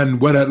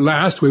 and when at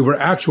last we were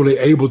actually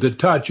able to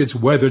touch its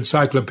weathered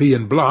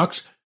cyclopean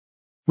blocks,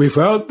 we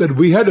felt that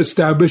we had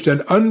established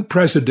an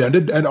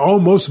unprecedented and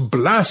almost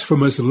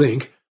blasphemous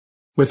link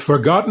with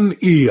forgotten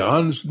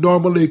eons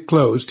normally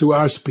closed to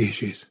our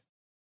species.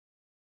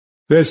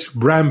 This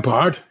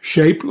rampart,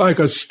 shaped like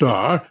a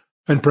star,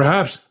 and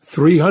perhaps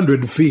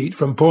 300 feet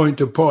from point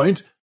to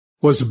point,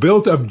 was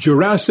built of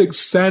Jurassic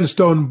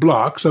sandstone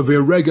blocks of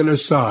irregular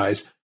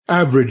size,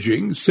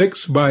 averaging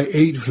 6 by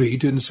 8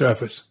 feet in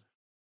surface.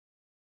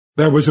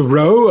 There was a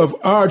row of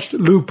arched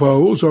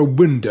loopholes or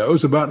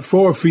windows about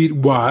 4 feet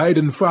wide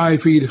and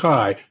 5 feet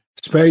high,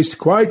 spaced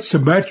quite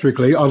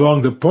symmetrically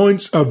along the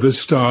points of the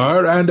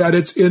star and at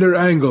its inner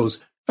angles,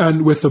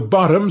 and with the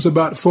bottoms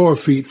about 4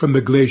 feet from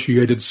the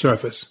glaciated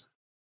surface.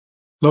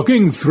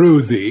 Looking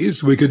through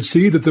these, we could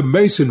see that the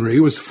masonry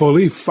was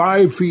fully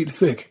 5 feet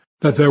thick,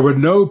 that there were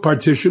no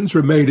partitions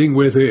remaining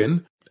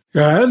within,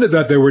 and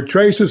that there were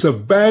traces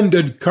of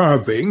banded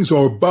carvings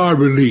or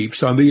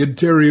bas-reliefs on the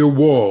interior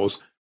walls,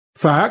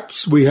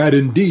 facts we had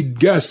indeed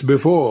guessed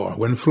before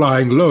when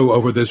flying low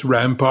over this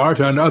rampart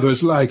and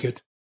others like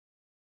it.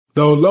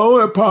 Though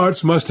lower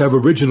parts must have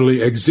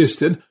originally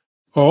existed,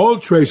 all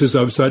traces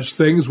of such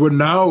things were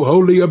now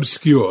wholly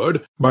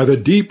obscured by the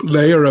deep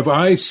layer of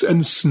ice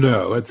and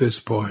snow at this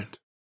point.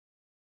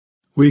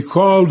 We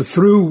crawled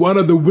through one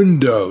of the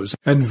windows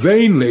and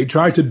vainly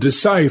tried to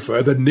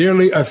decipher the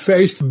nearly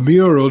effaced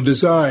mural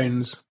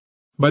designs,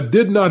 but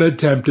did not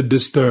attempt to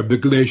disturb the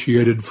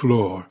glaciated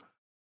floor.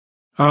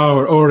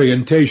 Our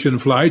orientation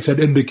flights had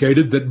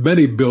indicated that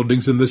many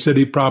buildings in the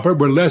city proper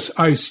were less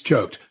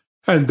ice-choked,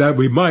 and that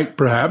we might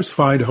perhaps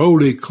find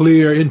wholly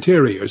clear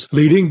interiors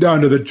leading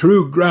down to the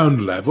true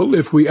ground level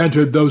if we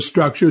entered those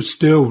structures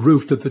still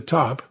roofed at the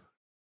top.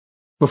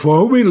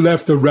 Before we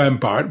left the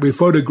rampart, we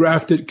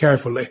photographed it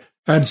carefully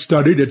and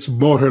studied its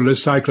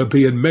mortarless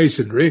cyclopean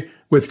masonry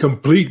with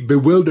complete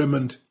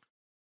bewilderment.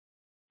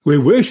 We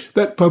wished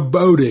that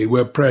Pabodie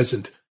were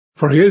present,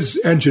 for his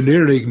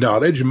engineering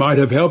knowledge might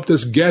have helped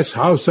us guess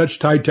how such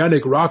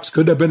titanic rocks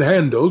could have been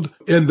handled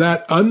in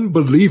that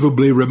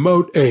unbelievably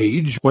remote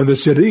age when the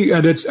city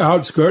and its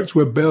outskirts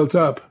were built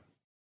up.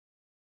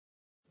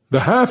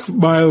 The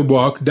half-mile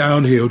walk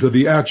downhill to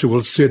the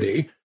actual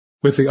city,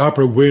 with the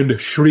upper wind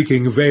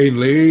shrieking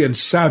vainly and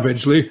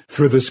savagely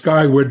through the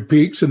skyward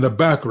peaks in the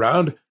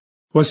background,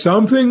 was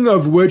something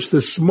of which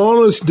the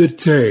smallest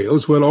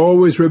details will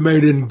always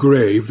remain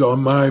engraved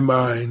on my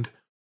mind.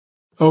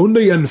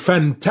 Only in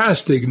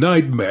fantastic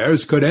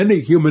nightmares could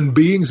any human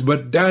beings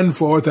but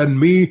Danforth and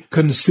me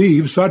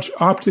conceive such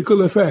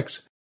optical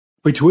effects.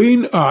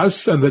 Between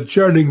us and the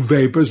churning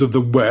vapours of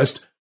the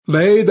west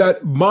lay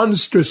that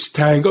monstrous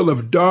tangle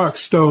of dark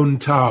stone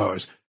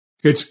towers,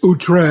 its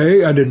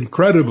outre and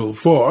incredible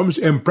forms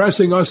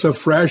impressing us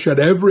afresh at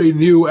every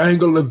new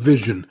angle of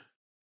vision.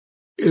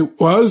 It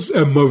was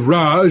a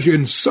mirage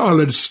in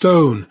solid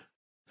stone,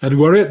 and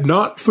were it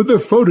not for the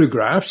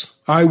photographs,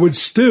 I would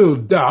still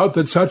doubt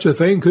that such a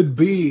thing could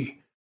be.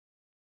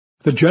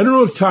 The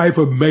general type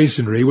of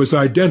masonry was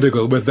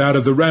identical with that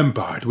of the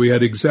rampart we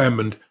had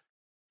examined,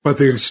 but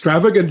the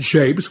extravagant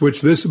shapes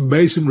which this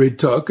masonry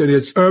took in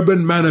its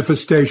urban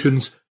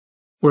manifestations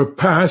were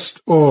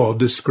past all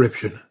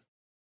description.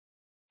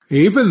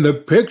 Even the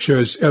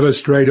pictures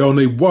illustrate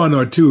only one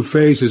or two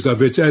phases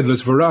of its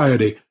endless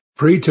variety,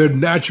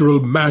 preternatural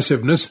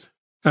massiveness,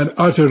 and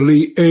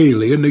utterly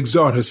alien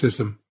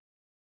exoticism.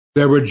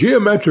 There were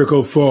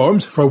geometrical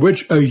forms for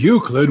which a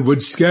Euclid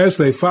would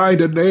scarcely find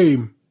a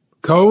name,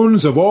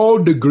 cones of all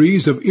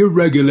degrees of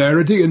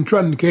irregularity and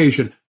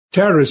truncation,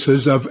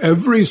 terraces of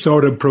every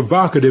sort of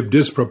provocative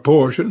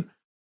disproportion,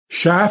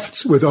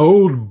 shafts with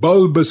old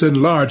bulbous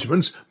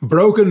enlargements,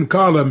 broken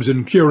columns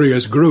in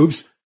curious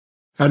groups,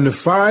 and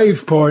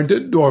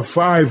five-pointed or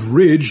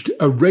five-ridged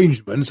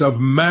arrangements of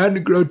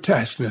mad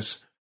grotesqueness.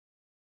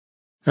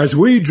 As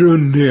we drew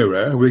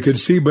nearer, we could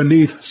see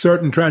beneath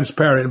certain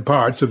transparent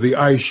parts of the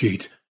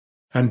ice-sheet,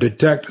 and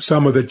detect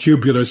some of the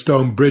tubular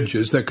stone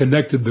bridges that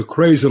connected the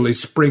crazily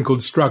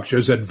sprinkled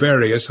structures at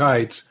various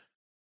heights.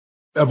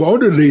 Of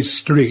orderly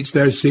streets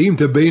there seemed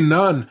to be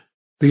none,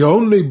 the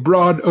only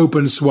broad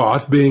open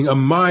swath being a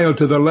mile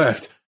to the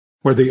left,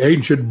 where the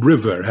ancient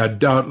river had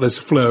doubtless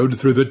flowed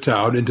through the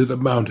town into the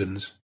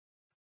mountains.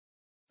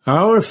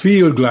 Our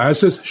field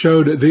glasses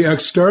showed the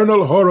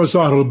external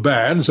horizontal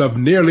bands of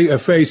nearly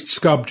effaced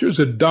sculptures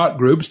and dot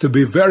groups to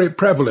be very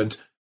prevalent,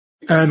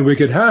 and we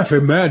could half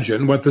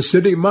imagine what the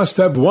city must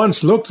have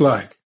once looked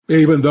like,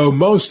 even though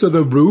most of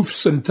the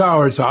roofs and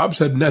tower tops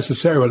had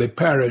necessarily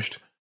perished.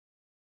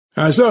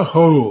 As a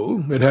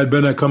whole, it had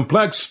been a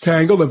complex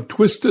tangle of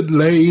twisted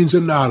lanes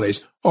and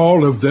alleys,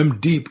 all of them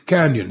deep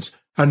canyons,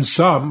 and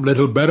some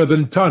little better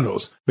than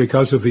tunnels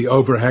because of the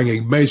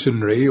overhanging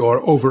masonry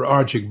or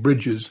overarching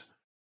bridges.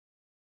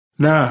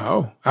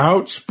 Now,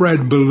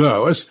 outspread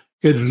below us,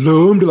 it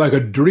loomed like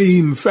a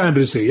dream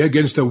fantasy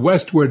against a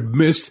westward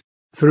mist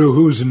through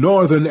whose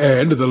northern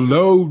end the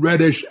low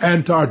reddish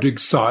Antarctic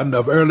sun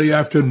of early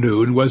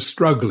afternoon was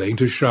struggling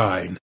to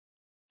shine.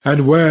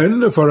 And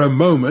when, for a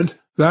moment,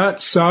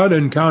 that sun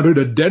encountered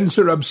a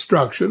denser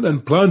obstruction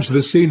and plunged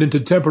the scene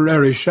into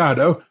temporary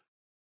shadow,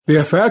 the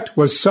effect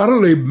was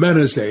subtly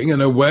menacing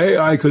in a way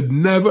I could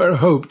never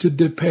hope to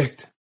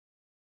depict.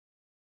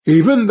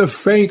 Even the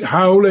faint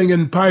howling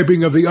and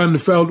piping of the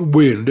unfelt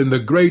wind in the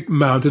great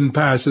mountain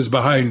passes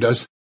behind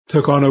us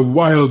took on a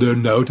wilder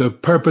note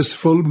of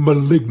purposeful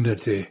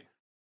malignity.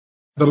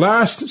 The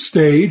last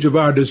stage of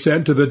our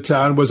descent to the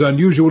town was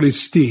unusually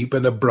steep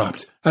and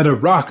abrupt, and a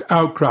rock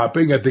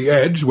outcropping at the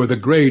edge where the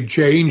grade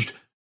changed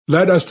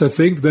led us to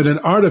think that an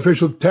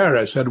artificial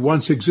terrace had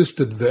once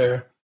existed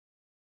there.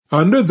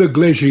 Under the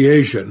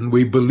glaciation,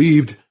 we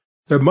believed,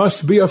 there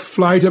must be a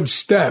flight of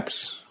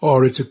steps,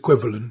 or its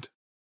equivalent.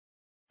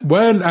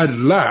 When at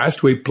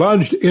last we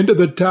plunged into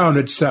the town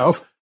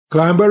itself,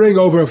 clambering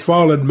over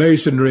fallen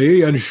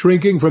masonry and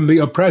shrinking from the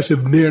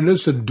oppressive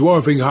nearness and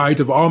dwarfing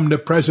height of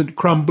omnipresent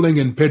crumbling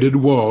and pitted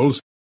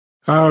walls,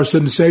 our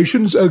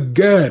sensations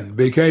again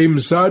became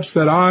such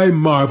that I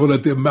marvel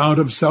at the amount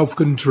of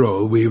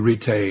self-control we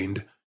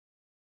retained.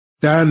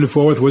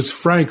 Danforth was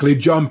frankly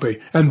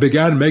jumpy, and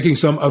began making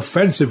some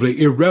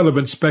offensively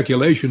irrelevant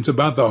speculations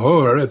about the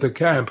horror at the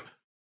camp,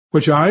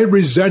 which I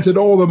resented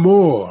all the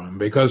more,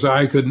 because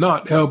I could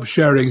not help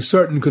sharing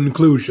certain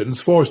conclusions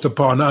forced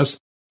upon us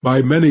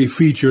by many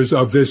features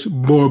of this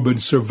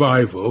morbid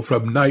survival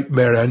from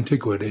nightmare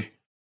antiquity.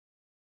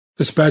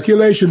 The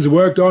speculations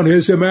worked on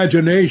his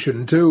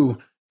imagination, too,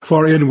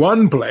 for in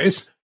one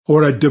place,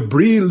 where a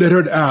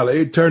debris-littered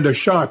alley turned a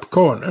sharp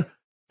corner,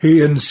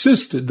 he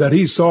insisted that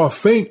he saw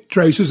faint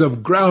traces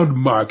of ground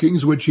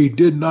markings which he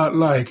did not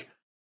like.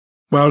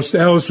 whilst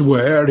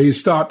elsewhere he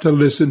stopped to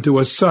listen to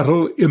a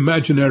subtle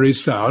imaginary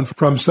sound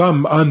from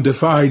some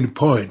undefined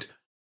point.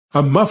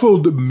 A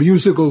muffled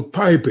musical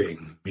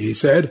piping, he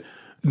said,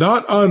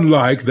 not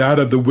unlike that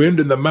of the wind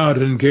in the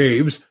mountain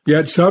caves,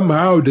 yet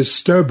somehow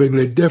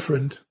disturbingly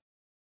different.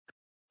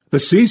 The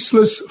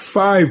ceaseless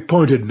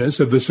five-pointedness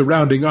of the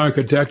surrounding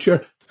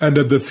architecture and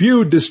of the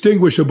few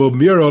distinguishable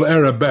mural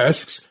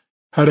arabesques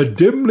had a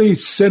dimly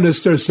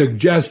sinister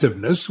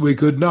suggestiveness we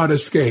could not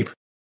escape,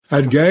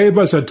 and gave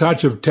us a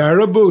touch of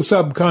terrible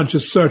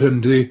subconscious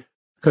certainty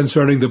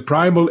concerning the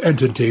primal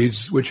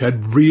entities which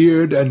had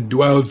reared and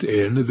dwelt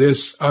in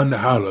this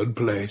unhallowed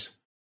place.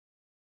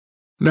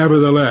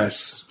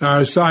 Nevertheless,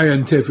 our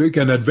scientific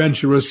and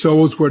adventurous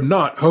souls were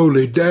not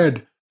wholly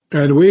dead,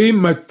 and we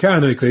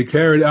mechanically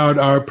carried out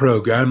our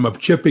program of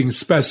chipping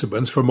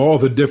specimens from all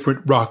the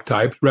different rock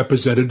types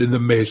represented in the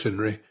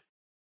masonry.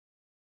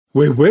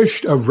 We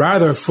wished a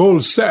rather full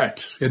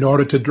set in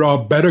order to draw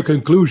better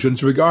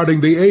conclusions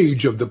regarding the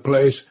age of the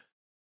place.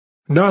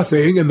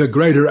 Nothing in the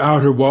greater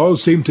outer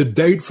walls seemed to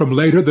date from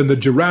later than the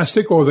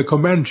Jurassic or the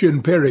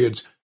Comanchian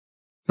periods,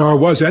 nor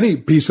was any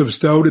piece of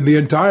stone in the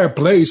entire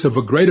place of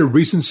a greater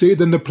recency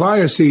than the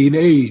Pliocene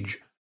age.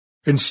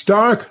 In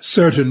stark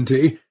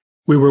certainty,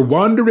 we were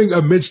wandering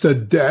amidst a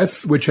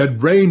death which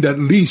had reigned at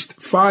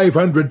least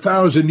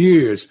 500,000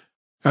 years,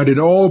 and in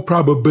all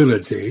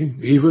probability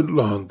even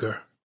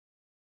longer.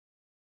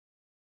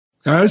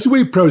 As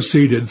we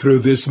proceeded through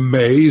this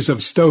maze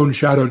of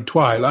stone-shadowed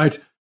twilight,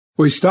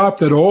 we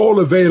stopped at all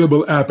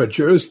available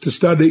apertures to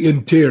study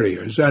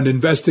interiors and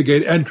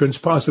investigate entrance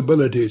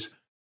possibilities.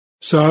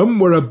 Some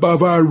were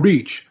above our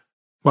reach,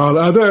 while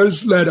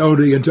others led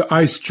only into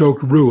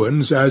ice-choked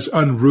ruins as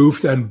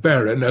unroofed and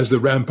barren as the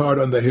rampart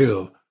on the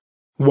hill.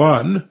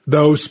 One,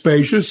 though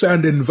spacious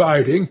and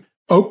inviting,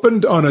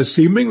 opened on a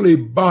seemingly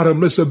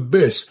bottomless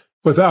abyss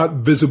without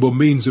visible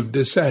means of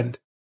descent.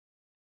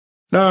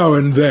 Now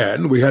and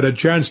then we had a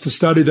chance to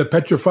study the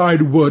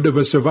petrified wood of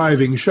a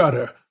surviving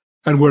shutter,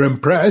 and were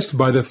impressed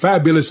by the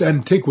fabulous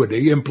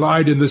antiquity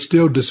implied in the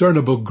still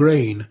discernible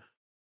grain.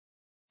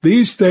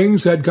 These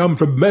things had come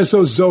from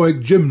Mesozoic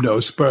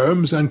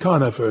gymnosperms and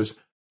conifers,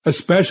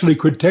 especially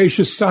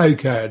Cretaceous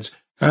cycads,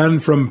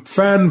 and from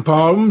fan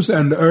palms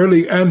and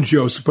early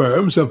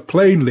angiosperms of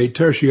plainly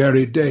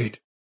tertiary date.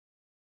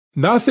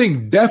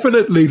 Nothing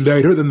definitely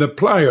later than the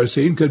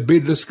Pliocene could be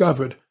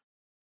discovered.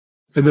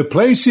 In the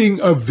placing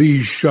of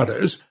these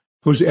shutters,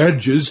 whose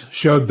edges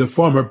showed the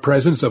former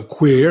presence of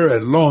queer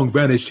and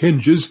long-vanished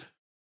hinges,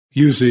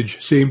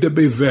 usage seemed to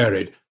be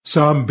varied,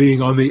 some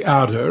being on the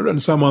outer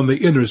and some on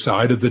the inner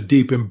side of the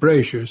deep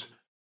embrasures.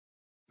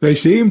 They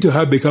seemed to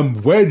have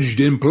become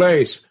wedged in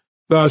place,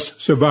 thus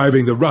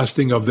surviving the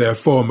rusting of their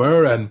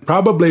former and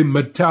probably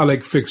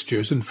metallic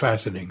fixtures and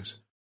fastenings.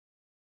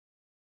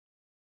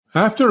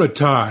 After a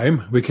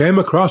time we came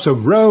across a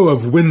row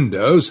of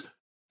windows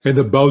in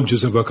the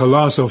bulges of a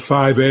colossal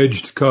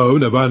five-edged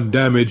cone of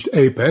undamaged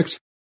apex,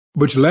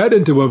 which led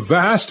into a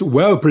vast,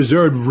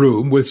 well-preserved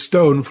room with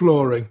stone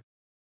flooring.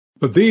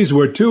 But these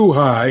were too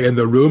high in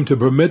the room to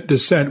permit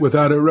descent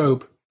without a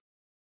rope.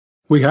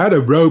 We had a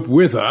rope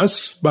with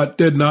us, but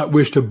did not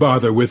wish to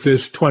bother with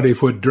this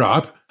 20-foot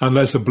drop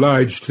unless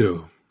obliged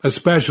to,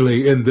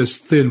 especially in this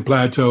thin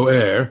plateau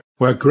air,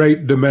 where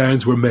great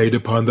demands were made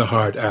upon the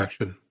heart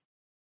action.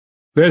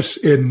 This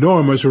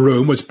enormous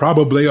room was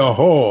probably a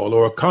hall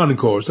or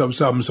concourse of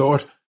some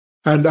sort,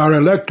 and our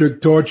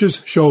electric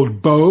torches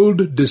showed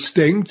bold,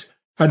 distinct,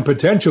 and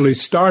potentially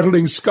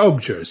startling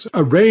sculptures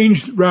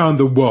arranged round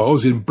the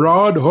walls in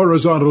broad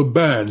horizontal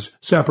bands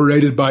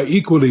separated by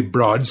equally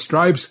broad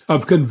stripes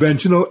of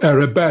conventional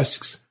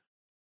arabesques.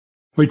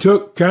 We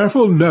took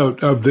careful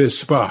note of this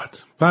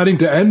spot, planning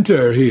to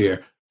enter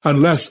here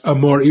unless a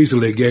more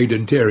easily gained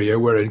interior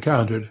were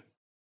encountered.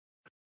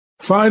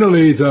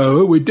 Finally,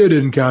 though, we did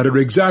encounter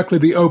exactly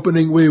the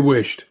opening we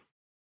wished.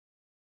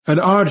 An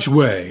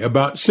archway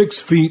about 6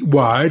 feet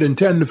wide and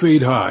 10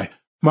 feet high,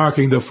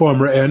 marking the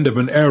former end of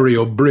an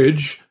aerial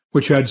bridge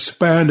which had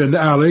spanned an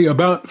alley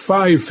about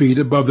 5 feet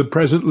above the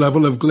present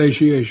level of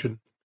glaciation.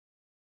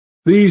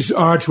 These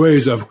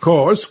archways, of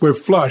course, were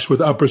flush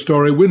with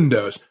upper-story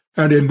windows,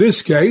 and in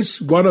this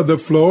case one of the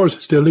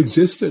floors still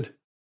existed.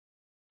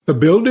 The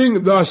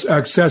building thus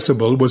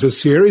accessible was a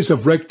series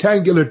of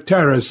rectangular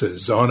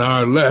terraces on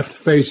our left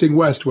facing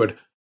westward.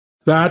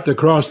 That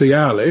across the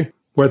alley,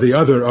 where the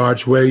other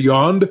archway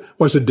yawned,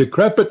 was a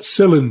decrepit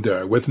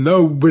cylinder with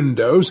no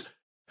windows,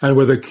 and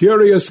with a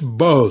curious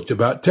bulge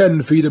about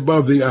 10 feet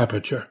above the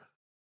aperture.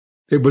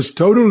 It was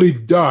totally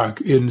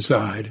dark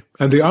inside,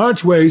 and the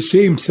archway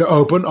seemed to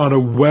open on a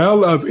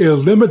well of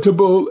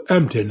illimitable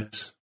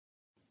emptiness.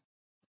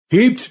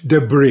 Heaped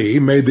debris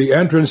made the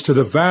entrance to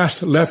the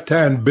vast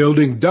left-hand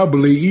building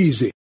doubly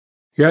easy,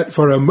 yet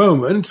for a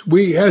moment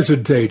we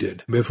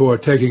hesitated before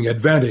taking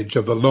advantage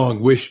of the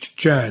long-wished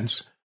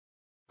chance.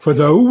 For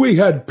though we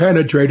had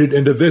penetrated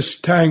into this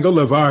tangle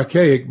of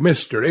archaic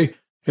mystery,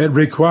 it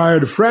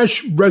required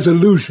fresh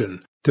resolution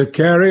to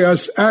carry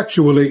us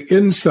actually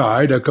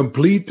inside a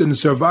complete and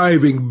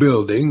surviving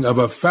building of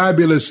a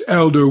fabulous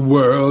elder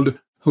world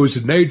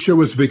whose nature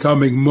was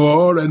becoming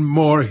more and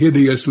more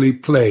hideously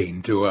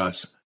plain to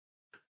us.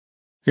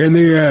 In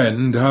the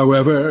end,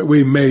 however,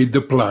 we made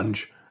the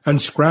plunge,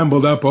 and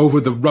scrambled up over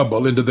the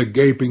rubble into the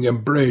gaping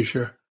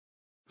embrasure.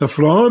 The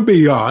floor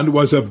beyond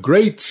was of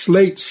great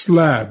slate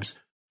slabs,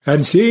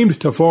 and seemed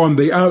to form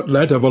the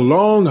outlet of a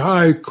long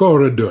high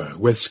corridor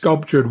with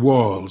sculptured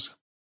walls.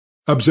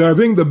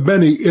 Observing the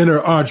many inner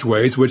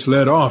archways which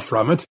led off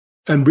from it,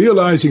 and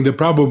realizing the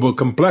probable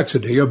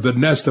complexity of the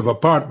nest of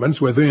apartments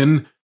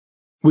within,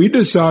 we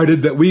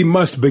decided that we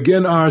must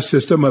begin our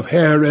system of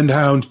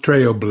hare-and-hound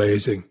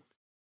trail-blazing.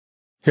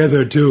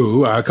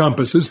 Hitherto our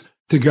compasses,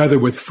 together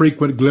with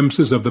frequent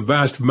glimpses of the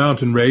vast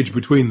mountain range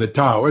between the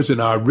towers in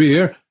our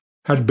rear,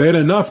 had been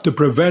enough to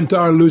prevent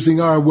our losing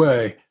our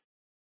way.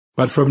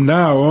 But from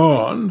now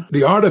on,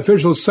 the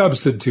artificial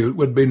substitute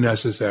would be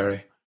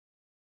necessary.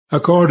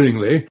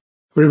 Accordingly,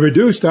 we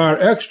reduced our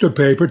extra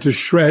paper to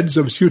shreds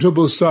of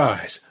suitable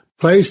size,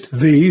 placed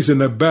these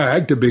in a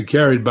bag to be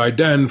carried by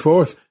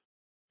Danforth,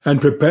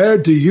 and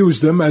prepared to use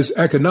them as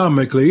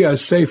economically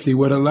as safety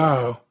would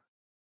allow.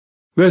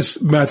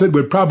 This method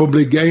would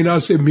probably gain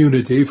us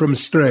immunity from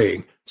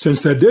straying,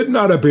 since there did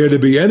not appear to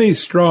be any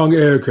strong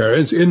air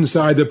currents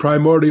inside the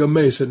primordial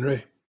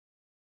masonry.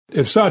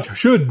 If such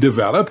should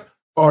develop,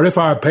 or if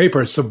our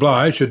paper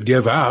supply should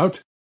give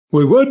out,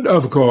 we would,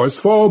 of course,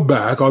 fall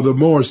back on the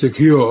more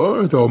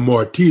secure, though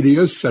more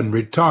tedious and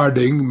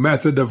retarding,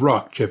 method of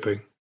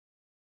rock-chipping.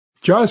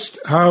 Just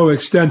how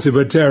extensive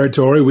a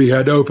territory we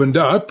had opened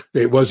up,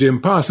 it was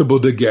impossible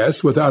to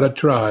guess without a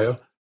trial.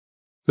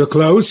 The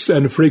close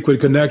and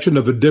frequent connection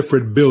of the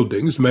different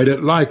buildings made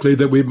it likely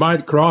that we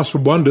might cross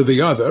from one to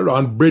the other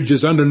on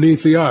bridges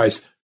underneath the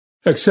ice,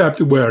 except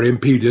where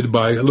impeded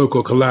by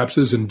local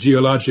collapses and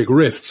geologic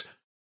rifts,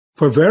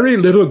 for very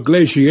little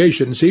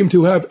glaciation seemed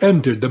to have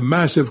entered the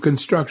massive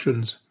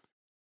constructions.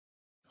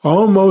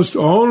 Almost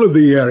all of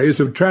the areas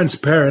of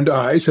transparent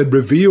ice had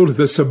revealed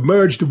the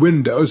submerged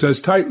windows as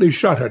tightly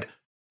shuttered,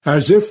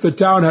 as if the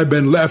town had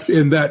been left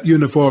in that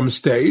uniform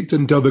state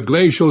until the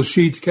glacial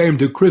sheets came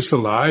to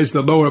crystallize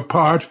the lower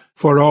part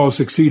for all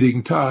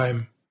succeeding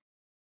time.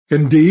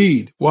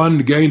 Indeed, one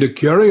gained a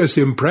curious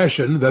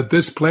impression that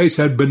this place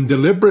had been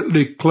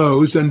deliberately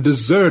closed and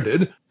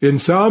deserted in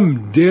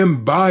some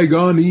dim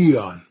bygone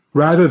eon,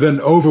 rather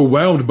than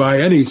overwhelmed by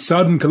any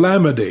sudden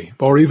calamity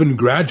or even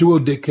gradual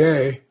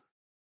decay.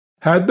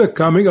 Had the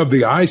coming of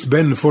the ice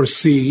been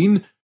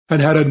foreseen,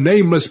 and had a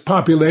nameless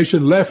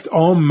population left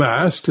en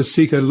masse to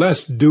seek a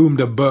less doomed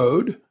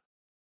abode?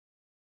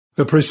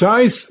 The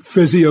precise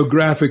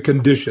physiographic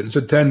conditions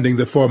attending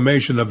the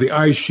formation of the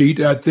ice sheet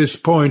at this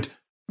point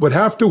would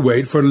have to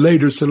wait for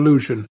later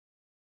solution.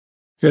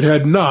 It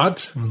had not,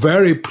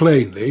 very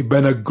plainly,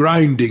 been a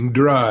grinding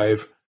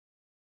drive.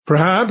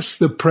 Perhaps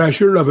the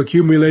pressure of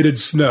accumulated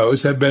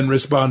snows had been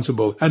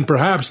responsible, and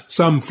perhaps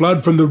some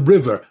flood from the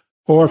river,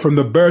 or from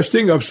the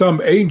bursting of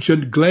some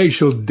ancient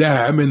glacial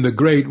dam in the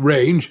Great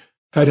Range,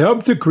 had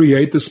helped to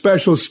create the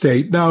special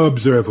state now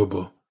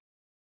observable.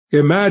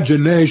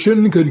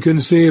 Imagination could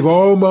conceive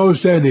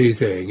almost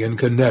anything in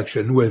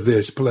connection with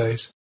this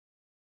place.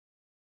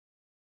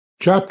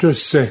 Chapter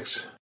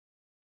 6.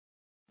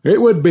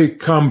 It would be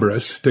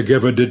cumbrous to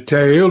give a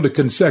detailed,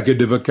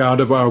 consecutive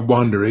account of our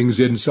wanderings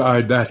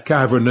inside that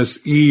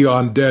cavernous,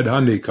 eon-dead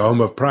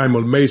honeycomb of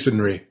primal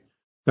masonry,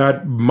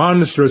 that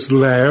monstrous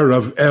lair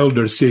of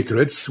elder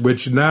secrets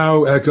which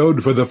now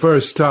echoed for the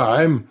first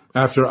time,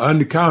 after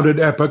uncounted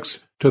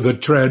epochs, to the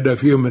tread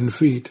of human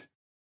feet.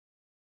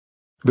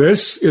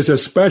 This is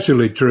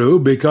especially true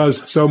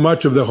because so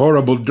much of the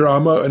horrible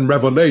drama and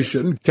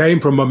revelation came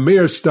from a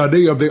mere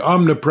study of the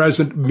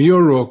omnipresent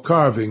mural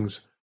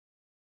carvings.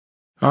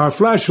 Our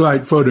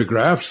flashlight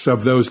photographs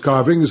of those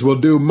carvings will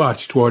do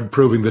much toward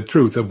proving the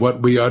truth of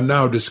what we are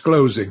now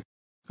disclosing,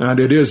 and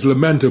it is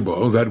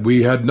lamentable that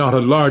we had not a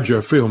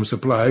larger film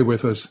supply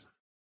with us.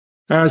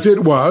 As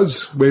it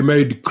was, we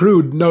made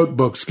crude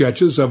notebook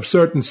sketches of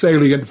certain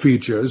salient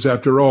features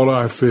after all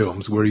our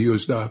films were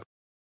used up.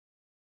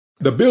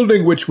 The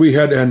building which we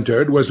had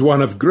entered was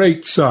one of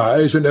great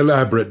size and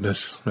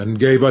elaborateness, and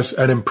gave us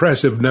an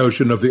impressive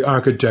notion of the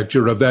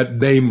architecture of that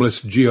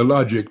nameless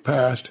geologic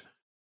past.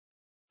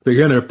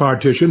 The inner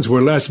partitions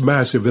were less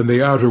massive than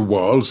the outer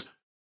walls,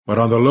 but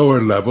on the lower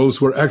levels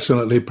were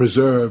excellently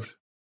preserved.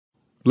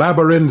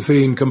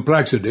 Labyrinthine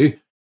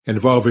complexity,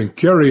 involving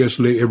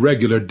curiously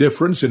irregular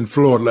difference in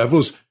floor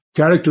levels,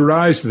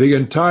 characterized the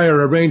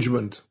entire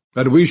arrangement,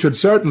 and we should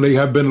certainly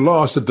have been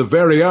lost at the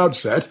very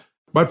outset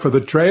but for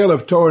the trail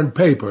of torn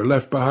paper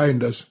left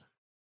behind us.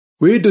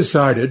 We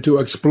decided to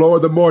explore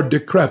the more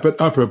decrepit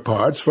upper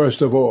parts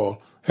first of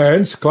all,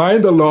 hence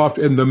climbed aloft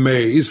in the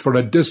maze for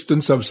a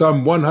distance of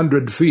some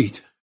 100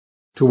 feet,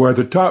 to where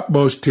the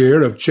topmost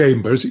tier of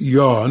chambers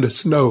yawned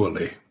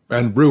snowily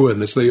and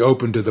ruinously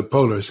open to the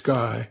polar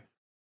sky.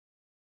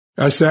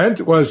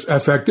 Ascent was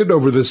effected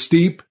over the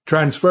steep,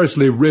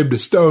 transversely ribbed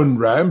stone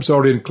ramps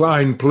or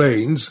inclined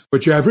planes,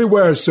 which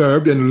everywhere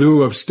served in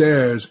lieu of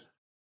stairs.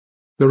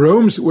 The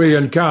rooms we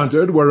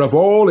encountered were of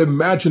all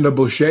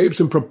imaginable shapes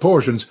and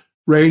proportions,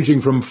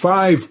 ranging from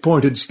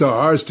 5-pointed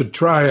stars to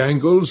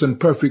triangles and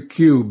perfect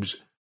cubes.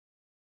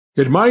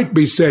 It might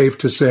be safe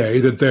to say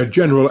that their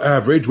general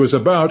average was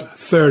about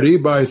 30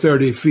 by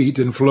 30 feet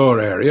in floor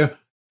area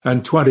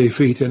and 20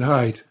 feet in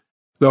height,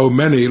 though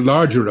many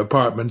larger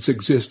apartments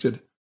existed.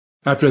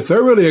 After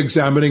thoroughly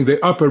examining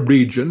the upper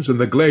regions and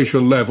the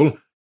glacial level,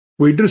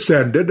 we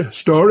descended,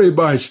 story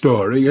by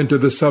story, into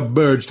the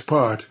submerged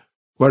part,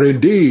 where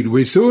indeed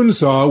we soon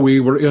saw we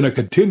were in a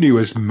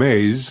continuous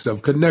maze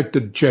of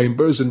connected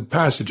chambers and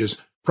passages,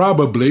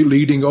 probably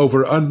leading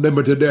over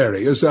unlimited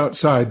areas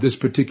outside this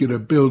particular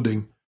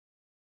building.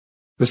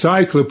 The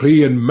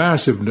cyclopean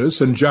massiveness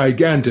and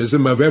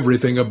gigantism of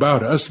everything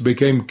about us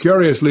became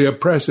curiously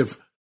oppressive,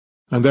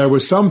 and there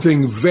was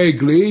something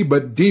vaguely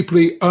but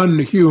deeply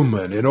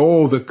unhuman in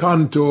all the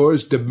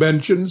contours,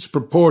 dimensions,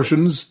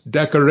 proportions,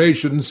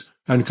 decorations,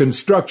 and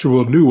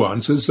constructural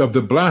nuances of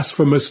the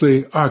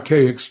blasphemously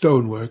archaic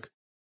stonework.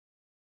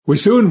 We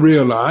soon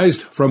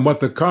realized, from what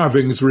the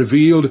carvings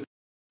revealed,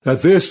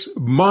 that this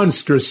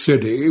monstrous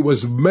city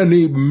was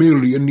many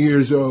million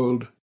years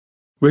old.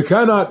 We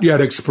cannot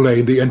yet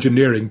explain the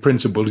engineering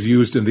principles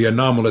used in the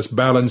anomalous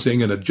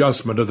balancing and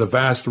adjustment of the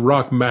vast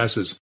rock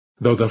masses,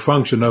 though the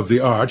function of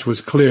the arch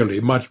was clearly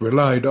much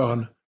relied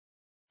on.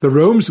 The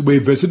rooms we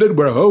visited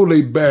were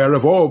wholly bare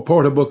of all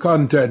portable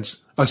contents,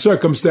 a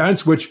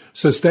circumstance which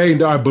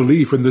sustained our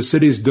belief in the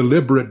city's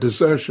deliberate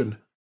desertion.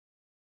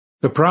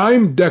 The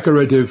prime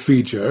decorative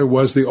feature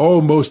was the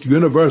almost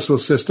universal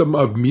system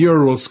of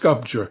mural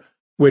sculpture,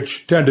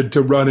 which tended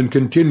to run in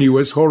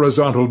continuous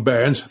horizontal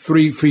bands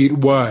 3 feet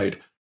wide,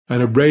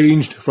 and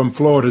arranged from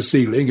floor to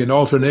ceiling in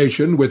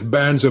alternation with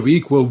bands of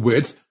equal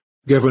width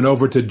given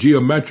over to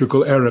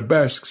geometrical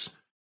arabesques.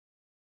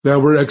 There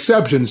were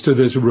exceptions to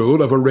this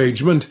rule of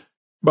arrangement,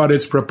 but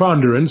its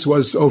preponderance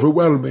was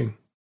overwhelming.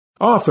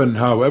 Often,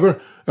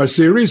 however, a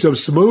series of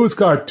smooth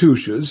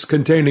cartouches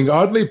containing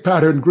oddly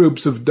patterned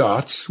groups of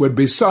dots would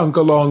be sunk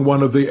along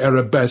one of the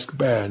arabesque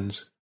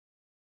bands.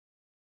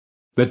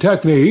 The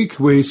technique,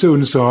 we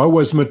soon saw,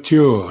 was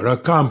mature,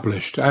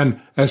 accomplished,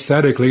 and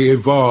aesthetically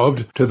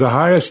evolved to the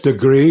highest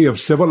degree of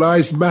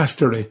civilized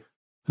mastery,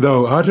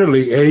 though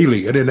utterly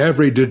alien in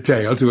every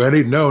detail to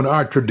any known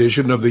art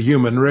tradition of the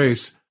human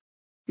race.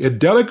 In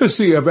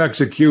delicacy of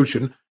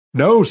execution,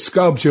 no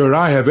sculpture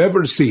I have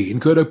ever seen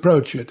could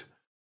approach it.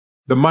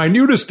 The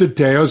minutest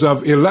details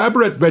of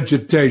elaborate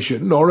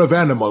vegetation or of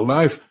animal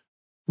life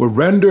were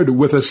rendered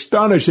with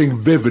astonishing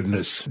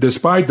vividness,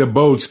 despite the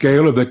bold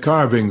scale of the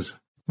carvings,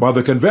 while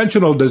the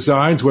conventional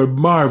designs were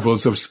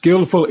marvels of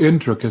skilful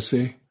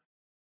intricacy.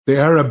 The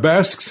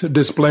arabesques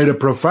displayed a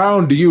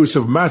profound use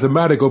of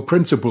mathematical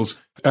principles,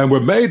 and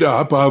were made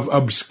up of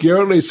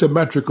obscurely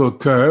symmetrical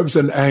curves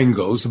and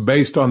angles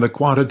based on the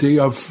quantity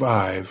of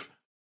 5.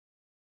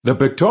 The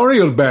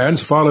pictorial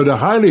bands followed a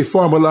highly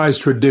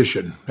formalized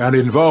tradition, and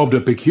involved a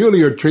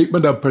peculiar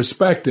treatment of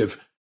perspective,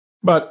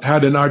 but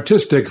had an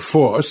artistic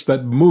force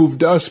that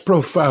moved us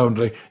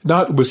profoundly,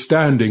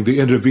 notwithstanding the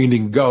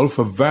intervening gulf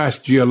of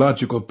vast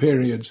geological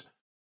periods.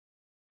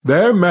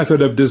 Their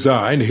method of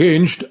design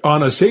hinged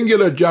on a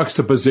singular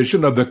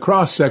juxtaposition of the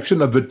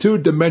cross-section of the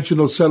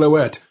two-dimensional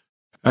silhouette,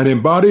 and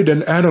embodied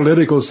an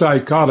analytical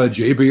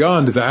psychology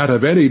beyond that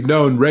of any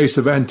known race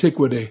of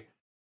antiquity.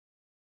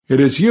 It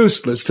is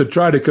useless to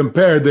try to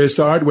compare this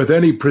art with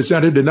any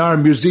presented in our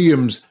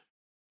museums.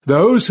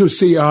 Those who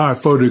see our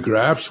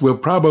photographs will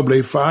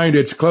probably find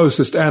its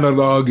closest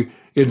analogue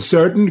in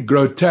certain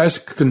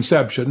grotesque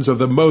conceptions of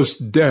the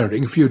most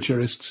daring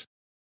futurists.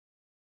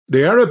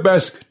 The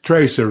arabesque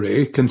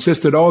tracery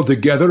consisted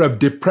altogether of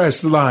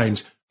depressed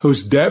lines,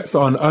 whose depth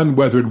on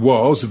unweathered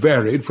walls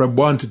varied from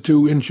 1 to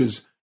 2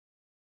 inches.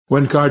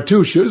 When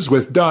cartouches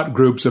with dot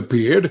groups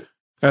appeared,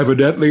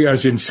 evidently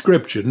as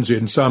inscriptions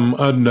in some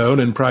unknown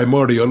and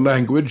primordial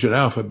language and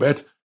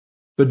alphabet,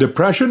 the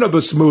depression of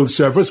the smooth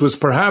surface was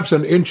perhaps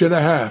 1.5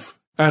 inches,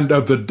 and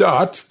of the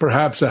dot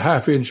perhaps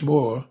 1/2 inch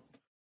more.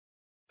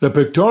 The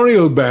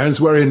pictorial bands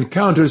were in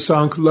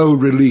countersunk low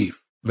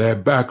relief, their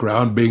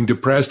background being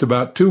depressed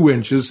about 2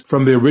 inches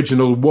from the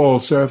original wall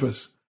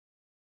surface.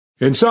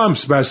 In some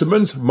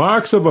specimens,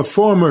 marks of a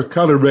former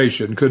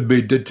coloration could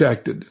be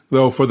detected,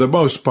 though for the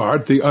most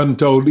part the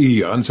untold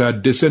eons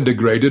had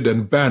disintegrated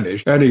and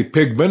banished any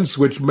pigments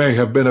which may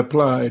have been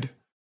applied.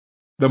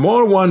 The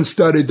more one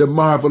studied the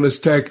marvelous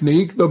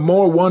technique, the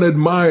more one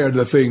admired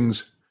the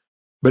things.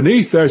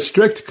 Beneath their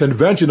strict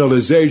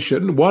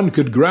conventionalization, one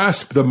could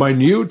grasp the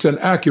minute and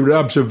accurate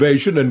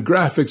observation and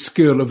graphic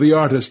skill of the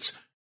artists,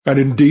 and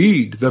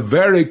indeed the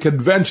very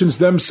conventions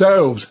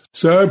themselves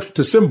served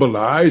to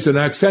symbolize and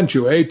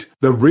accentuate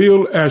the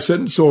real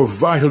essence or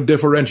vital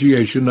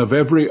differentiation of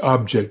every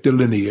object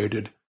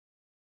delineated.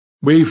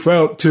 We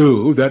felt,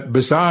 too, that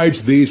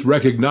besides these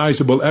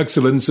recognizable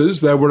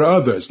excellences there were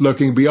others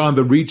lurking beyond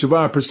the reach of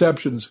our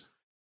perceptions.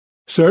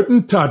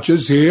 Certain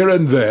touches here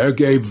and there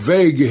gave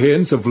vague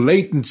hints of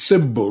latent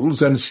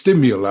symbols and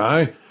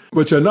stimuli,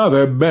 which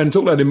another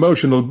mental and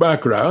emotional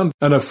background,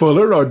 and a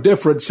fuller or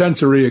different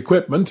sensory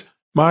equipment,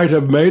 might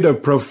have made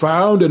of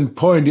profound and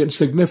poignant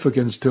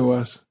significance to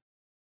us.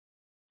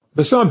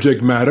 The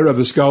subject matter of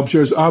the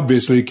sculptures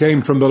obviously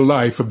came from the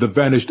life of the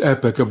vanished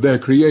epoch of their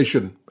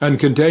creation, and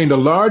contained a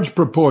large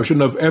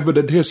proportion of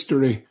evident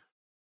history.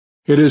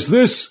 It is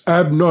this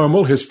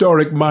abnormal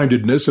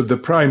historic-mindedness of the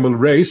primal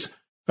race,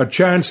 a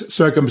chance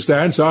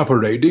circumstance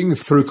operating,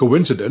 through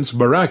coincidence,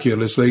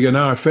 miraculously in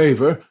our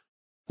favor,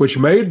 which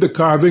made the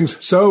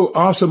carvings so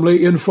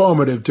awesomely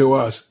informative to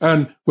us,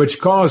 and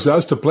which caused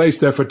us to place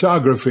their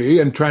photography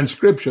and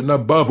transcription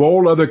above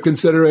all other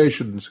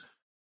considerations.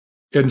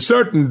 In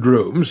certain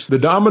rooms, the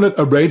dominant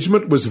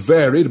arrangement was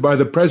varied by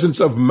the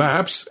presence of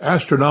maps,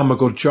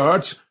 astronomical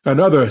charts, and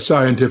other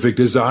scientific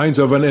designs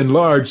of an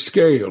enlarged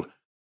scale,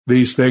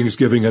 these things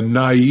giving a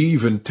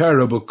naive and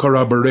terrible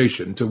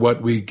corroboration to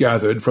what we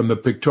gathered from the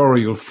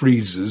pictorial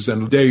friezes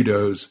and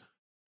dados.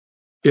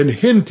 In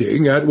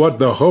hinting at what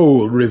the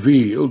whole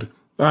revealed,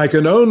 I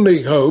can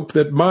only hope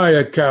that my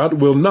account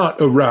will not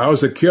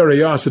arouse a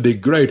curiosity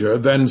greater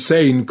than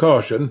sane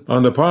caution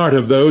on the part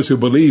of those who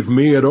believe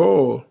me at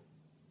all.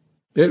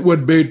 It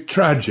would be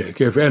tragic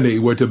if any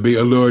were to be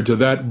allured to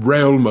that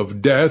realm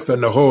of death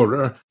and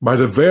horror by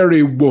the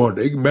very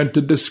warning meant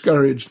to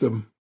discourage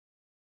them.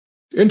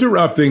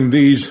 Interrupting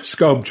these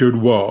sculptured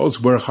walls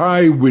were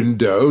high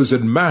windows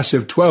and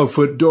massive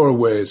 12-foot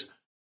doorways,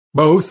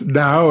 both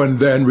now and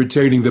then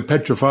retaining the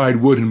petrified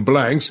wooden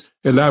blanks,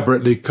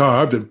 elaborately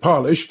carved and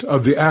polished,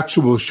 of the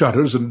actual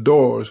shutters and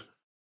doors.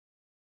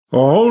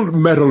 All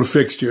metal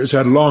fixtures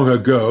had long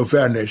ago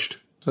vanished.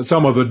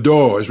 Some of the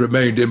doors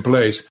remained in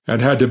place,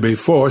 and had to be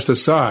forced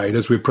aside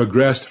as we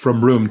progressed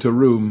from room to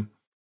room.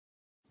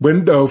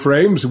 Window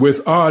frames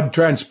with odd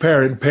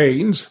transparent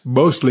panes,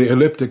 mostly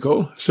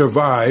elliptical,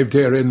 survived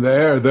here and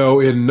there, though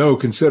in no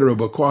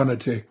considerable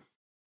quantity.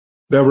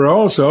 There were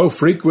also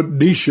frequent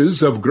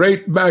niches of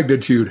great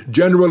magnitude,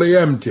 generally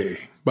empty,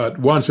 but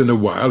once in a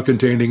while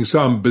containing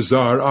some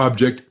bizarre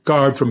object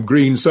carved from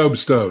green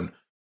soapstone,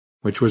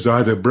 which was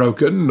either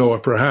broken or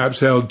perhaps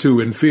held too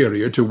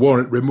inferior to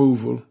warrant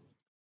removal.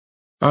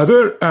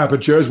 Other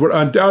apertures were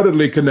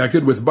undoubtedly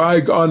connected with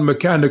bygone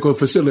mechanical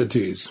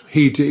facilities,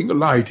 heating,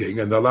 lighting,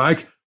 and the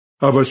like,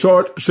 of a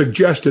sort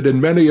suggested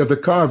in many of the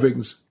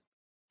carvings.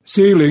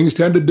 Ceilings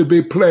tended to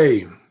be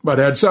plain, but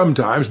had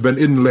sometimes been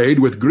inlaid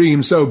with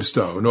green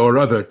soapstone or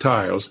other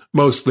tiles,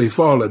 mostly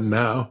fallen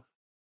now.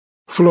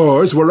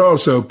 Floors were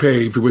also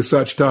paved with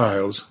such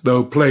tiles,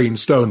 though plain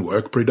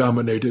stonework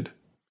predominated.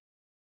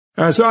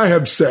 As I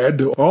have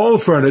said, all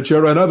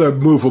furniture and other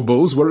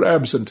movables were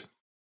absent,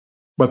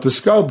 but the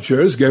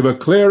sculptures gave a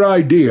clear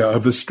idea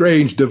of the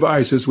strange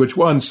devices which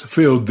once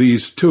filled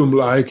these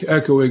tomb-like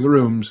echoing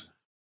rooms.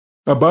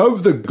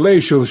 Above the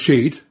glacial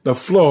sheet, the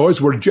floors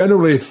were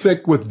generally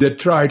thick with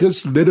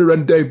detritus, litter,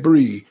 and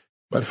debris,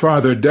 but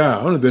farther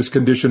down this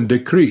condition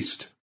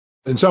decreased.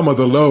 In some of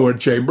the lower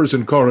chambers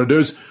and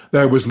corridors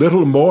there was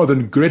little more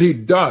than gritty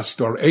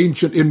dust or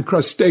ancient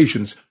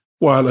incrustations,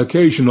 while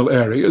occasional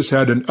areas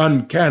had an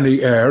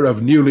uncanny air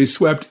of newly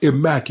swept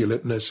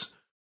immaculateness.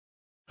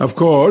 Of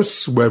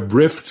course, where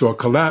rifts or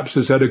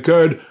collapses had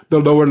occurred, the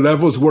lower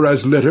levels were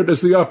as littered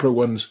as the upper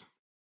ones.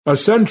 A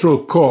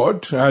central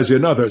court, as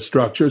in other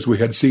structures we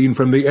had seen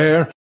from the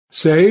air,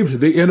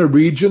 saved the inner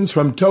regions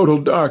from total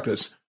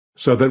darkness,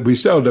 so that we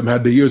seldom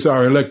had to use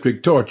our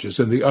electric torches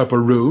in the upper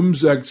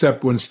rooms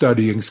except when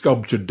studying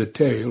sculptured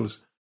details.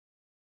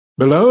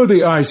 Below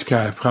the ice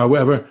cap,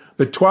 however,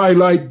 the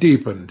twilight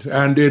deepened,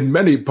 and in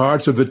many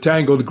parts of the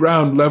tangled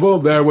ground level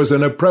there was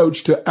an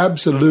approach to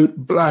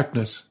absolute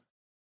blackness.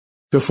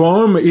 To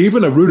form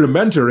even a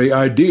rudimentary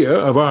idea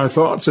of our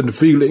thoughts and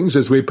feelings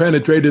as we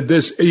penetrated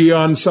this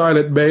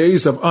eon-silent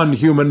maze of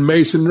unhuman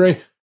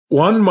masonry,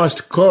 one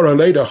must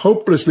correlate a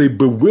hopelessly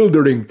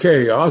bewildering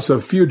chaos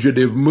of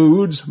fugitive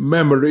moods,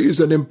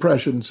 memories, and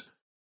impressions.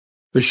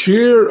 The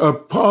sheer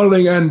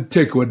appalling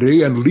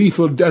antiquity and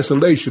lethal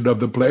desolation of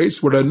the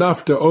place were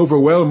enough to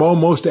overwhelm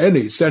almost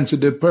any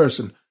sensitive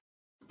person,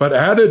 but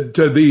added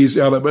to these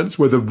elements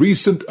were the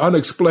recent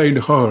unexplained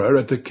horror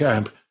at the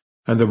camp,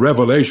 and the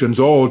revelations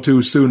all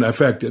too soon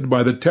effected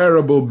by the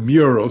terrible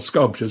mural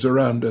sculptures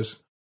around us.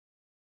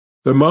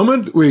 The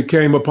moment we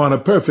came upon a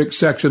perfect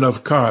section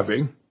of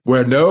carving,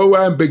 where no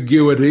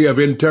ambiguity of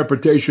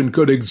interpretation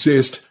could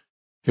exist,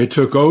 it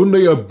took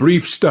only a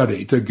brief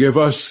study to give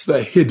us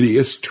the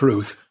hideous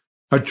truth,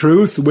 a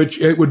truth which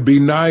it would be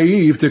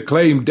naive to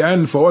claim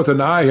Danforth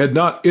and I had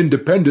not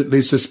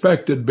independently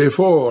suspected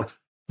before,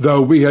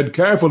 though we had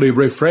carefully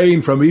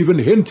refrained from even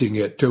hinting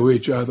it to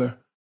each other.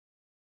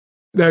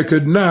 There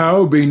could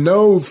now be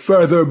no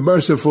further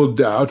merciful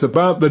doubt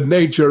about the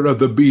nature of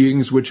the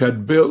beings which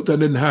had built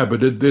and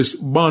inhabited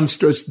this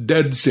monstrous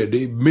dead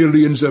city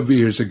millions of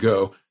years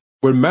ago,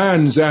 where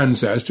man's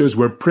ancestors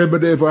were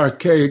primitive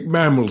archaic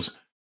mammals,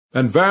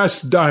 and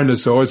vast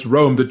dinosaurs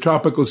roamed the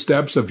tropical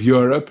steppes of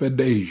Europe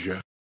and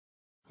Asia.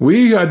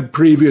 We had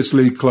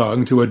previously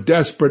clung to a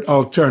desperate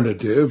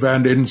alternative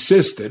and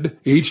insisted,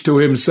 each to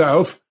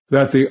himself,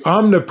 that the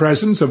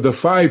omnipresence of the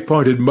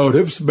five-pointed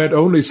motives meant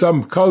only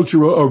some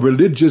cultural or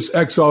religious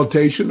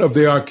exaltation of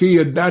the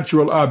archaean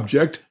natural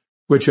object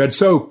which had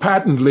so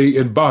patently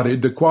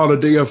embodied the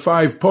quality of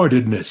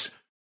five-pointedness,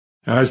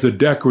 as the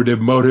decorative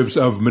motifs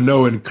of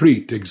Minoan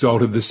Crete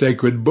exalted the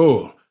sacred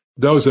bull,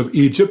 those of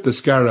Egypt the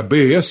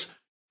scarabaeus,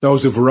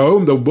 those of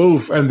Rome the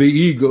wolf and the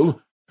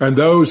eagle, and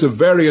those of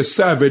various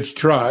savage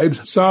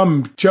tribes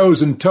some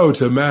chosen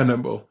totem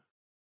animal.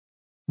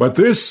 But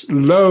this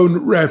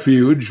lone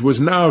refuge was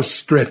now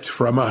stripped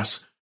from us,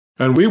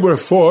 and we were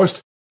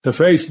forced to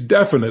face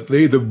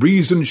definitely the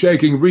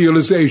reason-shaking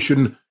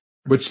realization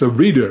which the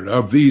reader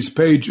of these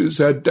pages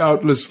had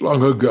doubtless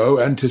long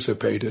ago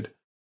anticipated.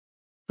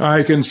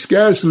 I can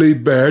scarcely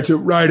bear to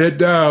write it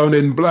down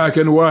in black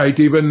and white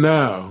even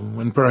now,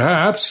 and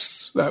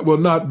perhaps that will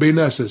not be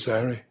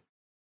necessary.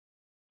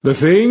 The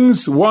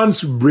things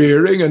once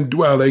rearing and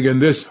dwelling in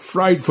this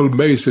frightful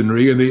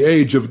masonry in the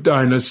age of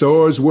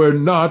dinosaurs were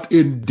not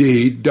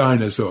indeed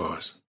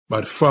dinosaurs,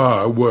 but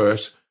far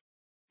worse.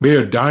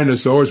 Mere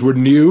dinosaurs were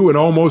new and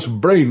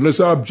almost brainless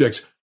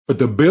objects, but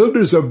the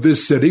builders of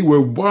this city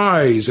were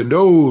wise and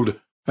old,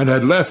 and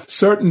had left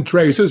certain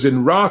traces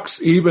in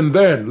rocks even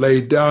then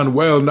laid down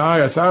well-nigh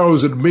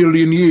 1,000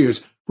 million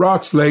years,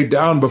 rocks laid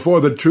down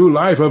before the true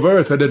life of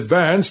Earth had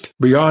advanced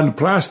beyond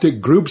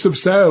plastic groups of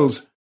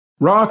cells,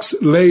 rocks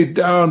laid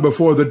down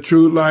before the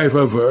true life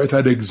of Earth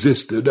had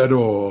existed at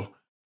all.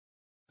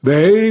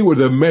 They were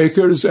the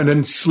makers and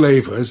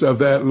enslavers of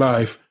that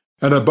life,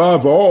 and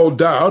above all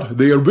doubt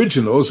the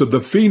originals of the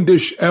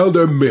fiendish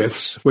elder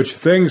myths which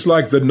things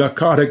like the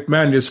Narcotic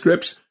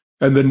manuscripts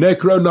and the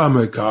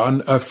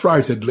Necronomicon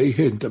affrightedly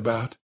hint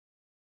about.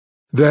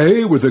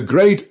 They were the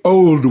great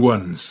old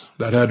ones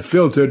that had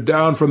filtered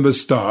down from the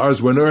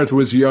stars when Earth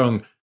was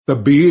young, the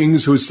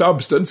beings whose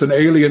substance an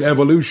alien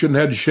evolution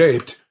had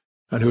shaped,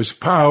 and whose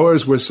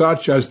powers were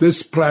such as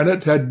this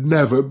planet had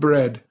never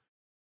bred.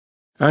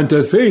 And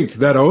to think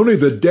that only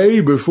the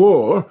day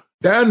before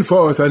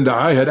Danforth and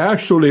I had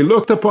actually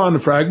looked upon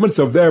fragments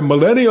of their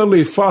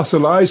millennially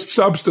fossilized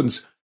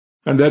substance,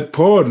 and that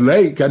poor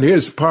Lake and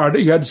his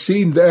party had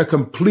seen their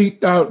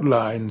complete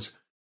outlines.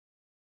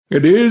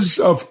 It is,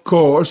 of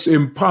course,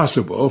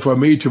 impossible for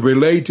me to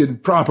relate in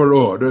proper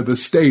order the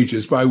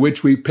stages by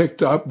which we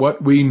picked up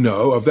what we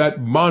know of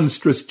that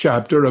monstrous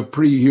chapter of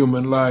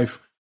pre-human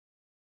life.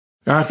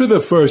 After the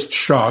first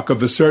shock of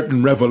the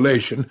certain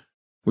revelation,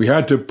 we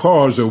had to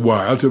pause a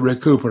while to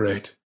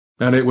recuperate,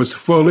 and it was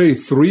fully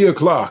 3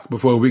 o'clock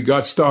before we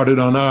got started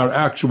on our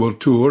actual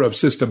tour of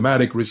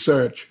systematic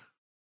research.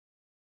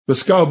 The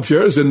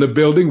sculptures in the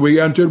building we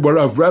entered were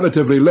of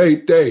relatively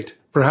late date,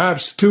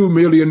 perhaps 2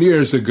 million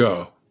years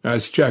ago,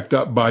 as checked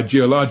up by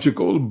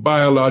geological,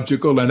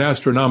 biological, and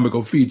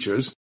astronomical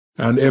features,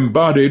 and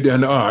embodied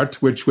an art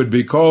which would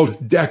be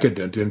called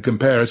decadent in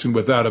comparison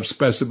with that of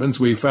specimens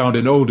we found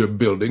in older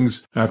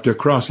buildings after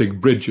crossing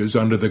bridges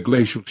under the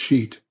glacial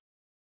sheet.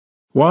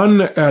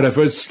 One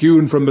edifice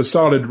hewn from the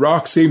solid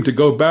rock seemed to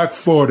go back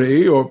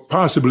 40 or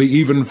possibly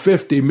even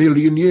 50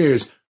 million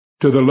years,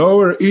 to the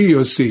lower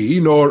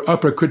Eocene or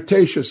Upper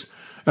Cretaceous,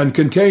 and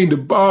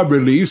contained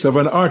bas-reliefs of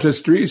an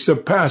artistry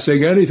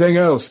surpassing anything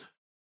else,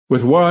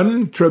 with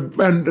one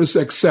tremendous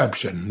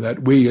exception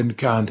that we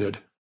encountered.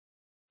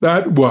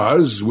 That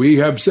was, we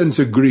have since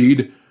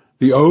agreed,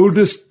 the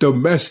oldest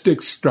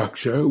domestic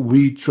structure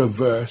we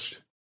traversed.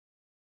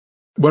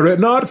 Were it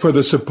not for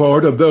the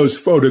support of those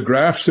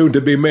photographs soon to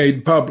be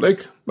made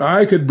public,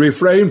 I could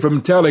refrain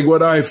from telling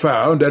what I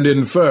found and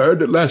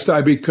inferred, lest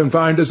I be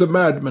confined as a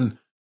madman.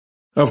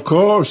 Of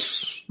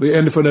course, the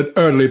infinite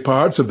early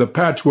parts of the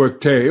patchwork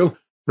tale,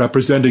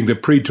 representing the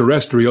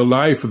pre-terrestrial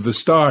life of the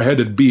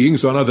star-headed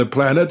beings on other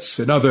planets,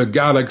 in other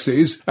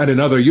galaxies, and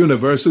in other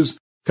universes,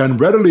 can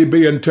readily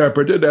be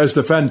interpreted as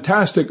the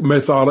fantastic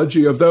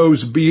mythology of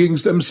those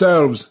beings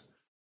themselves.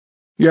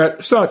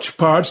 Yet such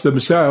parts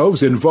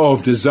themselves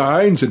involve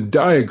designs and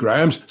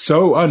diagrams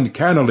so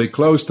uncannily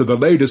close to the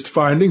latest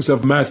findings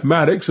of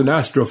mathematics and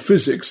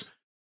astrophysics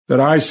that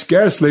I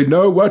scarcely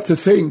know what to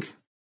think.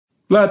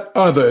 Let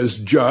others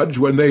judge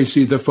when they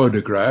see the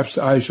photographs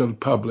I shall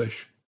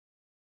publish.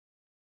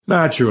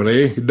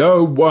 Naturally,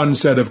 no one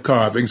set of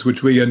carvings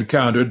which we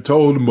encountered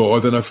told more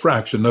than a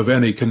fraction of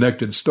any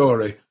connected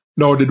story,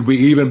 nor did we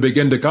even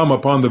begin to come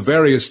upon the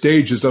various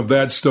stages of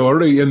that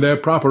story in their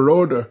proper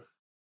order.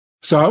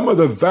 Some of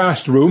the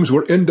vast rooms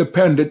were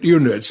independent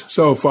units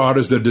so far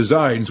as the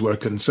designs were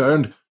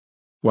concerned,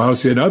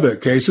 whilst in other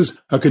cases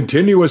a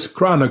continuous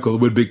chronicle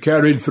would be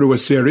carried through a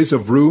series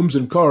of rooms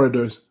and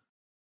corridors.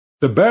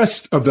 The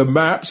best of the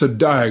maps and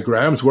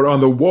diagrams were on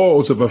the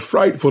walls of a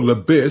frightful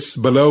abyss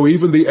below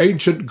even the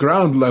ancient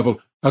ground level,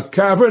 a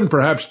cavern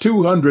perhaps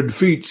 200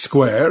 feet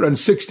square and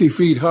 60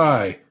 feet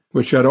high,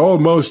 which had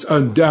almost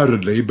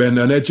undoubtedly been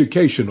an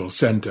educational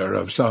centre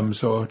of some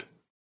sort.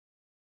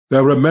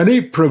 There were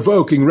many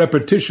provoking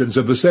repetitions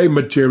of the same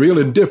material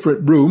in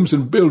different rooms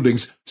and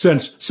buildings,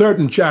 since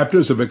certain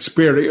chapters of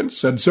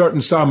experience and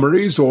certain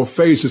summaries or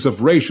phases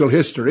of racial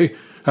history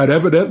had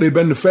evidently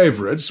been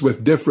favourites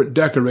with different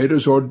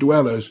decorators or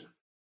dwellers.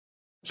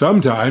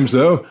 Sometimes,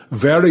 though,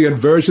 variant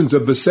versions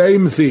of the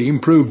same theme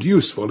proved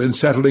useful in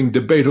settling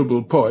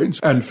debatable points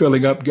and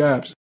filling up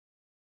gaps.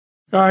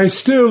 I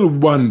still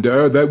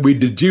wonder that we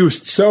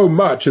deduced so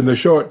much in the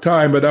short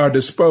time at our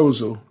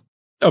disposal.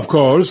 Of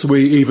course,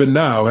 we even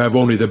now have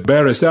only the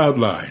barest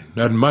outline,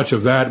 and much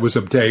of that was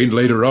obtained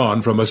later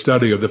on from a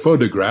study of the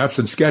photographs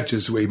and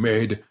sketches we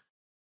made.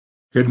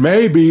 It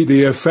may be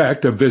the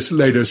effect of this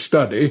later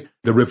study,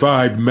 the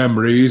revived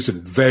memories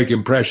and vague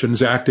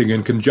impressions acting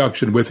in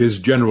conjunction with his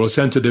general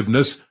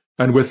sensitiveness,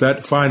 and with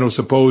that final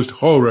supposed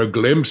horror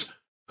glimpse,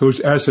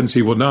 whose essence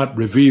he will not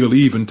reveal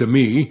even to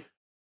me,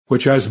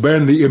 which has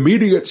been the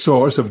immediate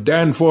source of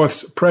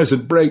Danforth's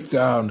present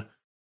breakdown.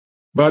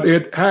 But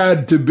it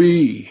had to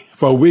be,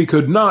 for we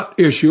could not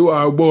issue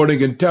our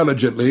warning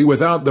intelligently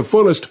without the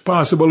fullest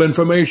possible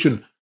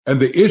information, and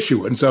the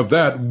issuance of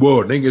that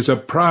warning is a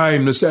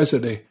prime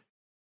necessity.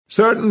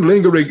 Certain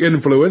lingering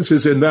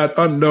influences in that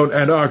unknown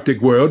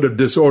Antarctic world of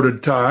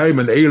disordered time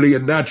and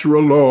alien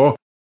natural law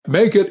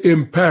make it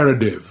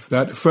imperative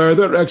that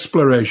further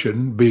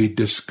exploration be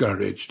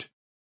discouraged.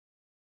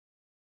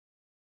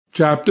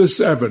 Chapter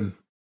 7.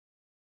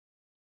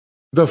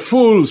 The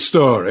full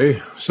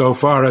story, so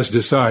far as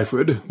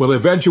deciphered, will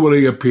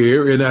eventually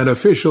appear in an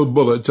official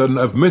bulletin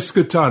of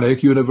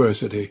Miskatonic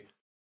University.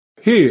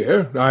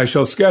 Here I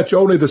shall sketch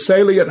only the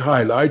salient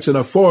highlights in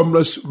a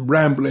formless,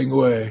 rambling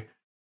way.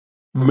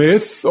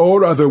 Myth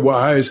or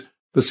otherwise,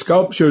 the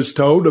sculptures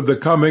told of the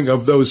coming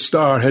of those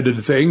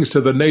star-headed things to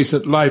the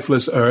nascent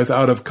lifeless earth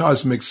out of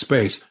cosmic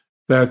space,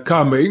 their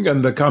coming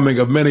and the coming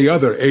of many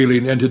other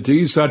alien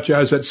entities such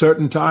as at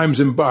certain times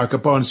embark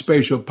upon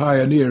spatial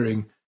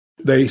pioneering.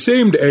 They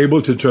seemed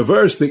able to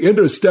traverse the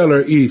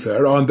interstellar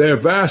ether on their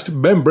vast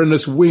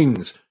membranous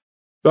wings,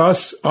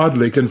 thus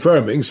oddly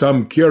confirming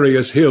some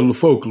curious hill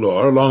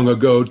folklore long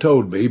ago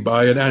told me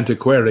by an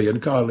antiquarian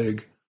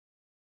colleague.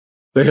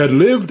 They had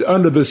lived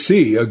under the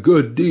sea a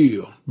good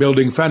deal,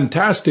 building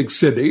fantastic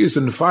cities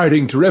and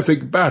fighting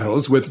terrific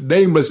battles with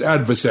nameless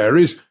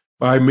adversaries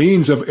by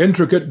means of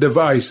intricate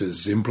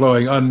devices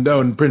employing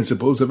unknown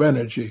principles of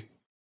energy.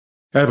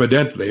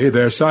 Evidently,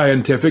 their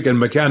scientific and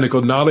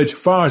mechanical knowledge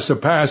far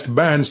surpassed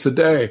man's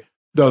today,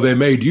 though they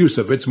made use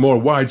of its more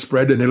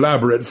widespread and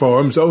elaborate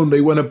forms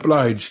only when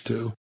obliged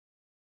to.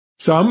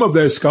 Some of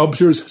their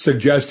sculptures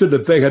suggested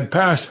that they had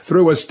passed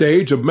through a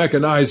stage of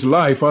mechanized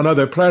life on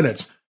other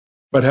planets,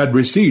 but had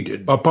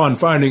receded upon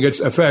finding its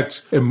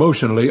effects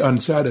emotionally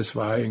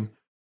unsatisfying.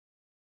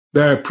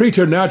 Their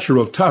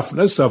preternatural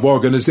toughness of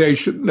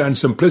organization and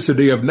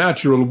simplicity of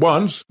natural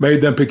wants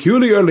made them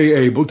peculiarly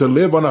able to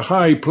live on a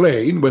high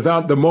plane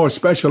without the more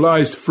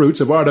specialized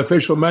fruits of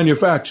artificial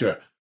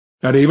manufacture,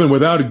 and even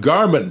without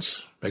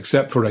garments,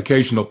 except for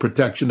occasional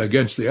protection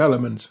against the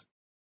elements.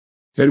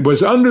 It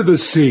was under the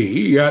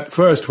sea, at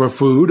first for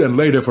food and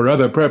later for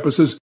other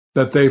purposes,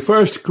 that they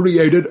first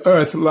created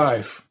earth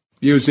life,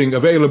 using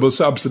available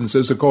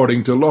substances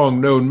according to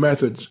long-known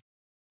methods.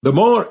 The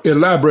more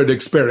elaborate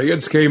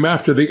experience came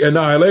after the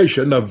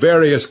annihilation of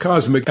various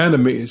cosmic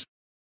enemies.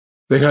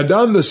 They had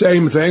done the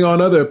same thing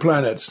on other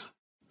planets,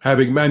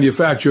 having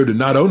manufactured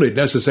not only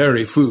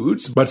necessary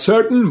foods, but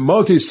certain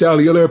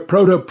multicellular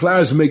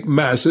protoplasmic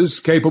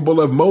masses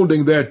capable of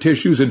molding their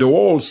tissues into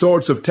all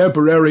sorts of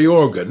temporary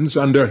organs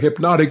under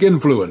hypnotic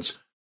influence,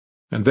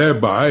 and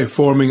thereby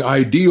forming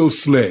ideal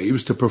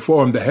slaves to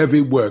perform the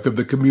heavy work of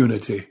the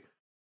community.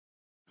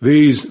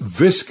 These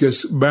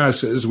viscous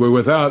masses were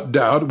without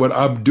doubt what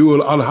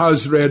Abdul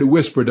al-Hazred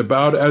whispered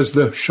about as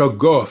the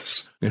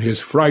Shoggoths in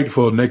his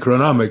frightful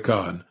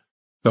Necronomicon,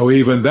 though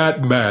even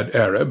that mad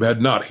Arab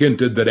had not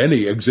hinted that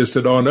any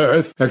existed on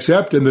earth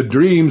except in the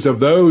dreams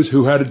of those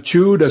who had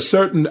chewed a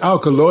certain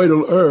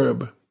alkaloidal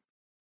herb.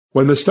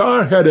 When the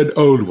star-headed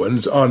old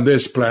ones on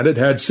this planet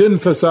had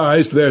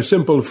synthesized their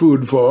simple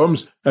food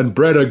forms and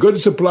bred a good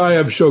supply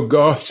of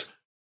Shoggoths,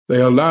 they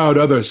allowed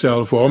other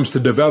cell forms to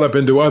develop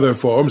into other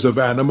forms of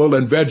animal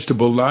and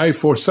vegetable life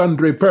for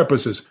sundry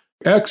purposes,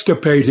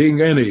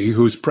 extirpating any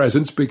whose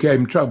presence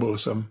became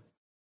troublesome.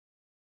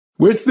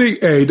 With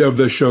the aid of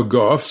the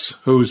Shoggoths,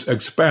 whose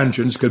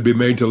expansions could be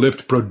made to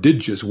lift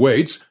prodigious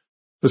weights,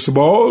 the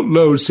small,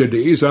 low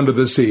cities under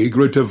the sea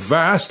grew to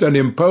vast and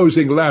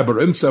imposing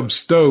labyrinths of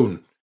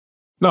stone,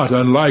 not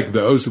unlike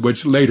those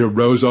which later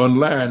rose on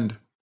land.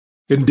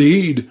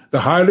 Indeed,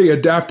 the highly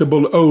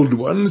adaptable old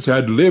ones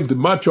had lived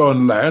much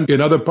on land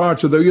in other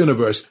parts of the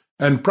universe,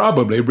 and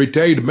probably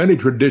retained many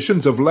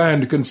traditions of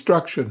land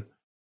construction.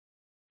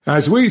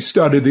 As we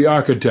studied the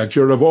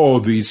architecture of all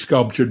these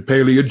sculptured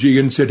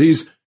Paleogean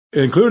cities,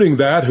 including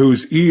that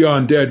whose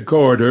eon-dead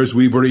corridors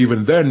we were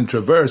even then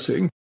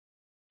traversing,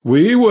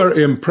 we were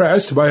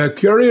impressed by a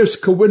curious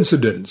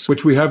coincidence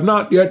which we have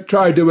not yet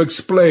tried to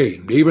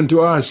explain, even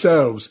to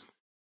ourselves.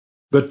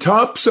 The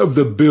tops of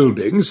the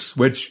buildings,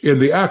 which in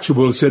the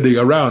actual city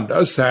around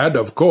us had,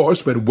 of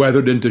course, been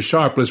weathered into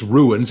sharpless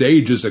ruins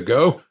ages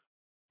ago,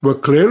 were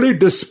clearly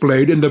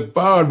displayed into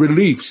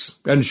bas-reliefs,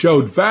 and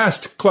showed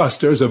vast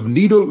clusters of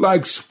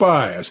needle-like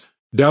spires,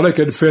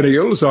 delicate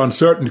finials on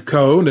certain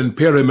cone and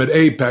pyramid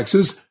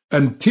apexes,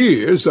 and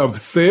tiers of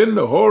thin,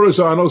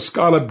 horizontal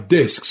scalloped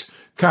discs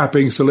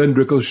capping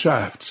cylindrical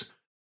shafts.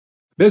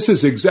 This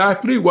is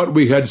exactly what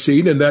we had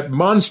seen in that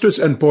monstrous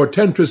and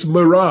portentous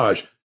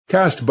mirage,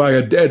 cast by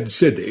a dead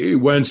city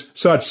whence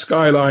such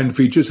skyline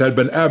features had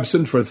been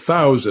absent for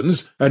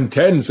thousands and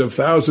tens of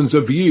thousands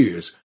of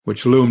years,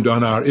 which loomed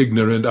on our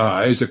ignorant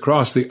eyes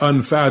across the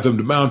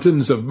unfathomed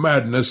mountains of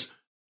madness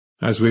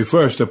as we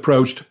first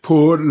approached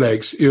poor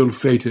Lake's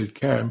ill-fated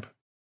camp.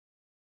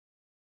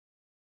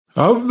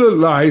 Of the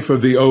life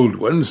of the old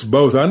ones,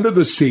 both under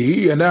the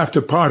sea and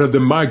after part of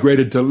them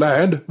migrated to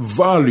land,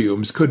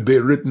 volumes could be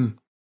written.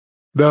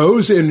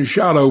 Those in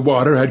shallow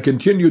water had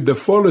continued the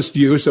fullest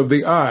use of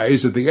the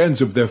eyes at the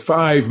ends of their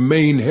 5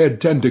 main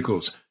head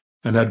tentacles,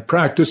 and had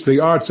practised the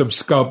arts of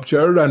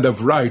sculpture and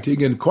of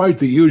writing in quite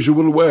the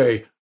usual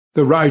way,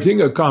 the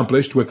writing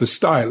accomplished with the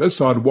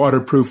stylus on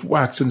waterproof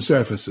waxen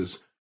surfaces.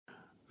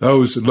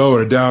 Those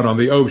lower down on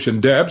the ocean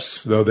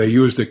depths, though they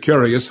used a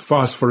curious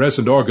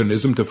phosphorescent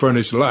organism to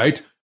furnish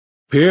light,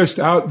 pierced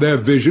out their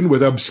vision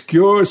with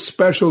obscure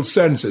special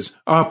senses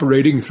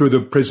operating through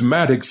the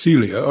prismatic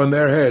cilia on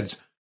their heads,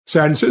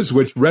 senses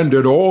which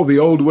rendered all the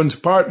old ones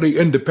partly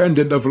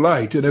independent of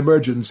light in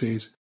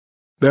emergencies.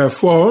 Their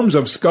forms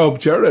of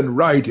sculpture and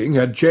writing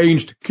had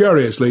changed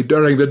curiously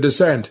during the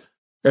descent,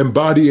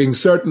 embodying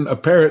certain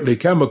apparently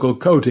chemical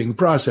coating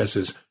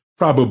processes,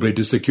 probably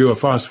to secure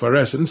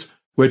phosphorescence,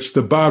 which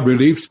the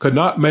bas-reliefs could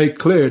not make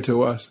clear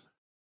to us.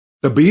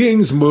 The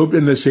beings moved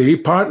in the sea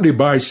partly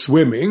by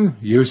swimming,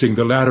 using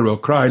the lateral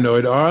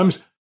crinoid arms,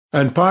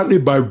 and partly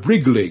by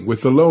wriggling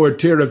with the lower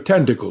tier of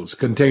tentacles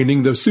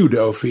containing the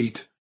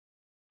pseudo-feet.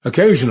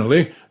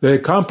 Occasionally they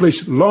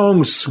accomplished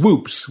long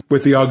swoops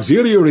with the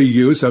auxiliary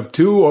use of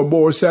 2 or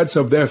more sets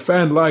of their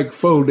fan-like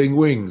folding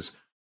wings.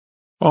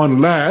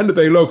 On land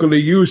they locally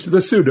used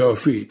the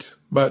pseudo-feet,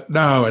 but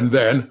now and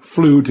then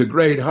flew to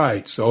great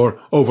heights or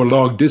over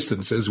long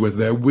distances with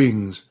their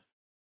wings.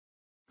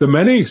 The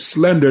many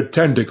slender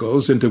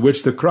tentacles into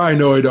which the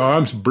crinoid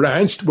arms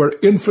branched were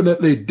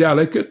infinitely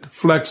delicate,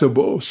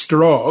 flexible,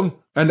 strong,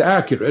 and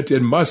accurate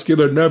in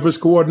muscular nervous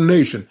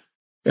coordination,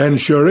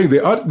 ensuring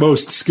the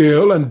utmost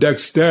skill and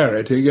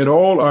dexterity in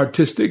all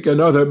artistic and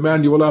other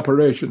manual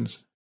operations.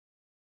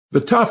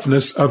 The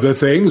toughness of the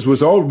things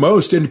was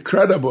almost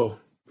incredible.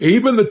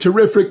 Even the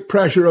terrific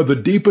pressure of the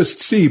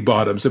deepest sea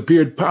bottoms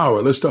appeared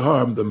powerless to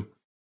harm them.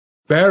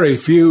 Very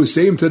few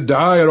seemed to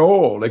die at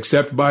all,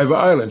 except by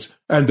violence,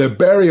 and their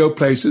burial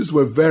places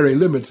were very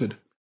limited.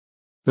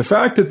 The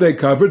fact that they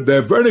covered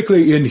their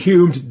vertically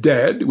inhumed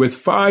dead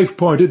with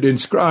 5-pointed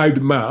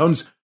inscribed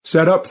mounds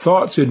set up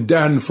thoughts in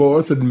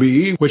Danforth and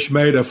me which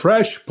made a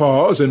fresh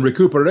pause and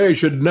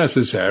recuperation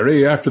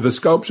necessary after the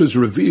sculptures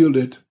revealed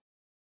it.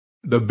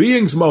 The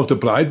beings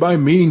multiplied by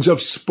means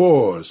of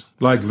spores,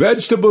 like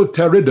vegetable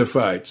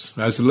pteridophytes,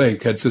 as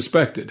Lake had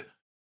suspected.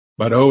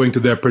 But owing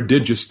to their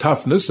prodigious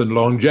toughness and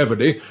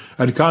longevity,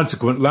 and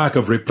consequent lack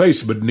of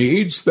replacement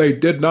needs, they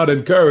did not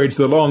encourage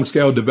the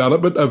long-scale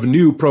development of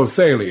new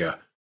prothalia,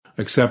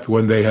 except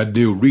when they had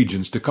new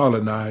regions to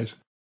colonize.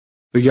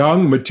 The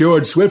young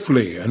matured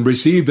swiftly and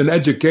received an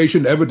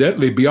education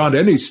evidently beyond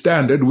any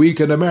standard we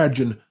can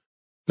imagine.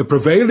 The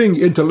prevailing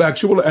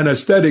intellectual and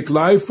aesthetic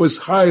life was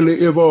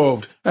highly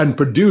evolved, and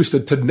produced a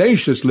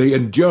tenaciously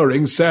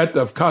enduring set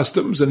of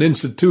customs and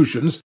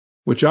institutions,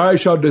 which I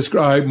shall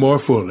describe more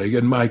fully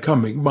in my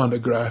coming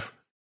monograph.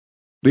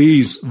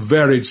 These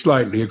varied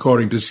slightly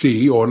according to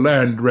sea or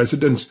land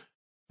residence,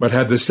 but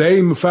had the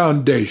same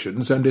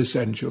foundations and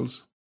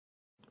essentials.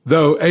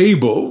 Though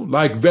able,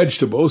 like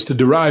vegetables, to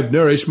derive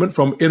nourishment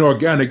from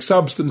inorganic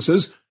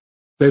substances,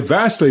 they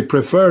vastly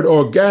preferred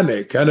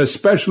organic and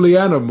especially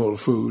animal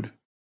food.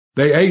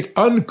 They ate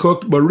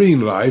uncooked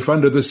marine life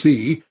under the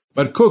sea,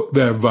 but cooked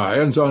their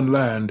viands on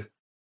land.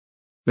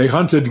 They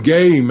hunted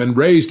game and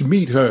raised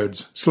meat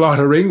herds,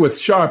 slaughtering with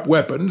sharp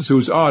weapons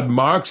whose odd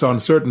marks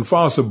on certain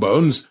fossil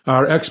bones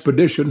our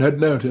expedition had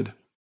noted.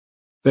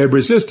 They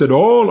resisted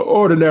all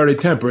ordinary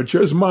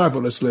temperatures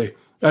marvelously,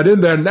 and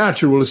in their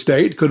natural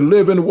state could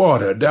live in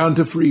water down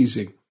to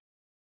freezing.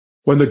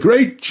 When the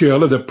great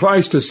chill of the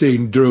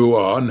Pleistocene drew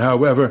on,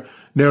 however,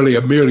 nearly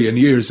 1 million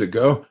years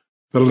ago,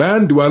 the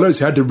land-dwellers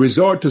had to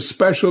resort to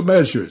special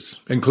measures,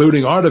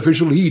 including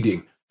artificial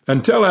heating,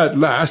 until at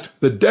last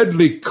the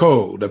deadly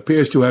cold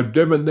appears to have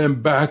driven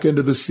them back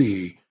into the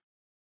sea.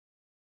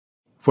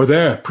 For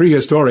their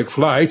prehistoric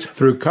flight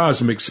through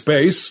cosmic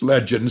space,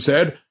 legend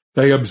said,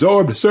 they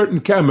absorbed certain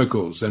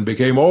chemicals and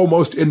became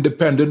almost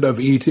independent of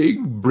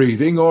eating,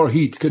 breathing, or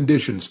heat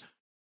conditions.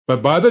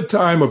 But by the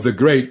time of the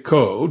great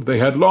cold they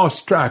had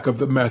lost track of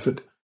the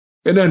method.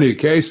 In any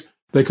case,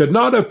 they could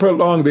not have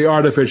prolonged the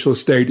artificial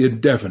state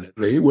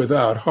indefinitely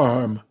without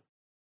harm.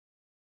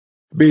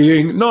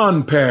 Being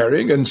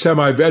non-pairing and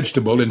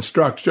semi-vegetable in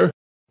structure,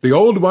 the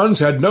old ones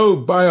had no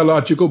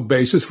biological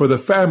basis for the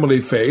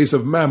family phase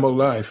of mammal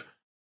life,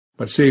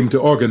 but seemed to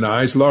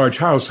organize large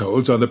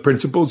households on the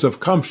principles of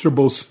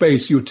comfortable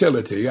space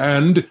utility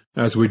and,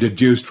 as we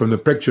deduced from the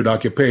pictured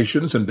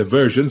occupations and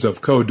diversions of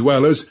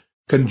co-dwellers,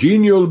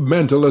 congenial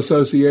mental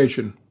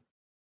association.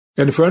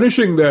 In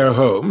furnishing their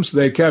homes,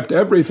 they kept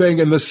everything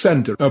in the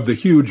center of the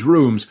huge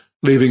rooms,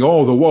 leaving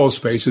all the wall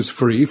spaces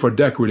free for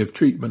decorative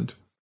treatment.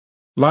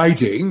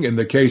 Lighting, in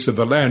the case of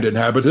the land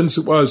inhabitants,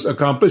 was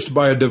accomplished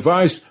by a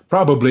device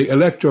probably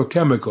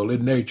electrochemical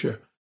in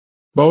nature.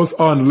 Both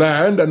on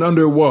land and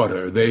under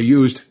water they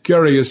used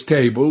curious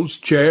tables,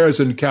 chairs,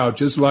 and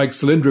couches like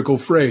cylindrical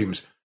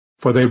frames,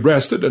 for they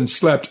rested and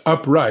slept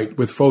upright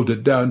with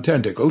folded-down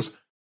tentacles,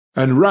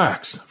 and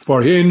racks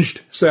for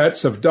hinged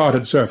sets of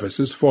dotted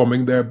surfaces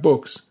forming their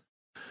books.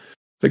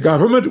 The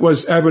government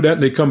was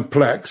evidently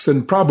complex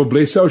and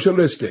probably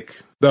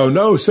socialistic, though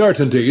no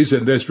certainties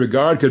in this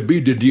regard could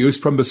be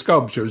deduced from the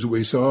sculptures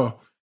we saw.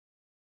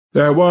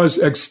 There was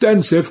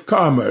extensive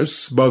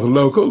commerce, both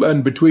local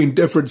and between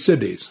different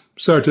cities,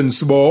 certain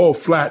small,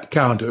 flat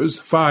counters,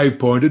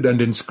 five-pointed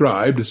and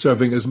inscribed,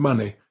 serving as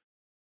money.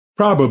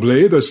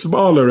 Probably the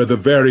smaller of the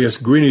various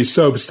greeny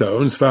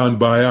soapstones found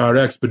by our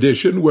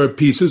expedition were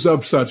pieces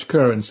of such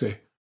currency.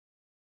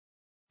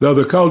 Though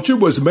the culture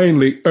was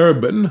mainly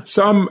urban,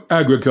 some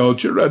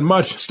agriculture and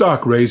much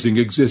stock-raising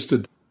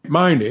existed.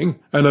 Mining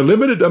and a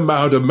limited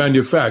amount of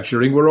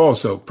manufacturing were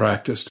also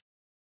practiced.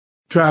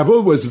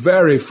 Travel was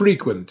very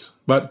frequent,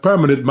 but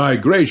permanent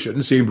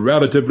migration seemed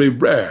relatively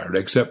rare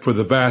except for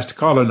the vast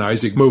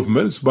colonizing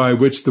movements by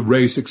which the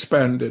race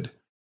expanded.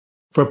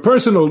 For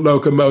personal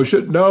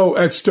locomotion no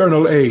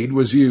external aid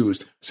was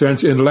used,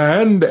 since in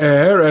land,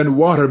 air, and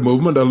water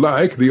movement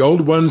alike the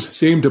Old Ones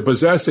seemed to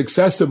possess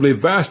excessively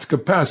vast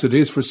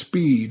capacities for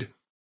speed.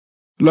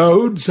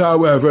 Loads,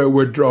 however,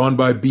 were drawn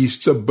by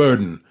beasts of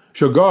burden,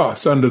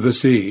 shoggoths under the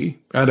sea,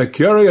 and a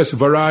curious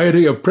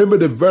variety of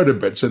primitive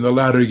vertebrates in the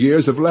latter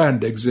years of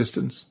land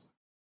existence.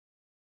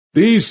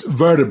 These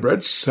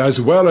vertebrates,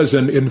 as well as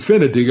an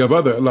infinity of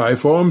other life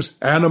forms,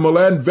 animal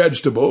and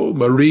vegetable,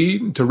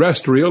 marine,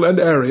 terrestrial, and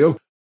aerial,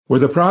 were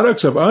the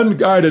products of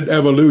unguided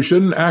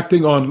evolution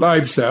acting on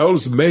life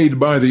cells made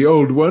by the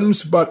Old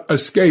Ones, but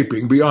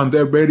escaping beyond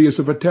their radius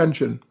of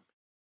attention.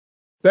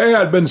 They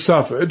had been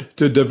suffered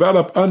to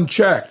develop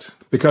unchecked,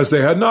 because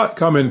they had not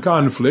come in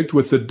conflict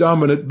with the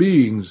dominant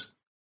beings.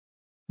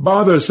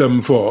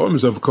 Bothersome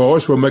forms, of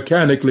course, were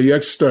mechanically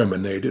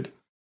exterminated.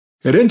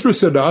 It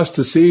interested us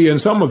to see in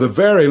some of the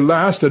very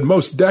last and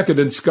most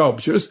decadent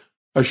sculptures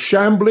a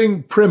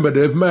shambling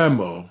primitive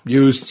mammal,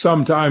 used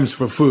sometimes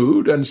for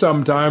food and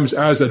sometimes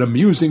as an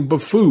amusing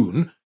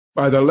buffoon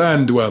by the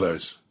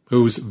land-dwellers,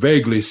 whose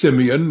vaguely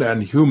simian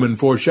and human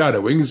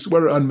foreshadowings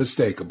were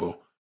unmistakable.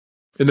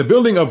 In the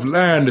building of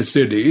land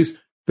cities,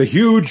 the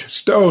huge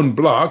stone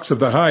blocks of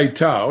the high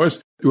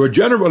towers were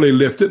generally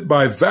lifted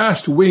by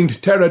vast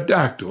winged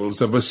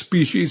pterodactyls of a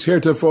species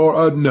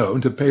heretofore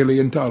unknown to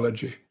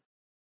paleontology.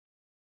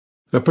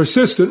 The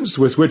persistence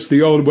with which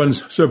the Old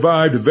Ones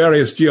survived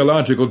various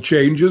geological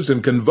changes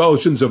and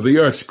convulsions of the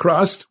earth's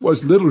crust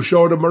was little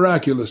short of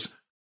miraculous.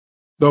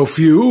 Though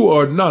few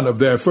or none of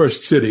their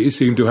first cities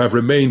seem to have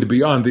remained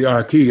beyond the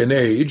Archean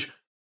age,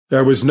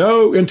 there was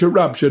no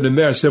interruption in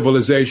their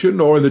civilization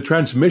or in the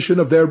transmission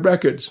of their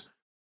records.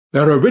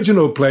 Their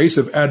original place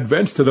of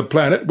advent to the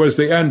planet was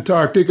the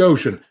Antarctic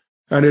Ocean,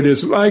 and it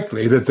is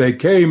likely that they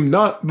came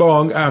not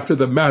long after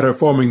the matter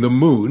forming the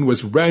moon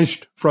was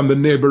wrenched from the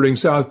neighboring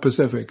South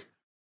Pacific.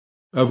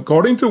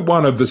 According to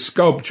one of the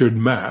sculptured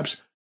maps,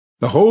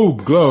 the whole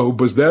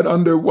globe was then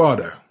under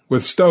water,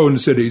 with stone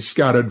cities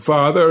scattered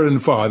farther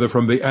and farther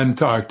from the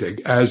Antarctic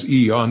as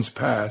eons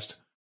passed.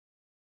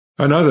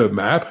 Another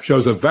map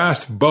shows a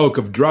vast bulk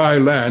of dry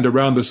land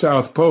around the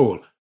South Pole,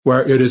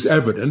 where it is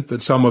evident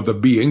that some of the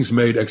beings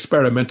made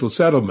experimental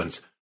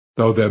settlements,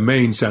 though their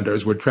main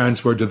centers were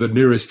transferred to the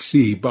nearest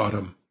sea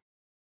bottom.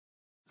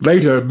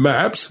 Later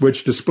maps,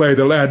 which display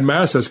the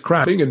landmass as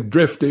cracking and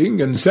drifting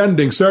and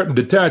sending certain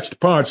detached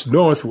parts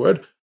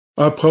northward,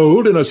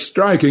 uphold in a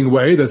striking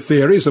way the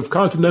theories of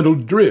continental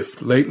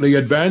drift lately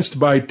advanced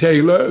by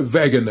Taylor,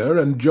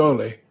 Wegener, and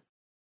Joly.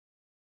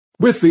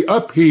 With the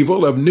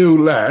upheaval of new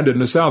land in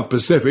the South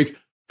Pacific,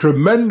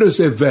 tremendous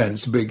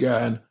events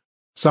began.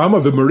 Some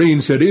of the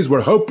marine cities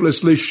were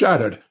hopelessly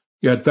shattered,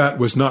 yet that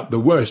was not the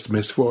worst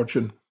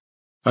misfortune.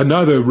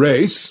 Another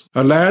race,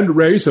 a land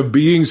race of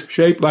beings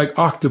shaped like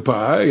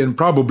octopi and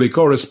probably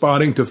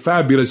corresponding to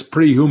fabulous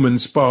pre-human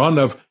spawn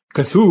of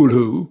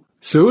Cthulhu,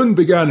 soon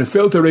began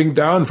filtering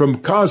down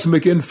from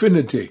cosmic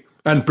infinity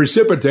and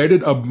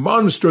precipitated a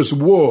monstrous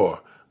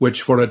war,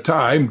 which for a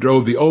time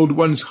drove the Old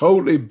Ones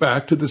wholly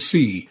back to the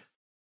sea,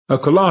 a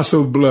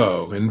colossal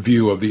blow in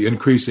view of the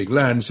increasing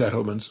land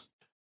settlements.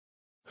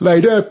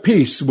 Later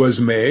peace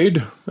was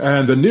made,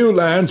 and the new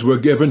lands were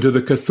given to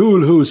the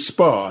Cthulhu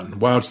spawn,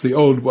 whilst the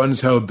Old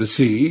Ones held the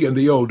sea and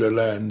the older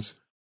lands.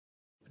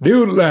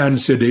 New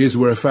land cities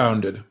were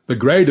founded, the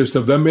greatest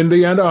of them in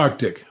the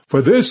Antarctic,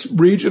 for this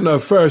region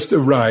of first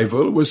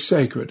arrival was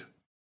sacred.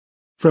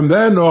 From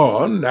then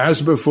on,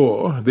 as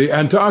before, the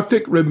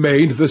Antarctic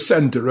remained the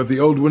center of the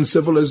Old One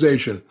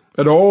civilization,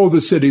 and all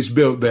the cities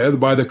built there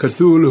by the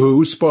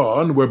Cthulhu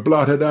spawn were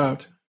blotted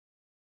out.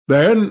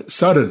 Then,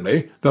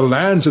 suddenly, the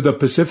lands of the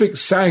Pacific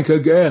sank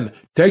again,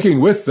 taking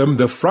with them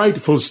the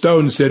frightful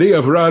stone city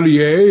of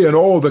R'lyeh and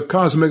all the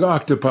cosmic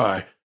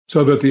octopi,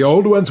 so that the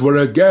Old Ones were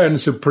again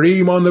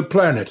supreme on the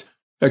planet,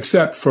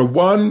 except for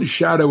one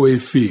shadowy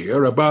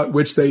fear about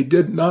which they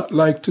did not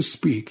like to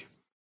speak.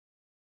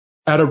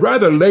 At a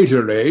rather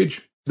later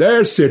age,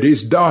 their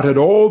cities dotted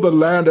all the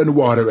land and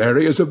water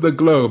areas of the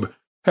globe,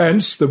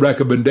 hence the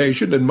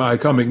recommendation in my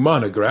coming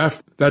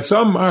monograph that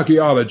some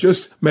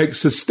archaeologists make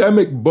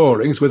systemic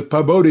borings with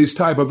Pabodie's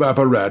type of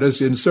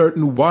apparatus in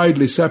certain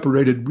widely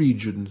separated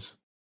regions.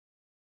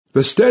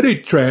 The steady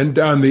trend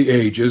down the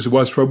ages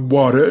was from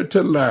water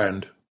to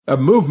land, a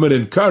movement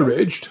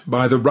encouraged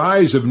by the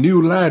rise of new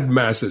land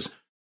masses,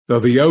 though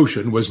the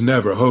ocean was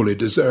never wholly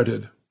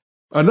deserted.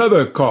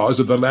 Another cause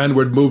of the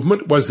landward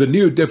movement was the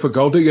new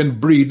difficulty in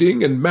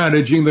breeding and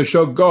managing the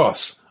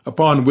shoggoths,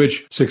 upon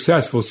which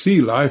successful sea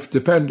life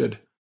depended.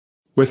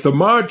 With the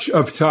march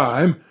of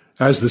time,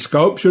 as the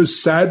sculptures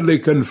sadly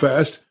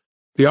confessed,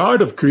 the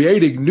art of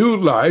creating new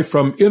life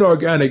from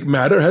inorganic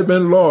matter had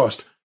been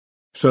lost,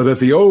 so that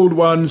the old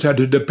ones had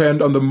to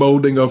depend on the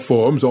moulding of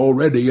forms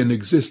already in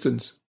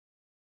existence.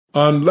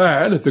 On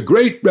land, the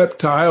great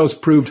reptiles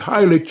proved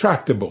highly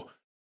tractable,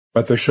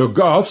 but the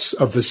shoggoths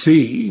of the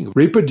sea,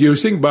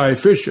 reproducing by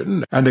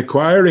fission and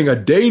acquiring a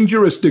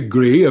dangerous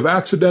degree of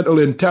accidental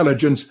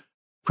intelligence,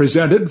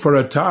 presented for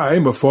a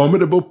time a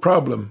formidable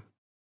problem.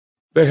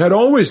 They had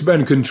always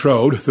been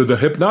controlled through the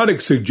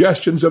hypnotic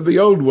suggestions of the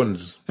old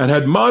ones, and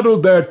had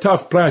modeled their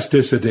tough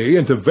plasticity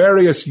into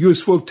various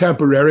useful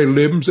temporary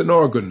limbs and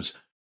organs.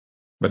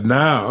 But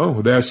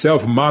now their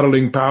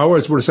self-modeling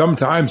powers were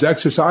sometimes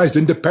exercised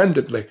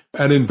independently,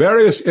 and in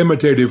various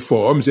imitative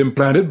forms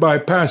implanted by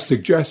past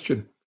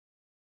suggestion.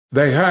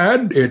 They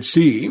had, it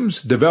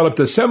seems, developed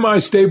a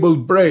semi-stable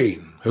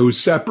brain, whose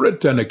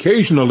separate and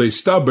occasionally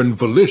stubborn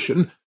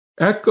volition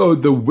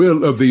echoed the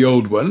will of the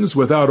old ones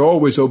without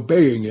always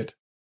obeying it.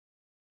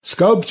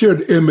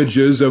 Sculptured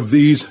images of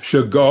these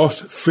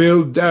shoggoths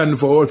filled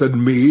Danforth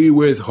and me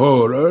with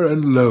horror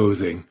and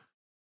loathing.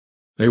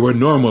 They were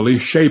normally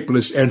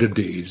shapeless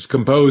entities,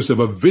 composed of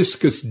a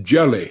viscous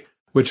jelly,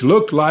 which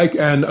looked like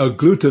an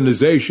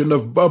agglutinization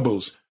of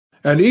bubbles,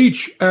 and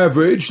each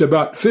averaged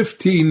about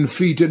 15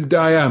 feet in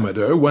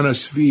diameter when a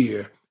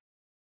sphere.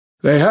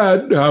 They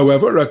had,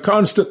 however, a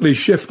constantly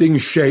shifting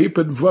shape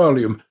and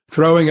volume,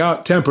 throwing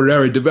out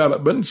temporary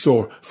developments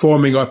or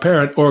forming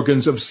apparent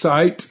organs of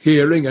sight,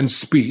 hearing, and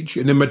speech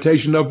in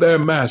imitation of their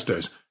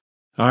masters,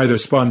 either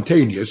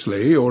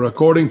spontaneously or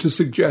according to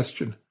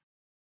suggestion.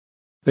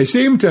 They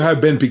seem to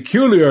have been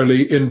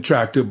peculiarly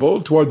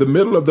intractable toward the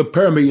middle of the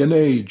Permian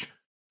Age,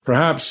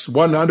 perhaps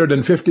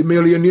 150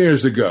 million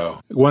years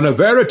ago, when a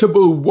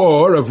veritable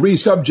war of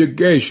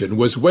resubjugation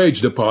was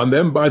waged upon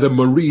them by the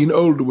marine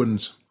old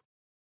ones.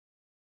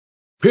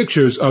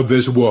 Pictures of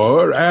this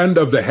war, and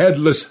of the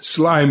headless,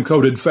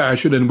 slime-coated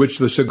fashion in which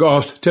the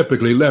shoggoths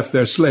typically left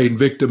their slain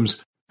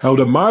victims, held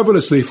a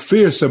marvelously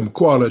fearsome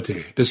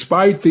quality,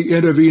 despite the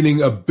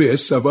intervening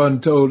abyss of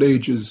untold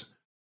ages.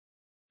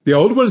 The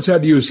old ones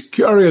had used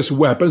curious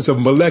weapons of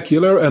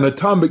molecular and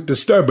atomic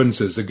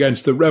disturbances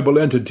against the rebel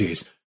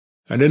entities,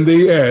 and in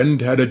the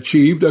end had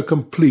achieved a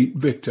complete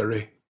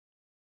victory.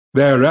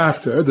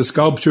 Thereafter the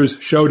sculptures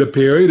showed a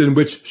period in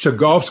which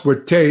shoggoths were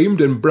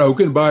tamed and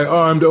broken by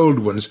armed old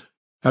ones,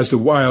 as the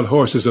wild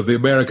horses of the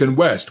American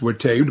West were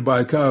tamed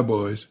by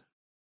cowboys.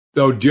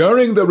 Though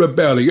during the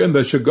rebellion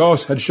the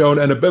shoggoths had shown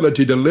an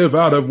ability to live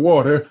out of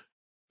water,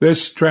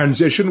 this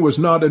transition was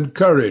not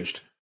encouraged,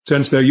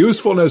 since their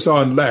usefulness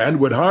on land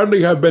would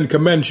hardly have been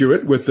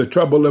commensurate with the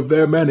trouble of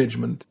their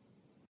management.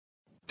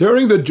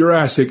 During the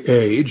Jurassic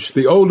Age,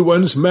 the old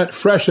ones met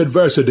fresh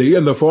adversity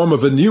in the form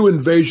of a new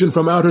invasion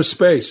from outer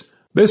space,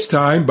 this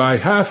time by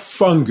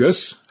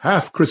half-fungus,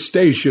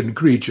 half-crustacean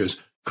creatures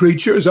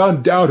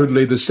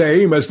undoubtedly the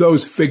same as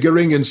those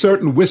figuring in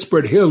certain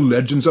whispered hill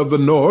legends of the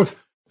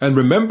north, and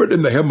remembered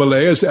in the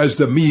Himalayas as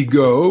the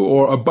Mi-Go,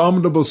 or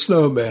abominable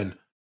snowmen.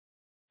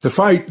 To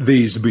fight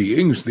these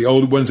beings, the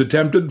old ones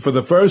attempted for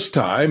the first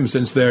time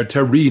since their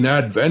terrene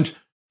advent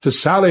to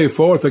sally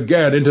forth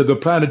again into the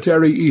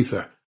planetary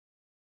ether,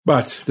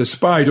 but,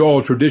 despite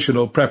all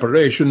traditional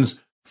preparations,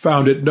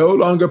 found it no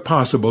longer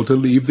possible to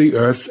leave the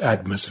Earth's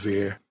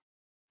atmosphere.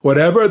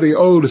 Whatever the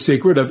old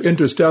secret of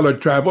interstellar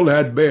travel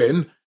had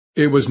been,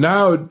 it was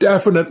now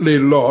definitely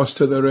lost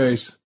to the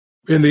race.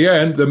 In the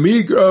end, the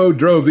Mi-Go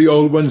drove the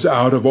old ones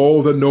out of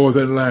all the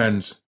northern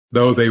lands,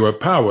 though they were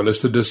powerless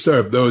to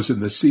disturb those in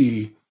the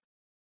sea.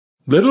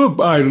 Little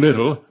by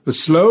little, the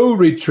slow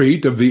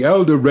retreat of the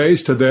elder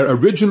race to their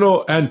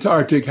original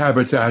Antarctic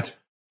habitat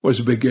was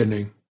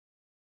beginning.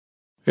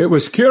 It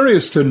was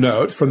curious to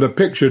note from the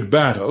pictured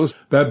battles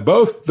that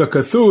both the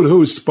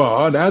Cthulhu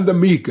spawn and the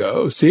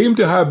Mi-Go seemed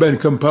to have been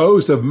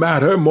composed of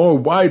matter more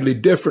widely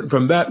different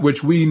from that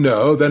which we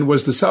know than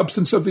was the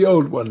substance of the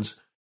old ones.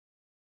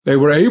 They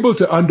were able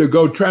to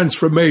undergo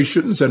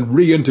transformations and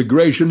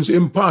reintegrations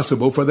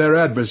impossible for their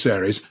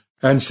adversaries,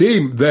 and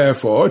seem,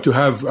 therefore, to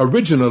have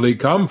originally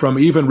come from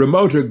even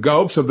remoter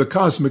gulfs of the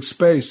cosmic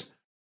space.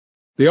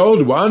 The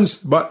old ones,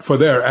 but for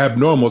their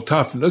abnormal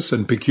toughness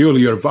and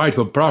peculiar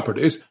vital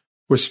properties,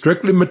 were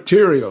strictly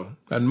material,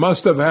 and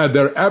must have had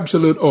their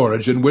absolute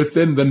origin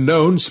within the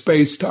known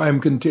space-time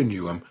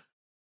continuum,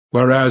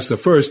 whereas the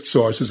first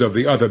sources of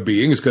the other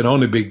beings can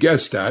only be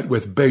guessed at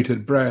with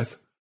bated breath.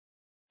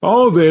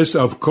 All this,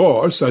 of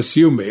course,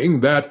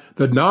 assuming that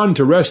the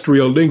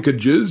non-terrestrial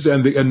linkages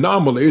and the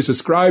anomalies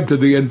ascribed to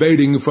the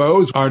invading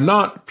foes are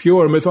not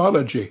pure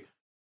mythology.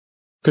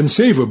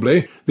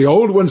 Conceivably, the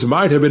Old Ones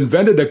might have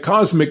invented a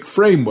cosmic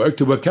framework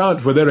to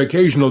account for their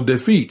occasional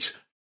defeats,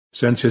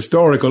 since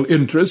historical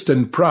interest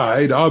and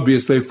pride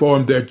obviously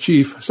formed their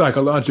chief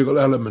psychological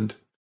element.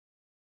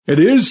 It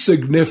is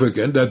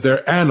significant that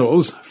their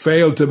annals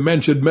failed to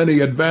mention many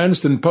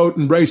advanced and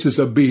potent races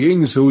of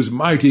beings whose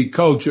mighty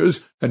cultures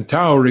and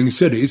towering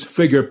cities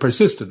figure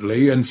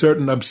persistently in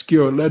certain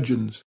obscure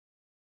legends.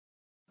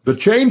 The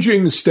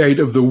changing state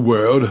of the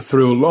world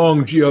through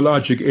long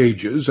geologic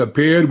ages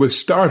appeared with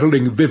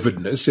startling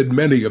vividness in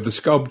many of the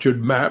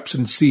sculptured maps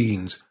and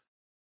scenes.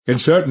 In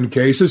certain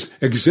cases,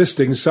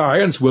 existing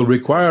science will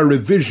require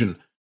revision,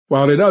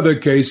 while in other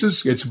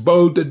cases its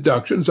bold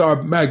deductions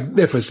are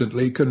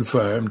magnificently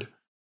confirmed.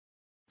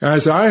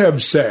 As I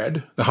have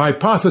said, the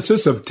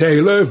hypothesis of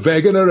Taylor,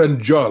 Wegener,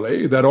 and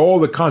Jolly that all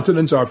the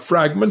continents are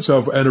fragments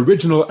of an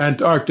original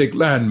Antarctic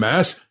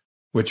landmass,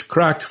 which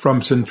cracked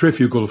from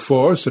centrifugal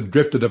force and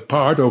drifted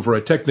apart over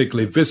a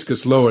technically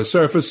viscous lower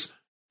surface,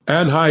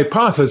 and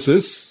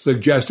hypothesis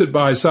suggested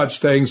by such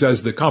things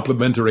as the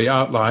complementary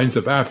outlines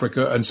of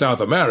Africa and South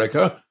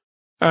America,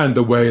 and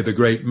the way the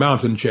great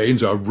mountain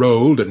chains are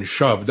rolled and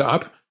shoved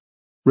up,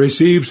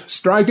 receives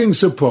striking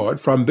support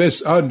from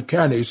this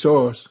uncanny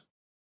source.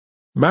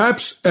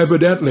 Maps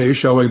evidently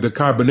showing the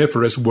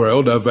Carboniferous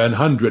world of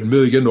 100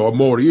 million or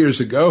more years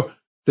ago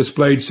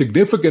displayed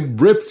significant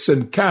rifts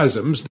and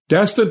chasms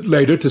destined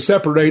later to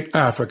separate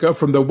Africa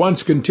from the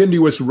once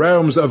continuous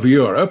realms of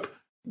Europe,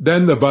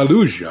 then the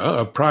Valusia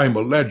of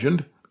primal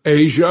legend,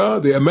 Asia,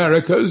 the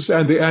Americas,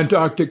 and the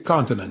Antarctic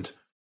continent.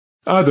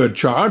 Other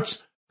charts,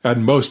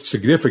 and most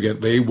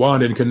significantly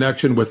one in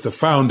connection with the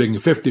founding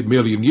 50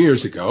 million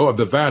years ago of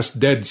the vast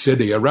dead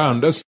city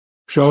around us,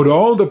 showed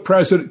all the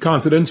present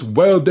continents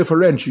well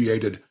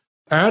differentiated,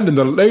 and in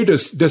the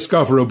latest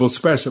discoverable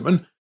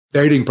specimen,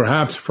 dating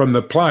perhaps from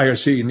the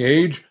Pliocene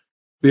age,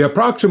 the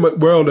approximate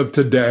world of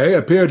today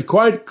appeared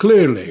quite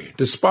clearly,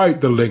 despite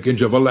the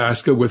linkage of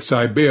Alaska with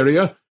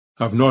Siberia,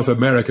 of North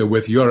America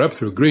with Europe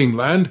through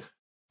Greenland,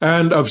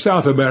 and of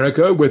South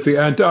America with the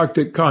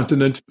Antarctic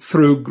continent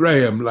through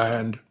Graham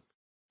Land.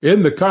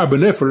 In the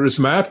Carboniferous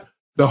map,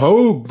 the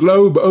whole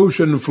globe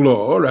ocean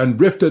floor and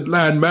rifted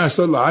landmass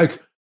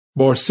alike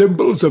bore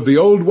symbols of the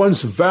Old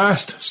Ones'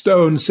 vast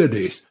stone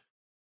cities,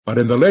 but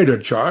in the later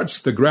charts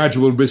the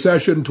gradual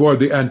recession toward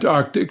the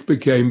Antarctic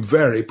became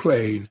very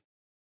plain.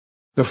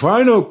 The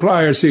final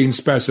Pliocene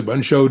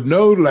specimen showed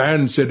no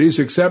land cities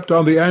except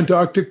on the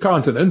Antarctic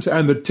continent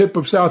and the tip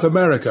of South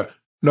America,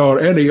 nor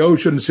any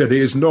ocean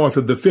cities north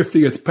of the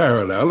 50th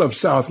parallel of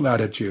south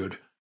latitude.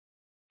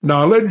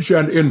 Knowledge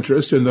and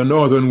interest in the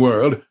northern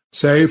world,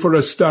 save for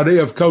a study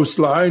of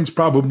coastlines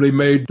probably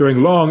made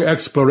during long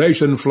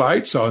exploration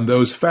flights on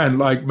those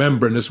fan-like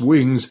membranous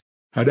wings,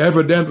 had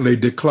evidently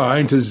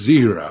declined to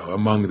zero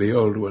among the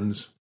Old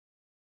Ones.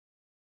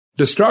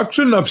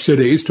 Destruction of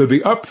cities to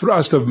the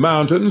upthrust of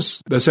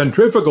mountains, the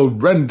centrifugal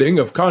rending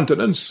of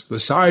continents, the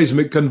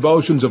seismic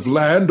convulsions of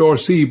land or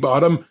sea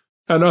bottom,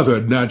 and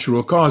other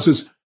natural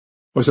causes,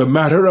 was a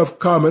matter of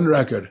common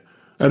record,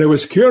 and it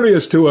was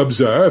curious to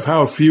observe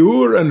how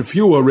fewer and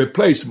fewer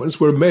replacements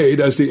were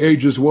made as the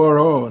ages wore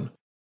on.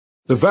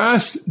 The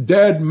vast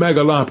dead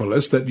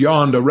megalopolis that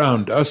yawned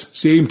around us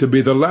seemed to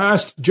be the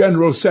last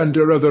general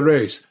centre of the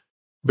race,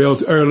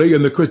 built early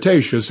in the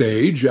Cretaceous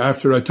age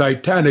after a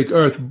titanic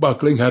earth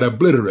buckling had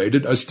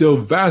obliterated a still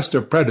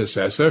vaster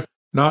predecessor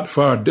not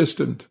far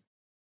distant.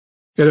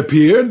 It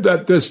appeared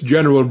that this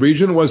general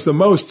region was the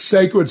most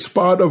sacred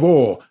spot of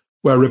all,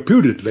 where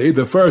reputedly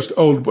the first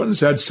Old Ones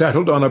had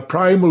settled on a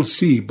primal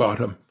sea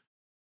bottom.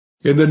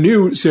 In the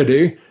new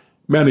city,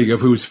 many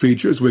of whose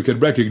features we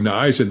could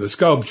recognize in the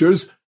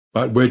sculptures,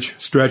 but which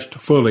stretched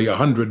fully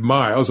 100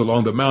 miles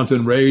along the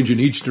mountain range in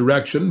each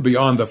direction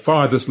beyond the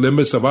farthest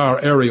limits of our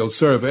aerial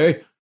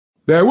survey,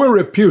 there were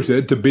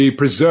reputed to be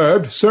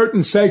preserved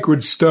certain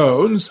sacred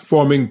stones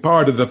forming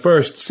part of the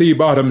first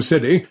sea-bottom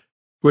city,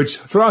 which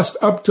thrust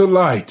up to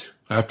light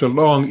after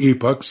long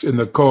epochs in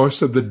the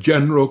course of the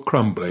general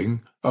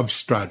crumbling of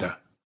strata.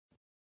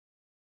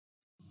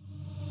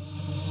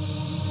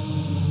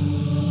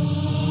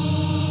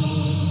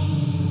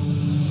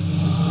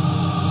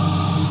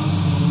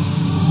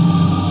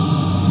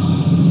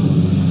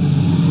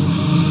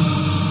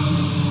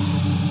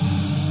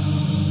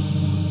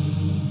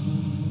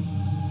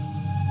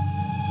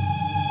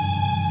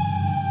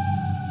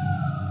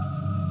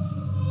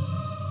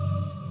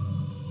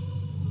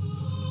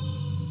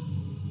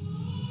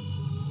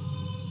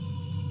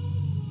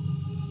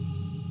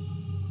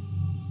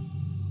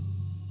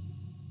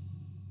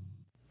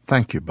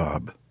 Thank you,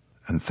 Bob,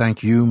 and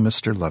thank you,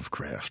 Mr.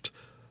 Lovecraft.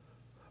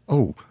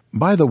 Oh,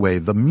 by the way,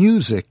 the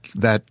music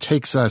that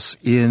takes us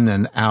in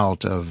and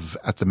out of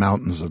At the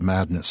Mountains of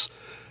Madness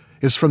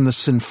is from the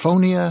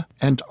Sinfonia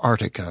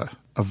Antarctica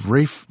of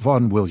Ralph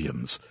Vaughan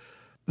Williams.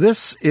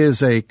 This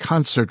is a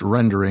concert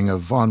rendering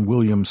of Vaughan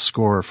Williams'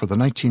 score for the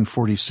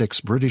 1946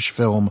 British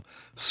film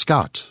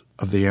Scott,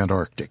 of the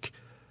Antarctic.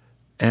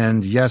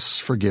 And yes,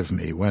 forgive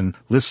me, when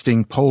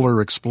listing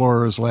polar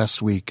explorers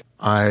last week,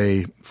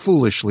 I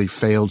foolishly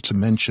failed to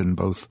mention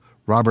both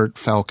Robert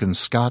Falcon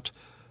Scott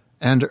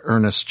and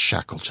Ernest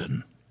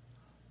Shackleton.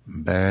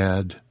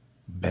 Bad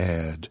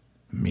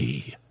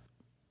me.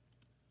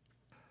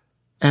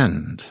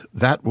 And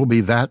that will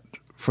be that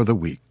for the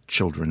week,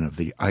 children of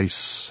the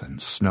ice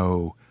and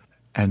snow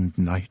and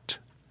night.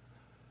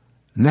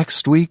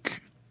 Next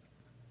week,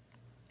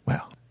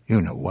 well,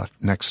 you know what,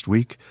 next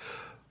week.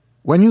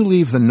 When you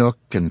leave the Nook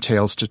and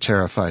Tales to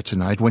Terrify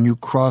tonight, when you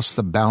cross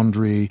the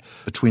boundary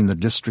between the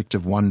District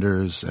of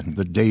Wonders and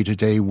the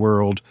day-to-day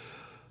world,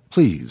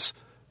 please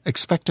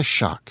expect a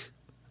shock.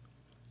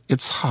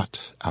 It's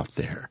hot out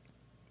there.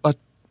 But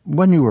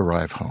when you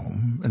arrive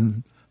home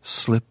and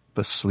slip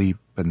asleep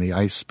and the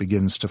ice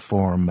begins to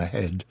form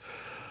ahead,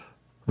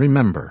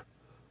 remember,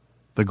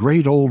 the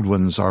great old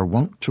ones are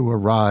wont to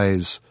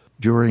arise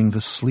during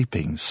the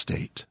sleeping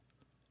state.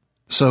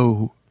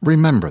 So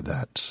remember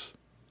that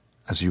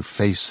as you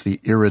face the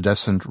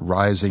iridescent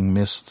rising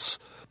mists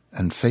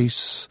and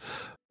face...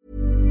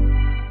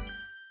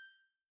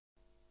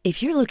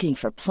 If you're looking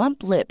for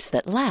plump lips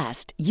that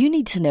last, you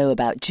need to know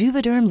about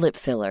Juvederm lip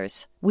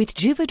fillers. With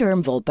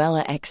Juvederm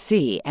Volbella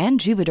XC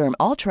and Juvederm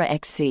Ultra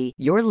XC,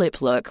 your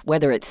lip look,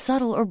 whether it's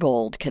subtle or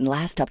bold, can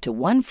last up to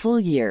 1 full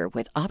year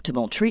with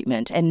optimal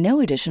treatment and no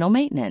additional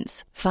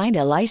maintenance. Find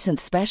a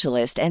licensed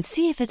specialist and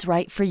see if it's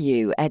right for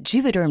you at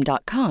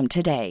Juvederm.com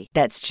today.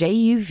 That's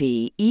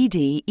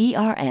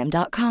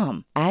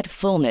JUVEDERM.com. Add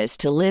fullness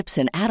to lips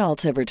in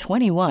adults over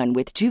 21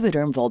 with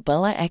Juvederm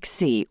Volbella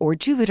XC or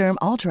Juvederm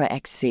Ultra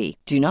XC.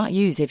 Do not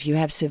use if you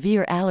have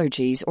severe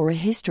allergies or a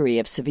history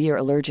of severe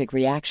allergic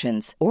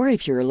reactions, or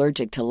if you're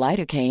allergic to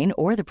lidocaine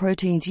or the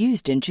proteins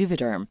used in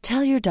Juvederm.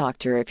 Tell your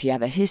doctor if you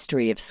have a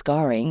history of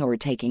scarring or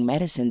taking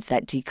medicines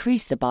that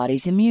decrease the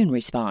body's immune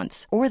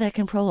response or that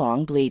can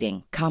prolong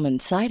bleeding. Common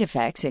side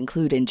effects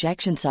include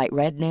injection site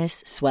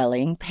redness,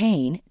 swelling,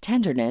 pain,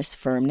 tenderness,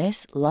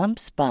 firmness,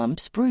 lumps,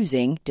 bumps,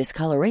 bruising,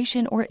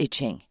 discoloration, or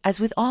itching. As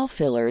with all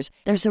fillers,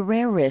 there's a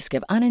rare risk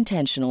of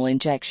unintentional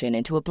injection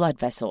into a blood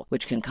vessel,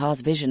 which can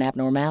cause vision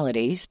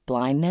abnormalities,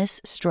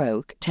 blindness,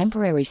 stroke,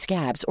 temporary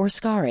scabs, or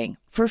scarring.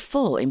 For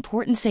full,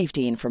 important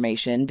safety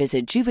information,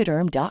 visit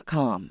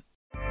Juvederm.com.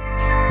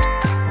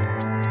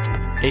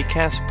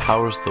 Acast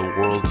powers the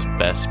world's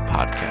best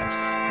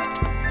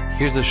podcasts.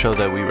 Here's a show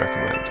that we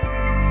recommend.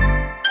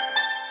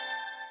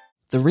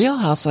 The Real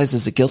Housewives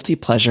is a guilty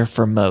pleasure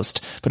for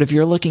most, but if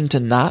you're looking to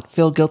not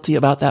feel guilty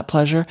about that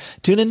pleasure,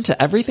 tune in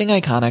to Everything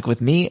Iconic with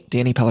me,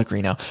 Danny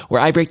Pellegrino,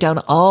 where I break down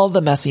all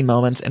the messy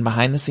moments and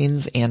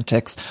behind-the-scenes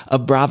antics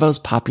of Bravo's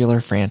popular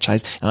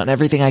franchise. And on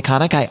Everything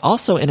Iconic, I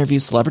also interview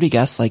celebrity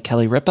guests like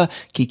Kelly Ripa,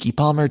 Keke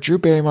Palmer, Drew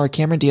Barrymore,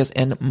 Cameron Diaz,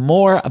 and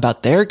more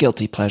about their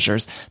guilty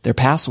pleasures, their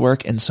past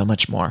work, and so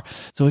much more.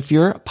 So if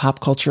you're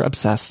pop culture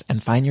obsessed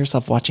and find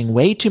yourself watching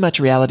way too much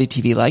reality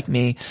TV like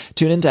me,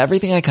 tune in to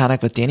Everything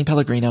Iconic with Danny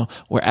Pellegrino,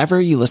 wherever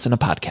you listen to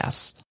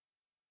podcasts.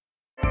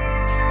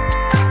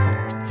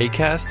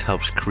 Acast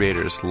helps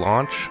creators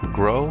launch,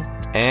 grow,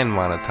 and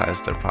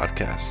monetize their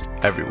podcasts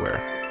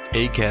everywhere.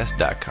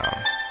 Acast.com.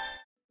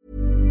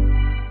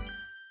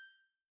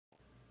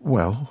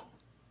 Well,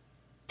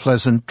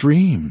 pleasant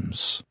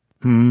dreams.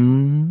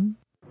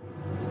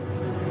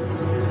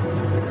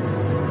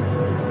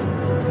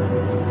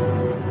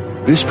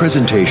 This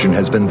presentation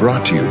has been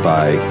brought to you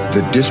by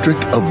the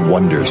District of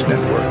Wonders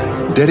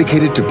Network,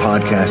 dedicated to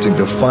podcasting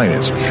the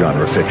finest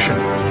genre fiction.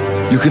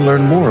 You can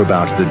learn more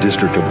about the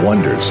District of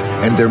Wonders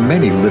and their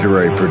many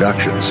literary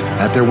productions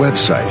at their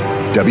website,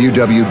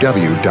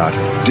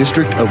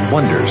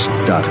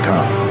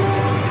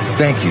 www.districtofwonders.com.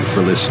 Thank you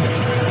for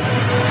listening.